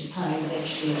intended to pay that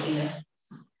share here.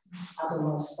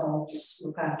 Otherwise, they'll just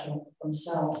look after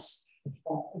themselves.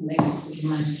 That makes the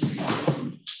domain just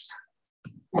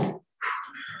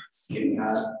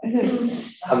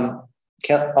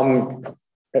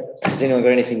has anyone got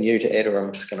anything new to add, or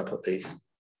I'm just going to put these?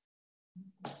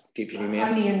 Deputy Mayor.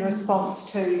 Only in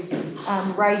response to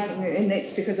rating, and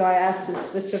that's because I asked a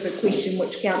specific question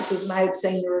which councillors may have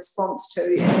seen the response to,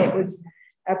 and that was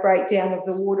a breakdown of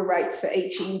the water rates for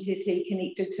each entity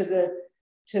connected to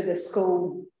the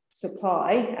school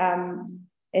supply.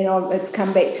 And it's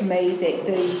come back to me that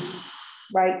the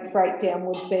rate breakdown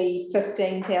would be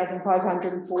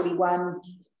 15,541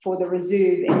 for the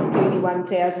reserve and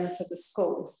 31,000 for the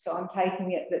school. So I'm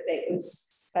taking it that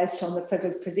was based on the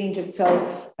figures presented.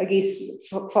 So I guess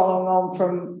following on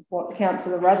from what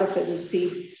Councillor Rutherford has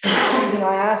said, the reason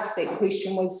I asked that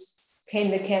question was,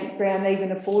 can the campground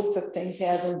even afford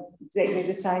 15,000? Exactly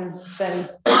the same thing.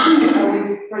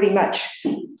 We're pretty much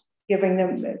giving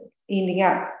them, ending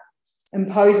up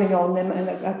imposing on them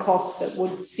a cost that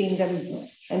would send them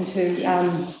into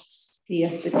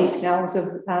the death knells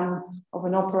of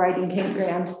an operating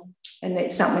campground, and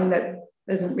that's something that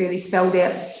isn't really spelled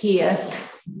out here.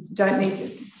 I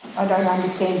don't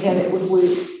understand how that would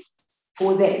work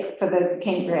for the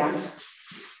campground,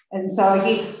 and so I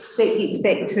guess that gets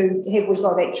back to, have we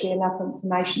got actually enough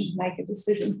information to make a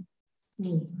decision?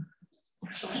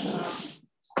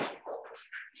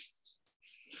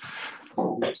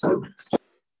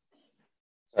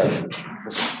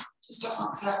 Just to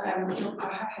answer, I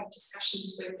have had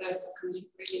discussions with the subcommittee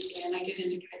previously, and they did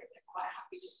indicate that they're quite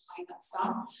happy to pay that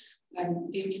sum.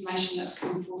 The information that's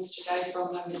come forth today from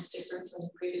them is different from the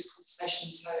previous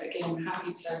conversation, so again, I'm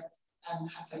happy to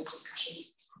have those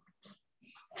discussions.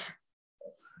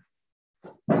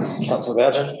 Councillor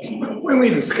Bougen. When we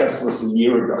discussed this a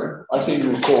year ago, I seem to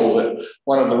recall that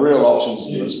one of the real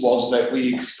options was that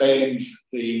we expand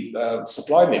the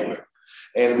supply network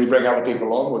and we bring other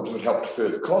people on, which would help defer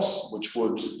the costs, which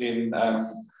would then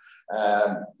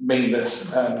mean that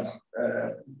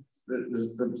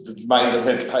the domain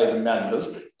doesn't have to pay the amount it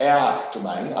is, our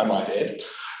domain, I might add.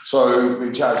 So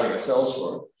we're charging ourselves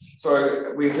for it.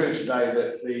 So we've heard today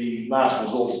that the last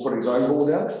resort is putting his own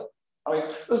board out. I mean,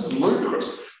 this is ludicrous.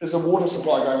 There's a water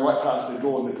supply going right past their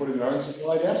door and they're putting their own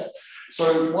supply down.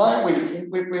 So why aren't we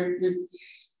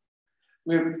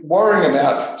we're worrying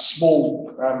about small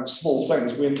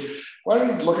things when why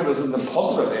don't we look at this in the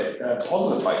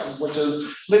positive basis, which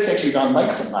is let's actually go and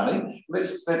make some money,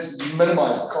 let's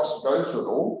minimise the cost that goes through it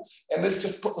all, and let's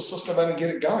just put the system in and get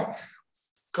it going.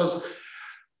 Because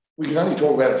we can only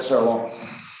talk about it for so long.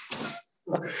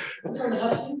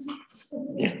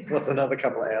 Yeah, what's another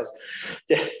couple of hours?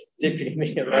 Deputy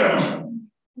Mayor.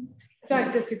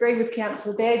 Don't disagree with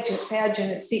Councillor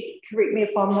Badgen, except, correct me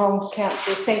if I'm wrong,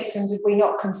 Councillor Sampson, did we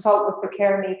not consult with the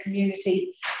Karamea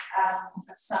community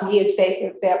some years back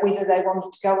about whether they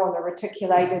wanted to go on a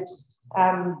reticulated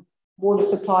water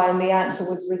supply, and the answer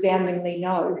was resoundingly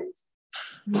no.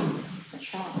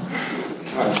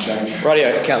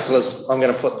 Rightio, councillors, I'm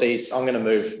going to put these, I'm going to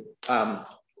move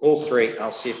all three.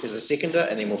 I'll see if there's a seconder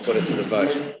and then we'll put it to the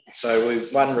vote. So we,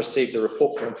 one, received the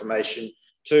report for information.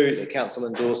 Two, the council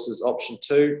endorses option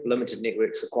 2, limited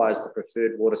network supplies the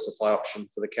preferred water supply option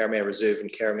for the Karamea Reserve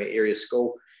and Karamea Area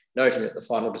School, noting that the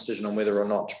final decision on whether or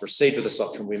not to proceed with this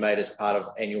option will be made as part of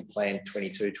Annual Plan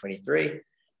 22-23.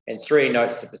 And 3,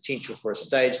 notes the potential for a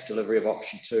staged delivery of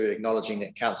option 2, acknowledging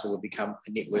that council would become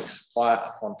a network supplier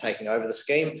upon taking over the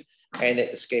scheme, and that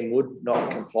the scheme would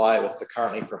not comply with the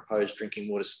currently proposed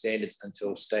drinking water standards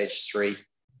until stage 3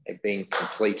 had been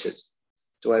completed.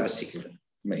 Do I have a seconder?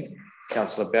 Me.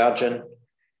 Councillor Badgen.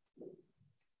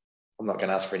 I'm not going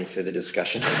to ask for any further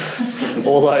discussion.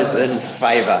 All those in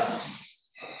favour?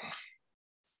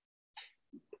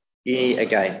 Any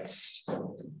against?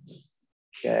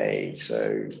 Okay,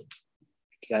 so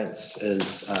against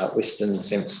is Weston,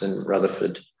 Sampson,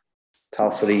 Rutherford,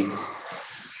 Taufuri,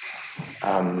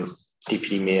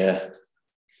 Deputy Mayor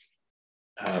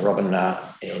Robin Na,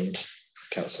 and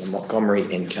Councillor Montgomery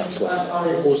and Councillor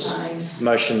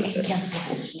motion.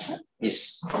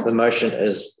 Yes, the motion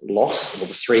is lost, or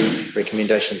the 3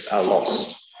 recommendations are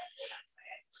lost.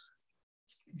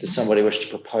 Does somebody wish to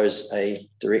propose a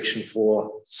direction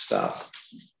for staff?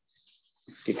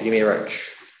 Deputy Mayor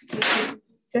Roach.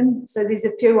 So there's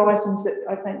a few items that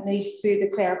I think need further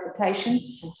clarification.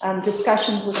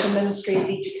 Discussions with the Ministry of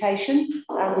Education,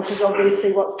 because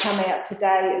obviously what's come out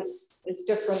today is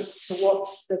different to what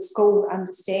the school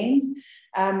understands.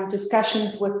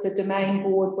 Discussions with the Domain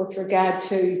Board with regard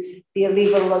to their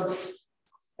level of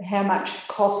how much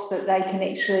cost that they can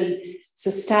actually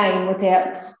sustain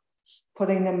without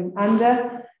putting them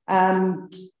under.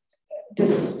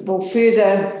 Just will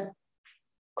further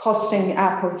costing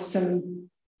up of some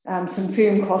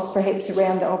firm costs perhaps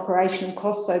around the operational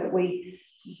costs, so that we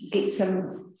get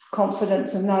some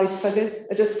confidence in those figures.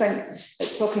 I just think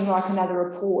it's looking like another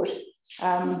report,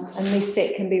 unless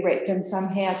that can be wrapped in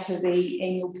somehow to the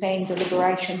annual plan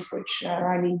deliberations, which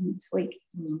are only next week.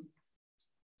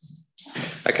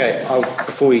 Okay,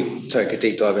 before we take a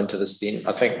deep dive into this then,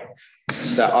 I think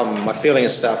my feeling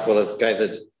is staff will have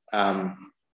gathered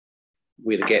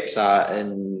where the gaps are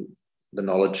in the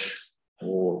knowledge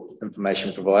or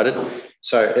information provided.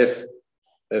 So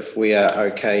if we are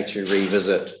okay to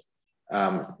revisit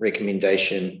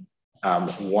recommendation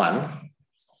 1,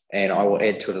 and I will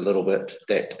add to it a little bit,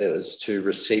 that is to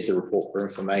receive the report for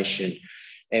information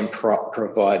and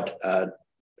provide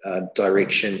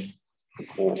direction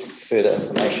or further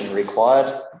information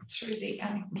required through the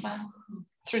annual plan,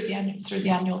 through the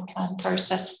annual plan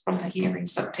process from the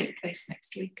hearings that take place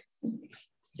next week.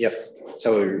 Yep.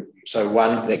 So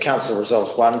 1, the council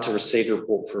resolves 1 to receive the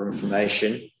report for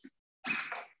information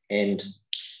and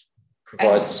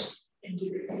provides. And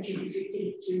we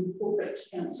to report back to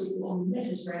council on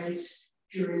matters raised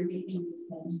during the annual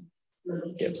plan.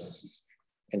 Yep.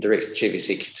 And directs the Chief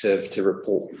Executive to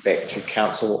report back to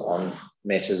council on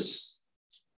matters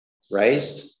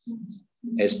raised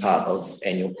as part of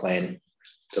annual plan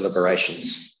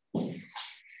deliberations.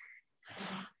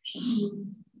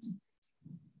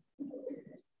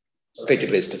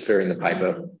 Effectively, it's deferring the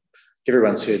paper.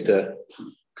 Everyone's heard the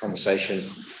conversation.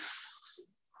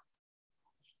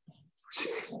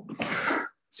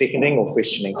 Seconding or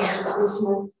questioning?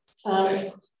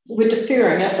 We're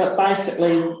deferring it, but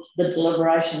basically the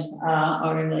deliberations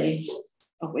are only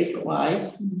a week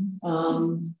away.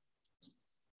 Are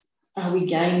we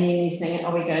gaining anything?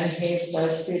 Are we going to have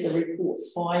those further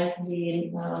reports by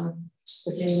when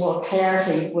there's more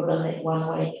clarity within that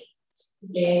 1 week?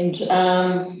 And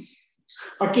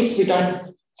I guess we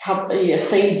don't have the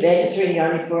feedback. It's really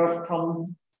only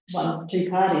from 2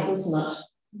 parties, isn't it?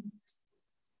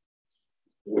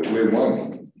 We're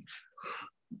one.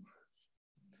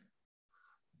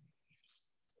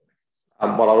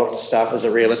 While I look at staff, is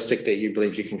it realistic that you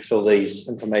believe you can fill these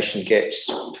information gaps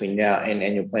between now and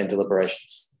annual plan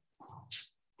deliberations?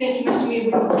 Thank you, Mr. Mayor. We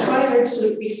will try our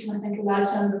absolute best, and I think a large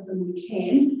number of them we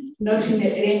can. noting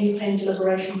that at annual plan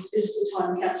deliberations is the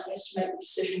time council has to make a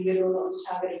decision whether or not the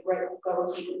targeted rate will go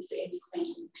ahead into the annual plan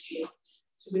next year.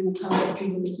 So we will come back to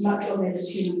you with as much on that as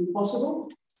humanly possible,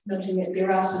 noting that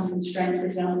there are some constraints, for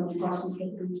example, on pricing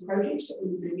capital projects, but we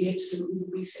will do the absolute, we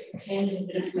will be handling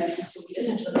the information before we get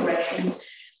into deliberations.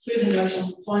 Further note on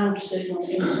the final decision on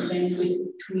the annual plan with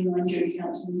the 29 June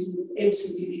council meeting will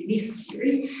absolutely be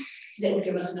necessary. That will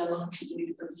give us another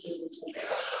opportunity for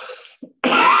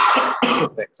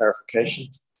that clarification.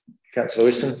 Councillor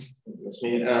Weston.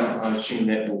 I assume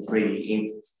that will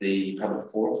preempt the public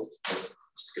forum,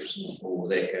 Mr. Gibson, or will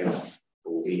that go,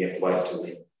 or we have to wait till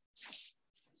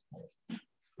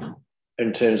then?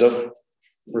 In terms of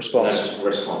response?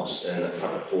 Response in the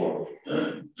public forum.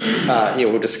 Yeah,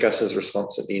 we'll discuss his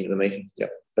response at the end of the meeting.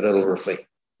 Yep, but it'll reflect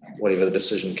whatever the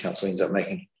decision council ends up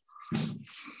making.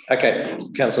 Okay,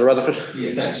 Councillor Rutherford.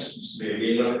 Yeah, thanks, Mr.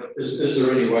 Mayor. Is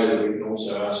there any way that we can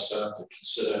also ask staff to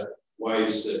consider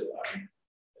ways that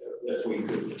that we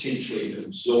could potentially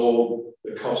absorb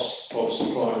the cost of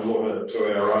supplying water to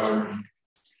our own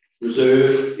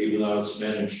reserve, even though it's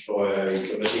managed by a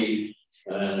committee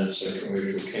and it's a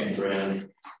commercial campground?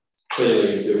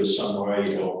 Clearly, if there was some way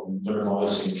of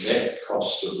minimising that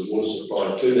cost of the water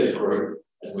supply to that group,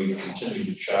 and we continue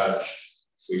to charge,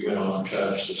 we went on and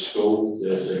charged the school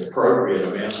the appropriate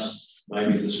amount,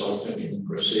 maybe this whole thing can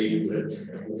proceed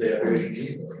without hurting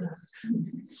anybody.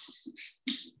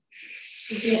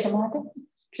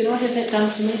 Can I have that done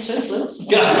for me too, please?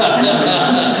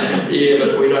 Yeah,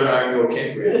 but we don't own your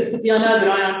campground. Yeah, I know, but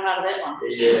I am part of that one.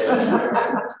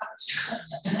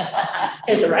 Yeah.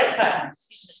 As a ratepayer.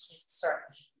 Sorry.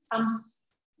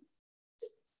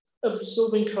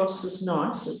 Absorbing costs is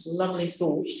nice, it's a lovely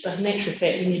thought, but in actual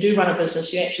fact, when you do run a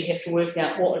business, you actually have to work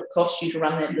out what it costs you to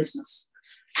run that business.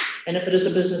 And if it is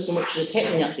a business in which it is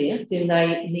happening up there, then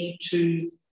they need to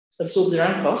absorb their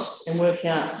own costs and work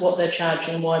out what they're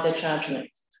charging and why they're charging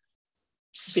it,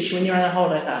 especially when you're in a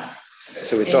holiday park.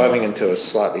 So we're diving into a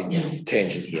slightly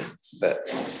tangent here, but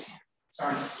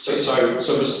sorry. So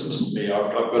Mr. Mayor,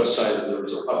 I've got to say that there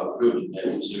is a public good in that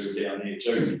reserve down there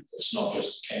too. It's not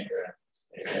just a campground.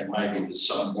 And maybe there's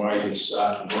some way to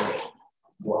start to look at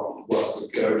what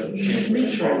would go to the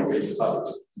campground with the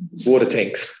public. Water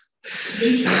tanks.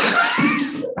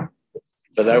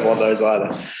 But they don't want those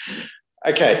either.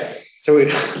 Okay, so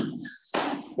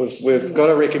we've got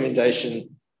a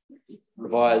recommendation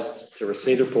revised to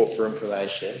receive a report for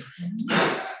information,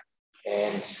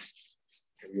 and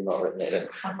have you not written that in?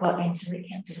 I've got to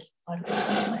cancel.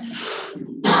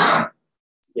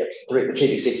 Yep, direct the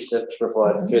Chief Executive to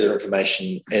provide further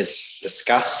information as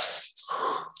discussed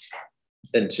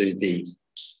into the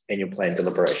annual plan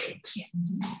deliberations. Yeah.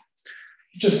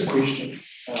 Just a question,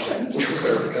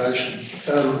 clarification.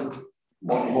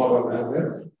 What you might want to have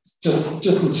there.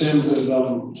 Just in terms of the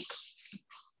domain,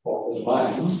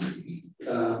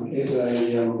 as a public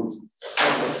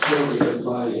survey that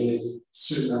may have a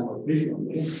certain number of people in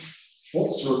there,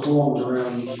 what's the requirement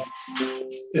around,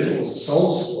 if it was a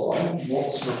sole supply,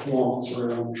 what's the requirements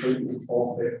around treatment of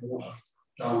that water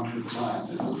going to the domain?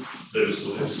 They will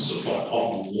still have to supply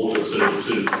potable water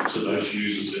to those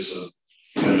users as a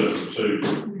different to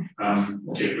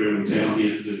get room down here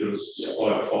because they've got to supply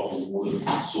a potable water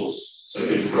source. So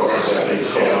it's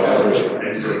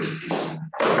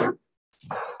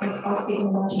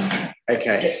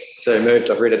Okay, so moved.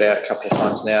 I've read it out a couple of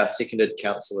times now. Seconded,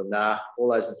 Councillor Nah.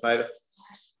 All those in favour?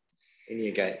 Any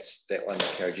against? That one's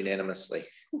carried unanimously.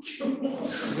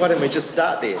 Why don't we just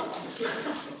start there?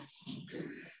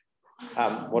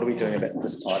 What are we doing about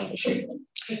this time issue?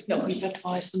 No, we've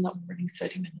advised them that we're running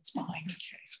 30 minutes behind.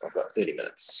 Okay, so I've got 30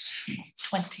 minutes.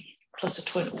 20 plus a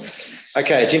toilet break.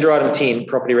 Okay, agenda item 10,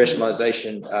 property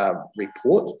rationalisation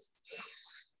report.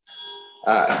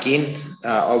 Again,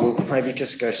 I will maybe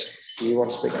just go. Do you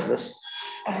want to speak to this?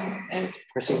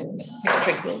 Chrissy? Ms.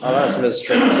 Trigg will. I'll ask Ms.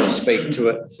 Trigg to speak to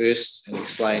it first and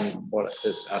explain what it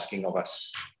is asking of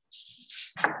us.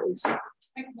 Please.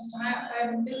 Thank you, Mr.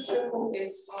 Mayor. This report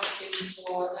is asking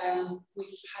for,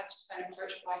 we've had an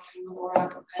approach by Karamea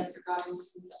regarding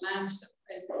some of the land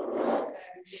that is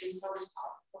being sold as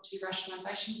part of the property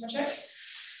rationalisation project.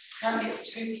 Currently, it's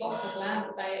 2 plots of land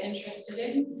that they are interested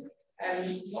in.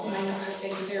 What may not have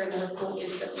been clear in the report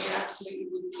is that we absolutely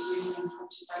would be using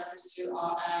property brokers who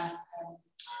are a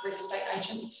real estate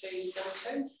agent to sell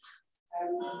to.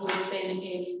 We've been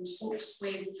in talks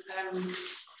with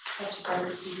property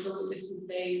brokers who feel that this would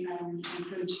be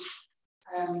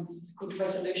a good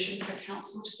resolution for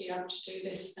council to be able to do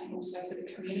this and also for the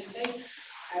community.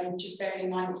 Just bearing in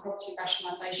mind the property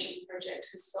rationalisation project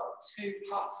has got two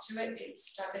parts to it.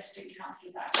 It's divesting council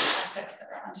of assets that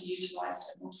are underutilised,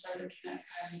 and also looking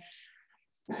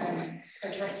at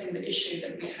addressing the issue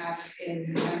that we have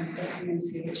in the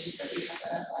community, which is that we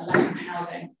have a lack of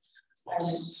housing. So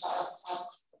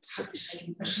I'm happy to take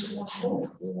any questions on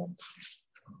that.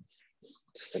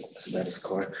 Stick with the status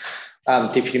quo.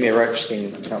 Deputy Mayor Roach,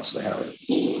 then Councillor Howard.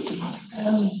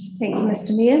 Thank you,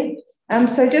 Mr. Mayor.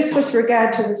 So just with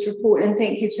regard to this report, and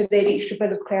thank you for that extra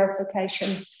bit of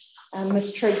clarification,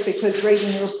 Ms. Trigg, because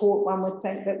reading the report, one would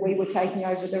think that we were taking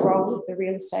over the role of the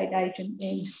real estate agent,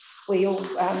 and we all,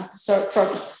 so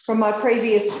from my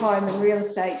previous time in real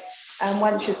estate,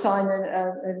 once you sign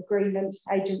an agreement,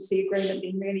 agency agreement,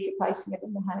 then really you're placing it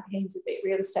in the hands of that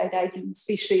real estate agent,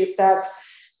 especially if they've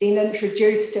then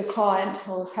introduced a client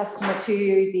or a customer to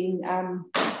you, then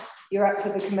you're up for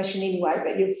the commission anyway,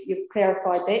 but you've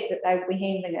clarified that they will be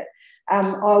handling it.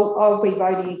 I'll be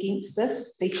voting against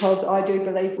this because I do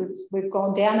believe we've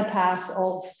gone down a path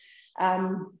of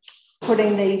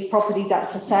putting these properties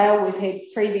up for sale. We've had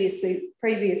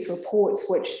previous reports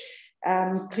which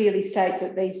clearly state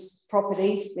that these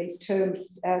properties, these two,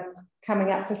 are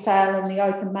coming up for sale in the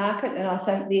open market, and I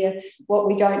think what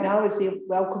we don't know is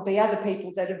there could be other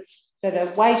people that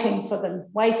are waiting for them,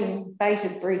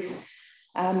 bated breath,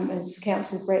 as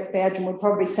Councillor Brett Bowden would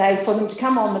probably say, for them to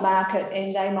come on the market,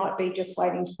 and they might be just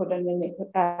waiting to put in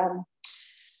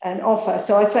an offer.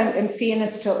 So I think, in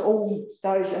fairness to all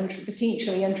those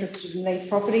potentially interested in these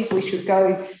properties, we should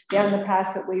go down the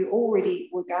path that we already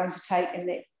were going to take, and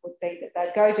that would be that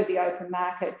they'd go to the open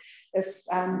market. If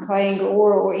Kainga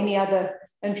or any other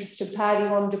interested party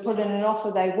wanted to put in an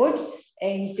offer, they would,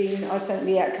 and then I think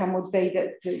the outcome would be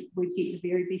that we'd get the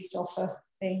very best offer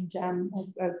and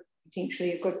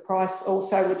potentially a good price.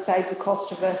 Also would save the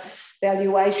cost of a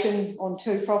valuation on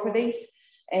two properties,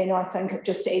 and I think it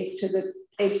just adds to the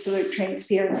absolute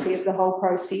transparency of the whole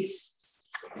process.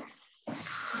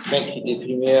 Thank you,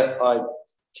 Deputy Mayor. I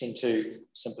tend to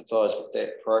sympathise with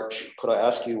that approach. Could I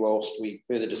ask you, whilst we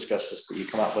further discuss this, that you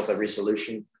come up with a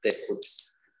resolution that would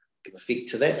give effect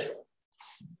to that?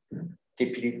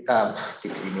 Deputy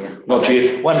Mayor. Not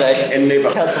yet. One day. And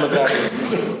never. Councillor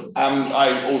Duncan.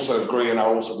 I also agree, and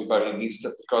I'll also be voting against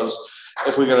it, because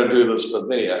if we're going to do this for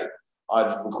there,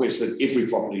 I'd request that every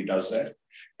property does that.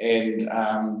 And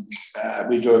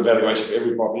we do a valuation for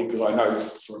every property, because I know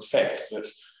for a fact that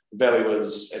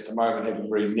valuers at the moment have a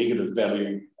very negative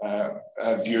value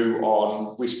view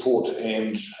on Westport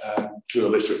and to a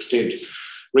lesser extent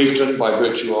Reefton, by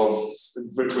virtue of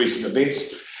recent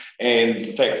events and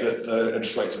the fact that the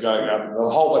interest rates are going up and a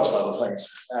whole bunch of other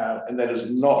things. And that is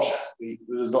not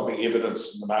being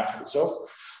evidenced in the market itself.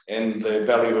 And the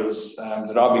valuers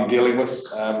that I've been dealing with,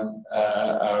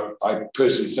 I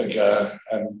personally think are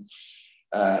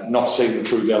not seeing the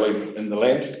true value in the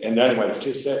land. And the only way to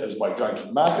test that is by going to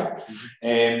the market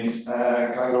and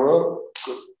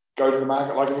go to the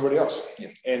market like everybody else. Yeah.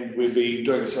 And we'd be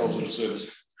doing ourselves a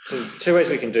disservice. So there's two ways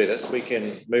we can do this. We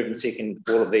can move and second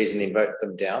all of these and then vote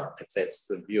them down, if that's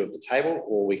the view of the table,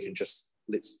 or we can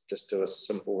let's just do a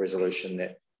simple resolution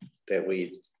that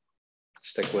we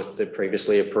stick with the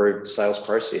previously approved sales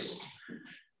process.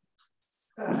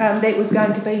 That was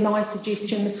going to be my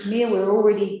suggestion, Mr. Mayor. We're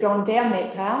already gone down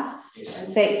that path. Yes.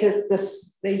 In fact,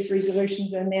 these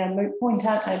resolutions are now a moot point,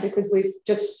 aren't they? Because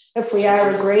if we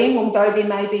are agreeing, although there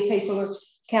may be people or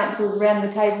councillors around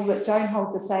the table that don't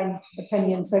hold the same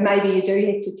opinion, so maybe you do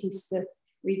have to test the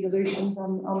resolutions.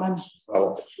 I'm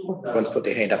well, everyone's put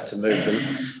their hand up to move them.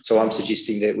 So I'm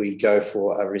suggesting that we go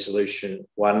for a resolution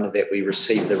one, that we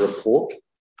receive the report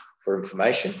for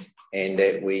information, and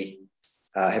that we,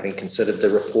 having considered the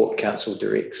report, council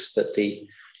directs that the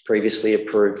previously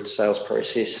approved sales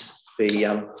process be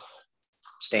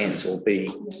stands or be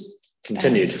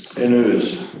continued.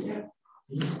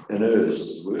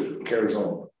 The word carries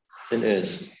on.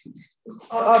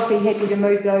 I'd be happy to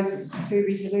move those two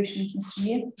resolutions, Mr.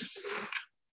 Mayor.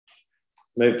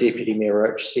 Move Deputy Mayor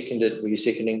Roach. Seconded. Were you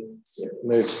seconding? Yeah.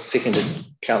 Moved. Seconded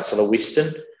Councillor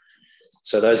Weston.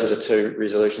 So those are the two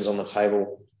resolutions on the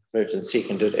table, moved and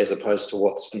seconded, as opposed to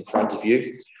what's in front of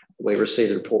you. We receive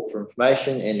the report for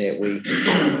information, and that we,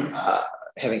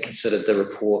 having considered the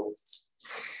report,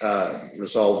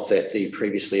 resolve that the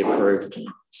previously approved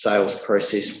sales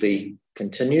process be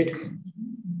continued.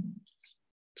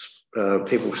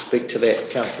 People speak to that.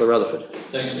 Councillor Rutherford.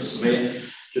 Thanks, Mr. Mayor.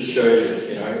 Just show you, if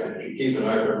you keep an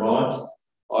open mind,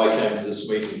 I came to this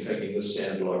meeting thinking this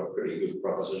sounded like a pretty good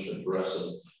proposition for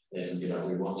us, and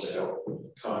we want to help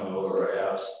Karamea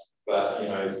out. But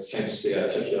thanks to the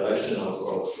articulation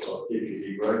of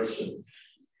Deputy Roach and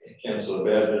Councillor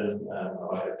Bowden,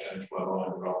 I have changed my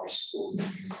mind and I'll be supporting.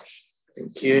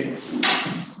 Thank you.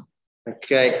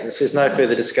 Okay, if there's no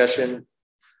further discussion,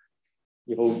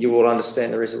 you all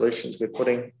understand the resolutions we're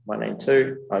putting. 1 and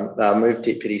 2. I move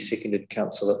Deputy seconded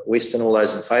Councillor Weston. All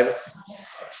those in favour?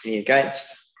 Any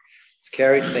against? It's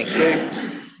carried. Thank you.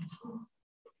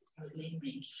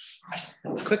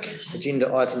 That was quick.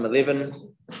 Agenda item 11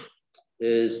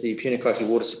 is the Punakaiki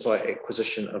water supply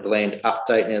acquisition of land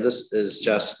update. Now, this is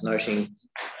just noting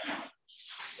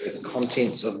the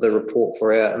contents of the report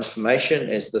for our information,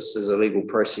 as this is a legal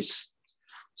process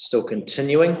still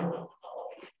continuing.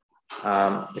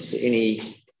 Is there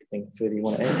anything further you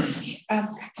want to add?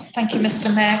 Thank you,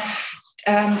 Mr. Mayor.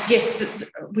 Yes,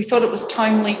 we thought it was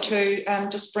timely to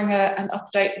just bring an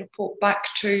update report back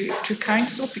to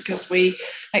council, because we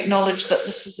acknowledge that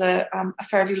this is a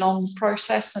fairly long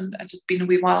process, and it has been a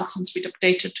wee while since we'd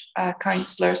updated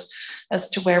councillors as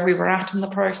to where we were at in the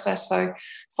process. So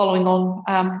following on,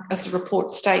 as the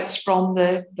report states, from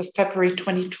the February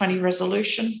 2020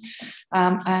 resolution,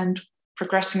 and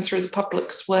progressing through the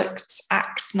Public Works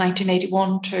Act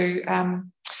 1981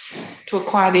 to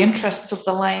acquire the interests of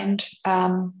the land.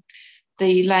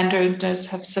 The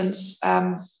landowners have since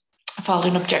filed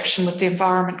an objection with the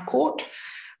Environment Court,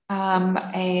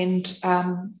 and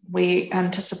we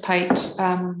anticipate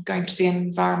going to the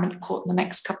Environment Court in the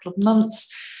next couple of months.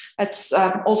 It's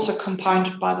also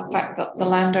compounded by the fact that the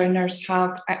landowners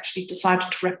have actually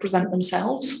decided to represent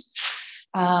themselves,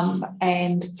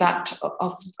 and that,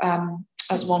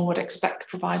 as one would expect,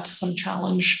 provides some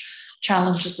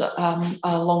challenges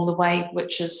along the way,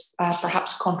 which is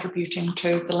perhaps contributing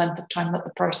to the length of time that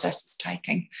the process is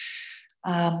taking.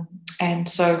 And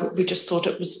so we just thought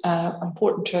it was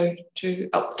important to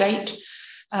update.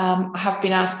 I have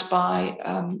been asked by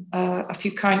a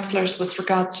few councillors with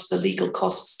regard to the legal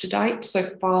costs to date. So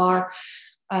far,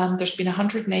 there's been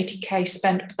 180k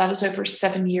spent, but that is over a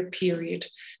 7-year period.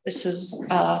 This has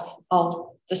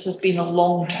been a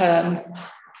long-term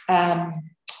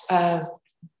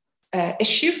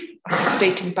issue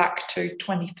dating back to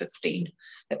 2015.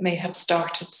 It may have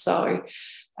started. So,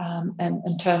 and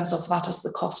in terms of that as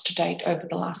the cost to date over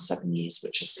the last 7 years,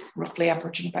 which is roughly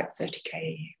averaging about 30k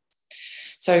a year.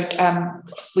 So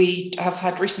we have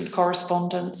had recent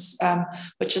correspondence,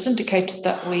 which has indicated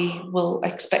that we will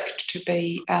expect to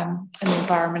be in the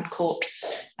Environment Court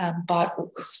by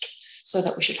August, so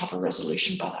that we should have a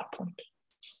resolution by that point.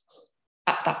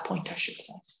 At that point, I should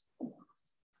say.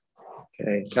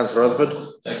 Okay, Councillor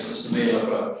Rutherford. Thanks, Mr.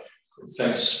 Mayor.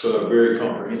 Thanks for a very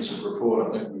comprehensive report. I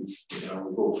think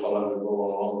we've all followed it all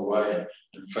along the way. And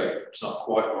in fact, it's not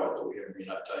quite right that we haven't been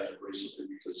updated recently,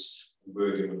 because we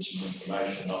were given some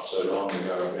information not so long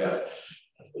ago about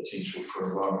the potential for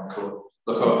Environment Court.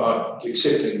 Look, I'm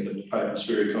accepting that the payment's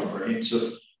very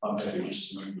comprehensive. I'm happy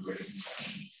just to move the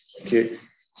recommendation. Thank you.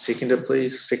 Seconder,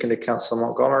 please. Seconder, Councillor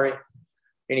Montgomery.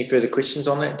 Any further questions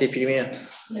on that, Deputy Mayor?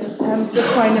 This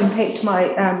won't impact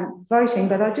my voting,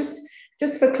 but I just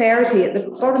for clarity, at the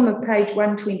bottom of page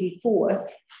 124,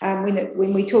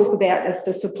 when we talk about if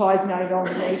the supply is no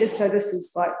longer needed, so this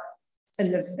is like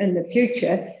in the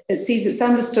future, it says it's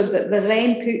understood that the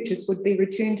land purchase would be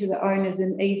returned to the owners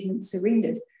and easement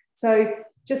surrendered. So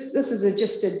this is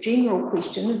just a general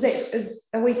question.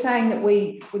 Are we saying that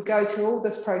we would go through all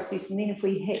this process, and then if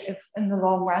in the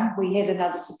long run we had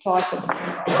another supply for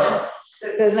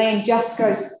the land just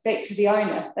goes back to the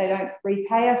owner? They don't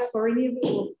repay us for any of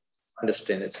it? I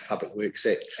understand it's a Public Works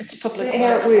Act. It's public works.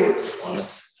 How it works.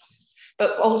 Yes.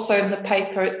 But also in the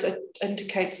paper, it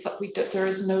indicates that there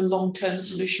is no long-term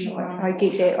solution. I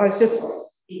get that.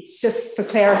 It's just for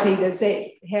clarity, is that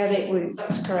how that works?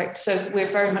 That's correct. So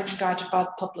we're very much guided by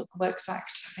the Public Works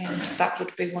Act, and that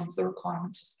would be one of the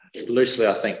requirements of that. Loosely,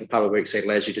 I think the Public Works Act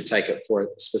allows you to take it for a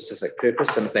specific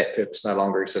purpose, and if that purpose no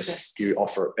longer exists, you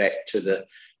offer it back to the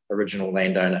original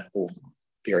landowner, or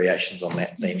variations on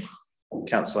that theme.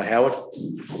 Councillor Howard.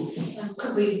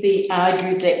 Could we be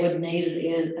argued that would need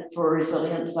it for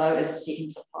resilience, though, as a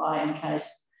second supply in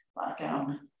case like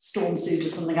storm surge or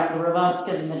something up the river,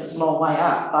 given that it's a long way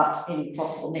up, but any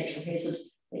possible natural hazard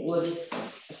that would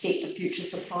affect the future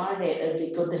supply, that it would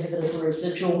be good to have it as a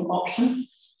residual option?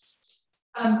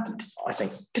 I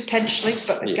think potentially,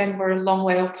 but again, we're a long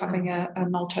way off having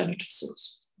an alternative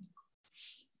source.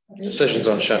 Decisions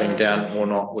on shutting down or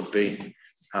not would be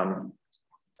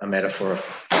a matter for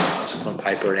on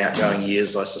paper in outgoing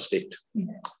years, I suspect.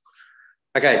 Yeah.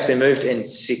 Okay, it's been moved and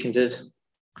seconded.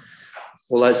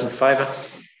 All those in favour?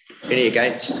 Any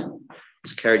against?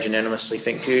 It's carried unanimously.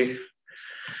 Thank you.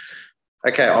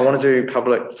 Okay, I want to do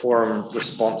public forum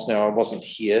response now. I wasn't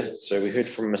here, so we heard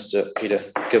from Mr. Peter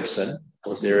Gibson.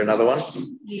 Was there another one?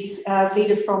 Yes,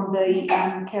 letter from the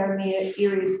Karamea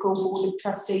Area School Board of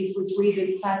Trustees was read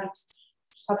as part of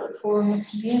public forum,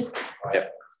 Mr. Mayor.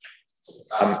 Yep.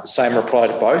 Same reply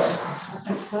to both? I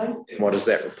think so. And what is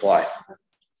that reply?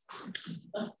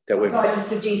 That we've... I'd like to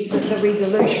suggest that the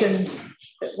resolutions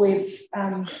that we've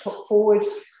put forward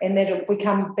and that we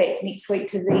come back next week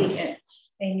to the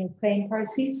annual plan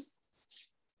process.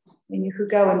 And you could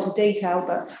go into detail,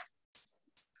 but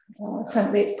I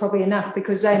think that's probably enough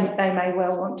because they may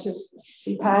well want to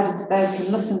be part of it. They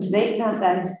can listen to that, can't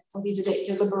they? Whatever that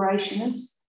deliberation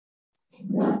is.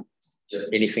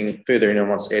 Anything further anyone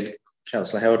wants to add?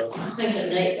 Councillor Howard? I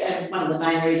think one of the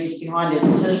main reasons behind their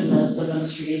decision is the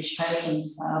Ministry of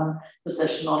Education's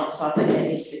position on it, so I think that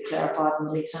needs to be clarified in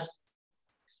the letter.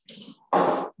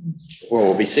 Well,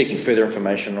 we'll be seeking further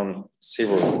information on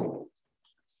several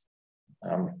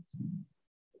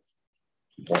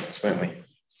points, won't we?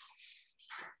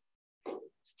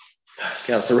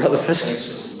 Councillor Rutherford. Thanks,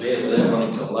 Mr. Mayor. Without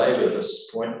wanting to labour this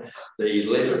point, the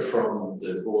letter from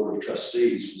the Board of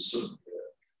Trustees was sort of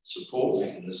support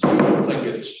mechanism. I think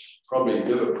it's probably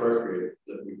good appropriate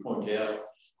that we point out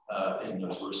in the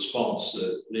response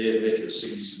that their letter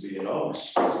seems to be at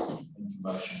odds with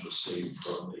information received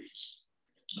from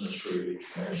the Ministry of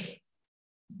Education.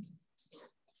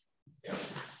 Yeah.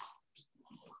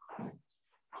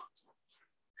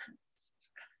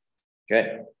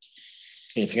 Okay.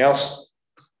 Anything else?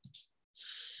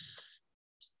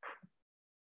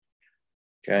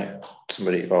 Okay,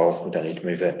 somebody, oh, we don't need to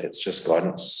move that, that's just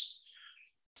guidance.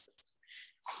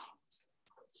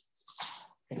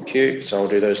 Thank you, so I'll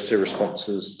do those two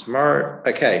responses tomorrow.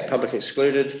 Okay, public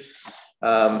excluded,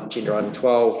 agenda item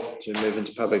 12, to move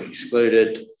into public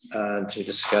excluded, to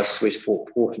discuss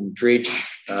Westport Port and Dredge,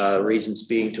 reasons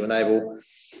being to enable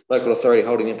local authority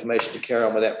holding information to carry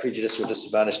on without prejudice or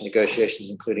disadvantage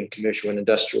negotiations, including commercial and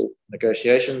industrial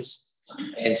negotiations,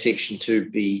 and section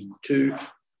 2B2,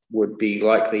 would be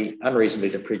likely unreasonably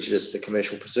to prejudice the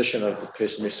commercial position of the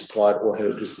person who supplied or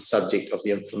who is the subject of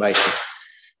the information.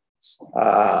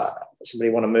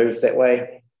 Somebody want to move that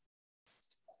way?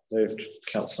 Moved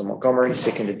Councillor Montgomery,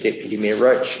 seconded Deputy Mayor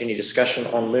Roach. Any discussion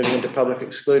on moving into public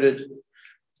excluded?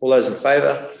 All those in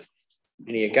favour?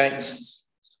 Any against?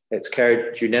 That's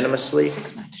carried unanimously.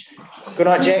 Good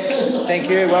night, Jack. Thank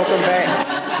you. Welcome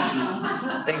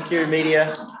back. Thank you,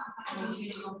 media.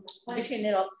 When I turn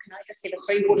that off, can I just have a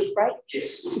 3 waters break?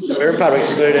 Yes. So we're in public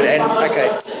excluded, and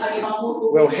okay,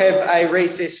 we'll have a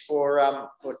recess for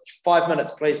 5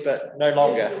 minutes, please, but no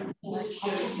longer.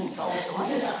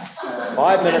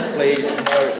 5 minutes, please. No.